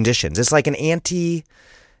resist conditions. It's like an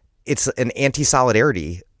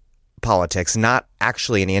anti-solidarity politics, not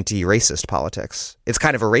actually an anti-racist politics. It's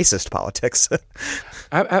kind of a racist politics.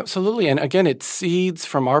 Absolutely. And again, it seeds,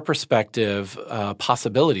 from our perspective,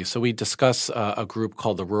 possibilities. So we discuss a group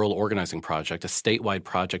called the Rural Organizing Project, a statewide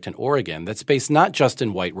project in Oregon that's based not just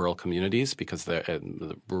in white rural communities, because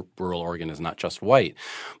the rural Oregon is not just white,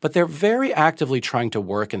 but they're very actively trying to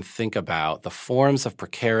work and think about the forms of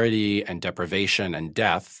precarity and deprivation and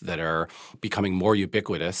death that are becoming more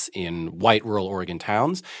ubiquitous in white rural Oregon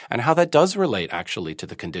towns, and how that does relate actually to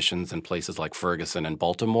the conditions in places like Ferguson and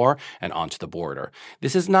Baltimore and onto the border.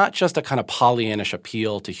 This is not just a kind of Pollyannish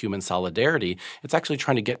appeal to human solidarity. It's actually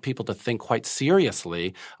trying to get people to think quite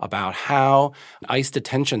seriously about how ICE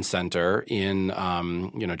detention center in,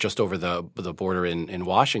 just over the border in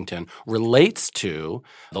Washington relates to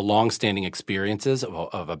the longstanding experiences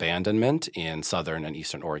of abandonment in southern and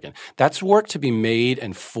eastern Oregon. That's work to be made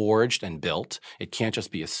and forged and built. It can't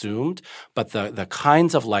just be assumed. But the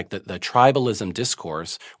kinds of like the tribalism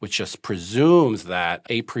discourse, which just presumes that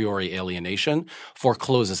a priori alienation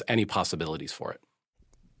forecloses any possibilities for it.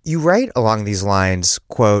 You write along these lines,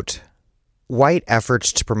 quote, white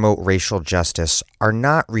efforts to promote racial justice are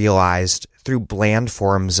not realized through bland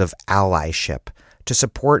forms of allyship to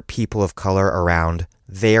support people of color around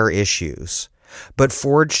their issues, but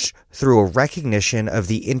forged through a recognition of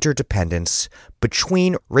the interdependence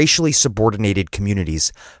between racially subordinated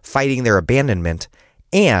communities fighting their abandonment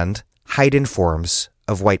and heightened forms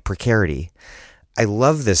of white precarity. I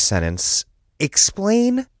love this sentence.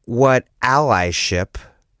 Explain what allyship,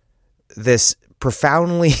 this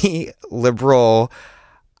profoundly liberal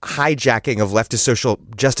hijacking of leftist social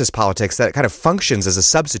justice politics that kind of functions as a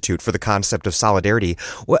substitute for the concept of solidarity,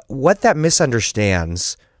 what that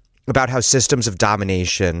misunderstands about how systems of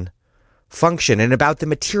domination function and about the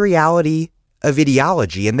materiality of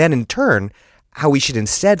ideology, and then in turn, how we should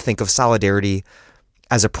instead think of solidarity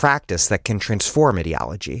as a practice that can transform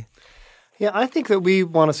ideology. Yeah, I think that we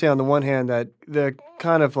want to say on the one hand that the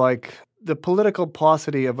kind of like the political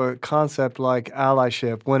paucity of a concept like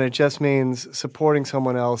allyship, when it just means supporting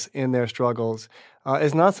someone else in their struggles,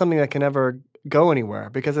 is not something that can ever go anywhere,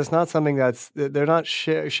 because it's not something they're not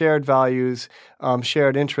shared values,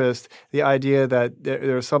 shared interest, the idea that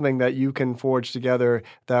there's something that you can forge together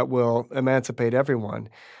that will emancipate everyone.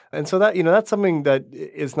 And so that, that's something that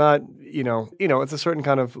is not, it's a certain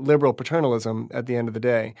kind of liberal paternalism at the end of the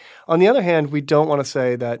day. On the other hand, we don't want to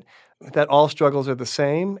say that all struggles are the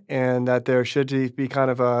same and that there should be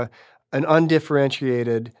kind of an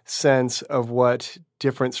undifferentiated sense of what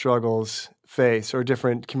different struggles face or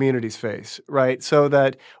different communities face, right? So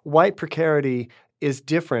that white precarity is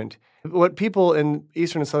different. What people in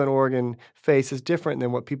eastern and southern Oregon face is different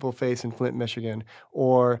than what people face in Flint, Michigan,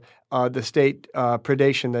 or the state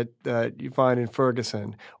predation that you find in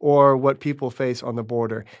Ferguson, or what people face on the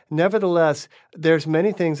border. Nevertheless, there's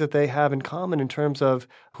many things that they have in common in terms of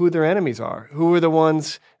who their enemies are, who are the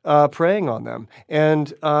ones preying on them.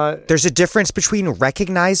 And there's a difference between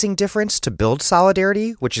recognizing difference to build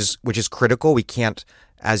solidarity, which is critical. We can't,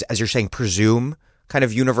 as you're saying, presume kind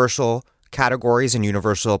of universal categories and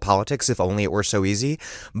universal politics, if only it were so easy.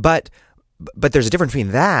 But there's a difference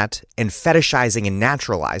between that and fetishizing and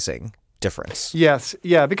naturalizing difference. Yes.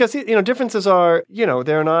 Yeah. Because, differences are,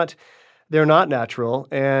 they're they're not natural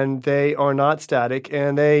and they are not static,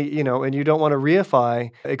 and and you don't want to reify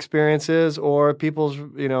experiences or people's,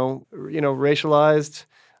 racialized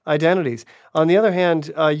identities. On the other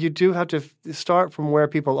hand, you do have to start from where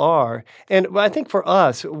people are. And I think for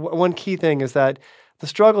us, one key thing is that the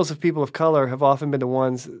struggles of people of color have often been the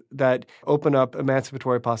ones that open up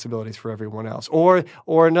emancipatory possibilities for everyone else. Or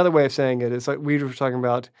another way of saying it is, like we were talking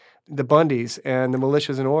about the Bundys and the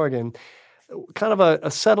militias in Oregon. Kind of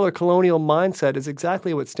a settler colonial mindset is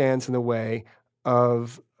exactly what stands in the way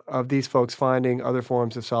of these folks finding other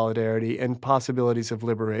forms of solidarity and possibilities of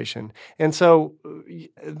liberation. And so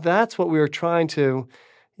that's what we were trying to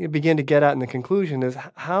begin to get at in the conclusion is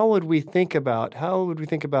how would we think about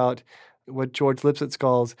what George Lipsitz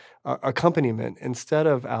calls accompaniment instead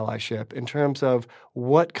of allyship in terms of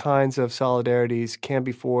what kinds of solidarities can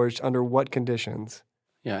be forged under what conditions?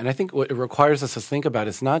 Yeah, and I think what it requires us to think about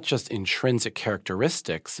is not just intrinsic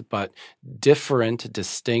characteristics, but different,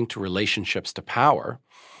 distinct relationships to power.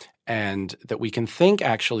 And that we can think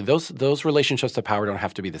actually those relationships to power don't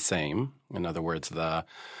have to be the same. In other words, the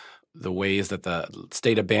ways that the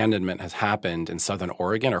state abandonment has happened in Southern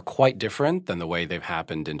Oregon are quite different than the way they've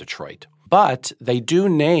happened in Detroit. But they do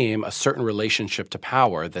name a certain relationship to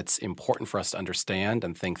power that's important for us to understand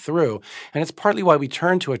and think through. And it's partly why we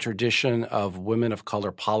turn to a tradition of women of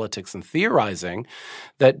color politics and theorizing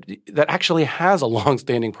that actually has a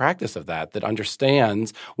longstanding practice of that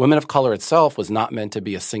understands women of color itself was not meant to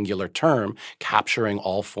be a singular term capturing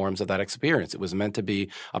all forms of that experience. It was meant to be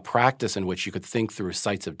a practice in which you could think through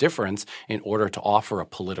sites of difference in order to offer a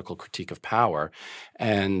political critique of power.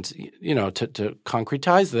 And, to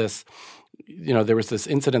concretize this, there was this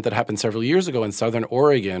incident that happened several years ago in Southern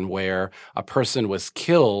Oregon where a person was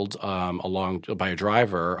killed by a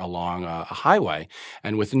driver along a highway,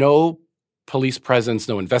 and with no police presence,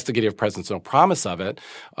 no investigative presence, no promise of it,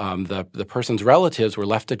 the person's relatives were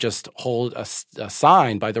left to just hold a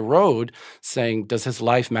sign by the road saying, "Does his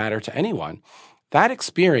life matter to anyone?" That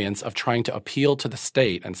experience of trying to appeal to the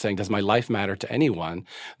state and saying, does my life matter to anyone?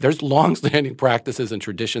 There's longstanding practices and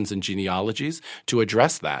traditions and genealogies to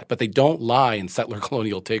address that, but they don't lie in settler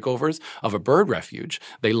colonial takeovers of a bird refuge.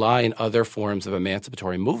 They lie in other forms of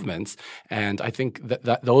emancipatory movements, and I think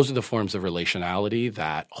that those are the forms of relationality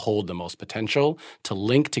that hold the most potential to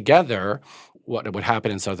link together what would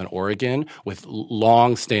happen in Southern Oregon with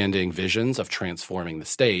long-standing visions of transforming the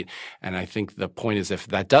state. And I think the point is if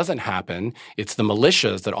that doesn't happen, it's the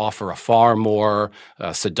militias that offer a far more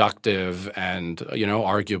seductive and,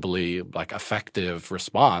 arguably like effective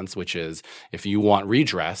response, which is if you want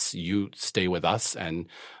redress, you stay with us and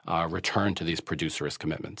return to these producerist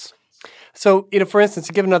commitments. So, for instance,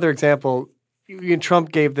 to give another example,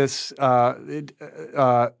 Trump gave this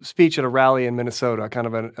speech at a rally in Minnesota, kind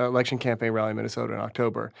of an election campaign rally in Minnesota in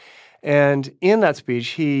October. And in that speech,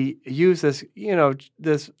 he used this,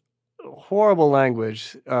 this horrible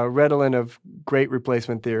language, redolent of great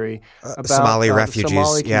replacement theory about Somali refugees.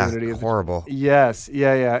 Somali community. Yeah, horrible. Yes,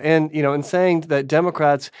 yeah. And, in saying that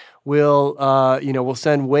Democrats will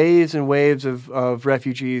send waves and waves of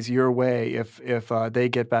refugees your way if they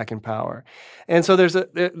get back in power. And so there's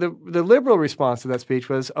the liberal response to that speech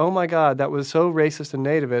was, oh my God, that was so racist and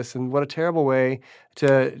nativist, and what a terrible way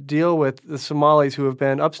to deal with the Somalis who have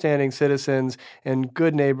been upstanding citizens and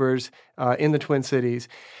good neighbors in the Twin Cities.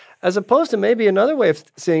 As opposed to maybe another way of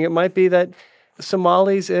seeing it might be that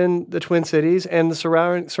Somalis in the Twin Cities and the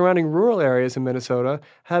surrounding rural areas in Minnesota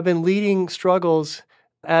have been leading struggles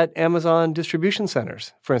at Amazon distribution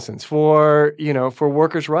centers, for instance, for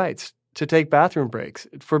workers' rights, to take bathroom breaks,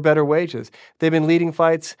 for better wages. They've been leading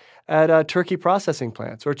fights at turkey processing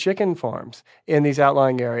plants or chicken farms in these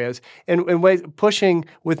outlying areas in ways pushing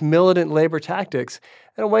with militant labor tactics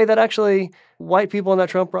in a way that actually white people in that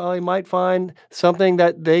Trump rally might find something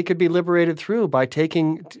that they could be liberated through by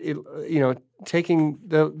taking the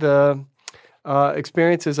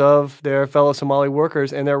experiences of their fellow Somali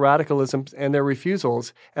workers and their radicalisms and their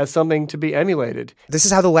refusals as something to be emulated. This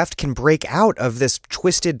is how the left can break out of this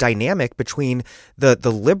twisted dynamic between the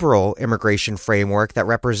liberal immigration framework that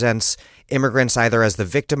represents immigrants either as the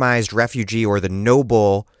victimized refugee or the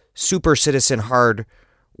noble super citizen hard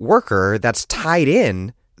worker that's tied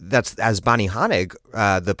in. That's, as Bonnie Honig,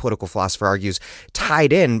 the political philosopher, argues,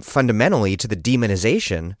 tied in fundamentally to the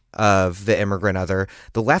demonization of the immigrant other.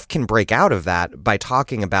 The left can break out of that by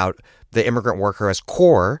talking about the immigrant worker as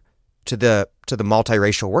core to the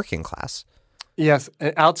multiracial working class. Yes,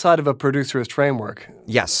 outside of a producerist framework.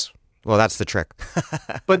 Yes. Well, that's the trick.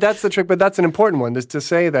 But that's the trick. But that's an important one, is to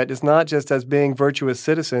say that it's not just as being virtuous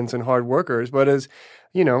citizens and hard workers, but as,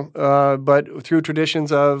 but through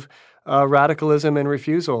traditions of radicalism and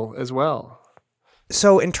refusal as well.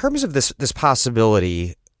 So in terms of this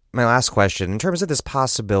possibility, my last question, in terms of this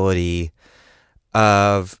possibility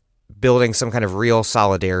of building some kind of real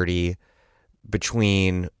solidarity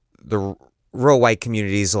between the rural white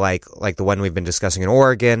communities like the one we've been discussing in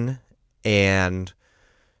Oregon and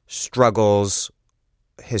struggles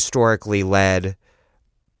historically led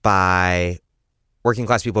by working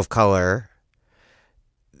class people of color,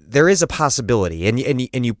 there is a possibility,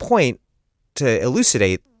 and you point to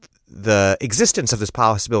elucidate the existence of this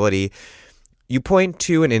possibility. You point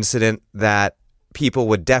to an incident that people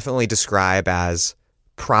would definitely describe as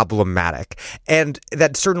problematic, and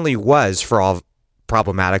that certainly was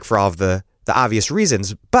problematic for all of the obvious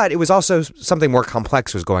reasons, but it was also something more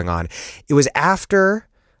complex was going on. It was after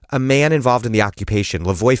a man involved in the occupation,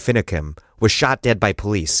 Lavoy Finicum, was shot dead by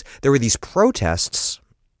police. There were these protests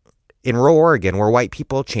in rural Oregon where white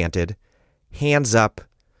people chanted, "Hands up,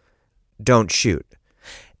 don't shoot."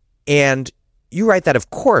 And you write that, of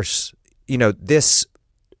course, this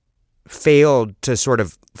failed to sort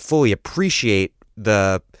of fully appreciate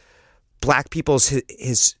the black people's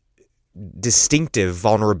his distinctive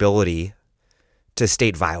vulnerability to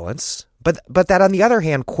state violence, but that on the other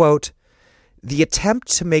hand, quote, "the attempt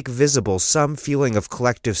to make visible some feeling of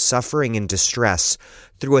collective suffering and distress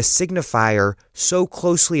through a signifier so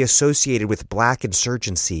closely associated with black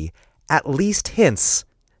insurgency at least hints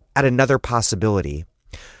at another possibility."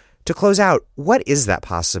 To close out, what is that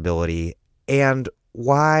possibility, and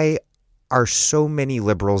why are so many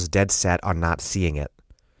liberals dead set on not seeing it?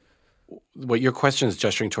 What your question is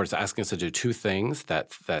gesturing towards asking us to do two things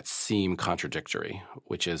that seem contradictory,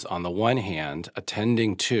 which is, on the one hand,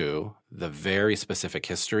 attending to the very specific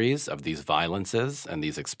histories of these violences and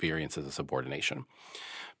these experiences of subordination.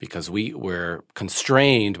 Because we're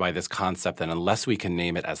constrained by this concept that unless we can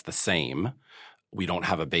name it as the same, we don't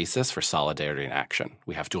have a basis for solidarity and action.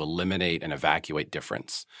 We have to eliminate and evacuate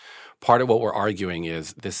difference. Part of what we're arguing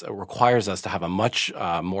is this requires us to have a much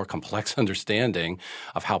more complex understanding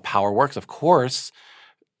of how power works. Of course,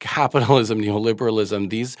 capitalism, neoliberalism,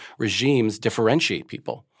 these regimes differentiate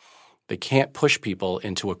people. They can't push people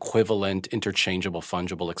into equivalent, interchangeable,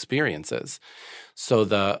 fungible experiences. So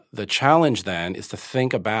the challenge then is to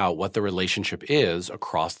think about what the relationship is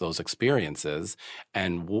across those experiences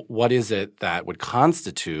and what is it that would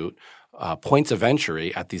constitute points of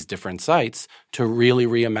entry at these different sites to really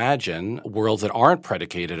reimagine worlds that aren't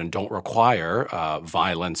predicated and don't require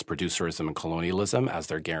violence, producerism, and colonialism as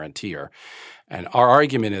their guarantor. And our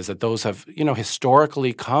argument is that those have,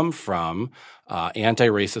 historically come from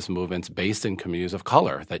anti-racist movements based in communities of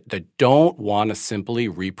color that don't want to simply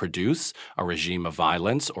reproduce a regime of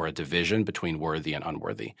violence or a division between worthy and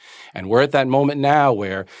unworthy. And we're at that moment now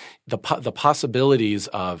where the possibilities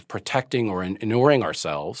of protecting or inuring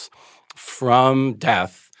ourselves from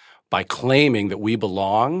death by claiming that we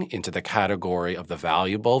belong into the category of the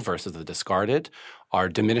valuable versus the discarded are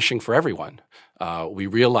diminishing for everyone. We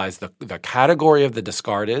realize the category of the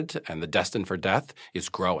discarded and the destined for death is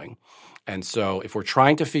growing. And so if we're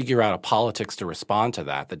trying to figure out a politics to respond to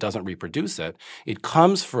that doesn't reproduce it, it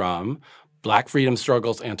comes from Black freedom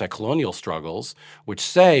struggles, anti-colonial struggles, which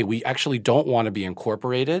say we actually don't want to be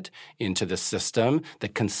incorporated into the system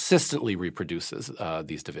that consistently reproduces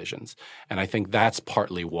these divisions. And I think that's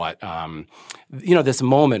partly what this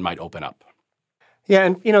moment might open up. Yeah,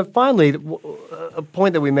 and finally, a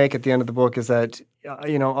point that we make at the end of the book is that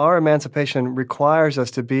our emancipation requires us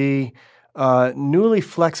to be newly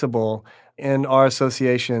flexible in our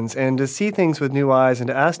associations and to see things with new eyes and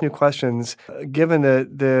to ask new questions given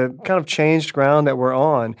the kind of changed ground that we're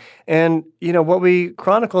on. And, what we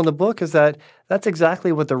chronicle in the book is that that's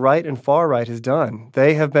exactly what the right and far right has done.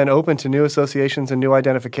 They have been open to new associations and new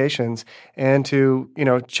identifications and to,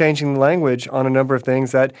 changing the language on a number of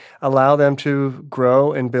things that allow them to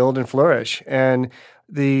grow and build and flourish. And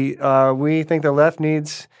we think the left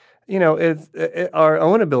needs, our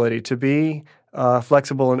own ability to be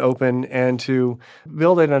flexible and open and to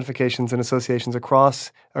build identifications and associations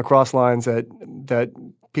across lines that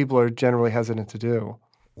people are generally hesitant to do.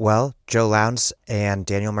 Well, Joe Lowndes and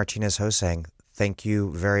Daniel Martinez-Hosang, thank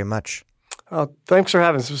you very much. Thanks for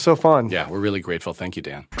having us. It was so fun. Yeah, we're really grateful. Thank you,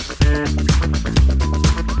 Dan.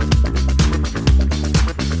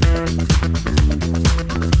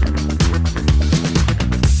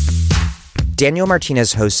 Daniel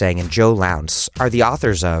Martinez-Hosang and Joe Lowndes are the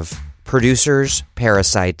authors of Producers,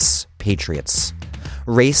 Parasites, Patriots: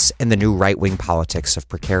 Race and the New Right-Wing Politics of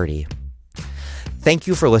Precarity. Thank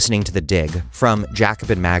you for listening to The Dig from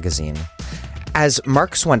Jacobin Magazine. As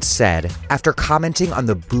Marx once said, after commenting on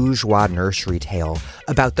the bourgeois nursery tale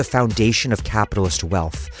about the foundation of capitalist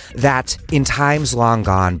wealth, that in times long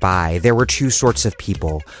gone by, there were two sorts of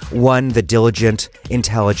people. One, the diligent,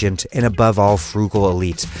 intelligent, and above all frugal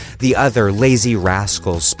elite. The other, lazy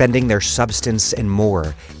rascals, spending their substance and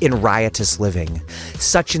more in riotous living.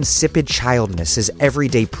 Such insipid childness is every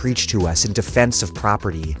day preached to us in defense of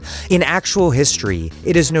property. In actual history,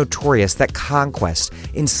 it is notorious that conquest,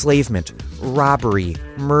 enslavement, robbery,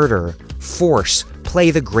 murder, force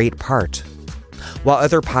play the great part. While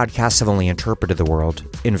other podcasts have only interpreted the world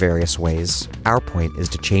in various ways, our point is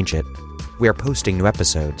to change it. We are posting new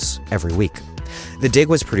episodes every week. The Dig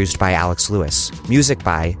was produced by Alex Lewis, music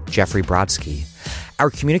by Jeffrey Brodsky. Our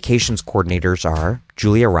communications coordinators are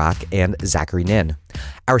Julia Rock and Zachary Nin.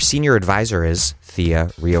 Our senior advisor is Thea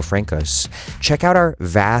Riofrancos. Check out our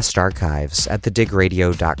vast archives at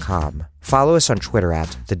thedigradio.com. Follow us on Twitter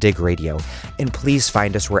at thedigradio, and please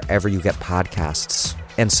find us wherever you get podcasts.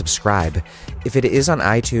 And subscribe. If it is on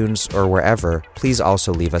iTunes or wherever, please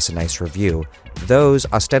also leave us a nice review. Those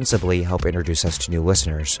ostensibly help introduce us to new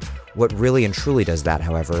listeners. What really and truly does that,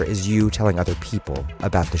 however, is you telling other people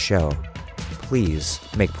about the show. Please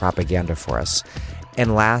make propaganda for us.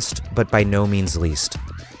 And last, but by no means least,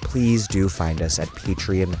 please do find us at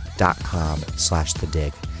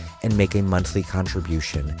patreon.com/thedig and make a monthly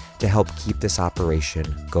contribution to help keep this operation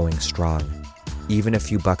going strong. Even a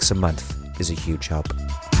few bucks a month is a huge help.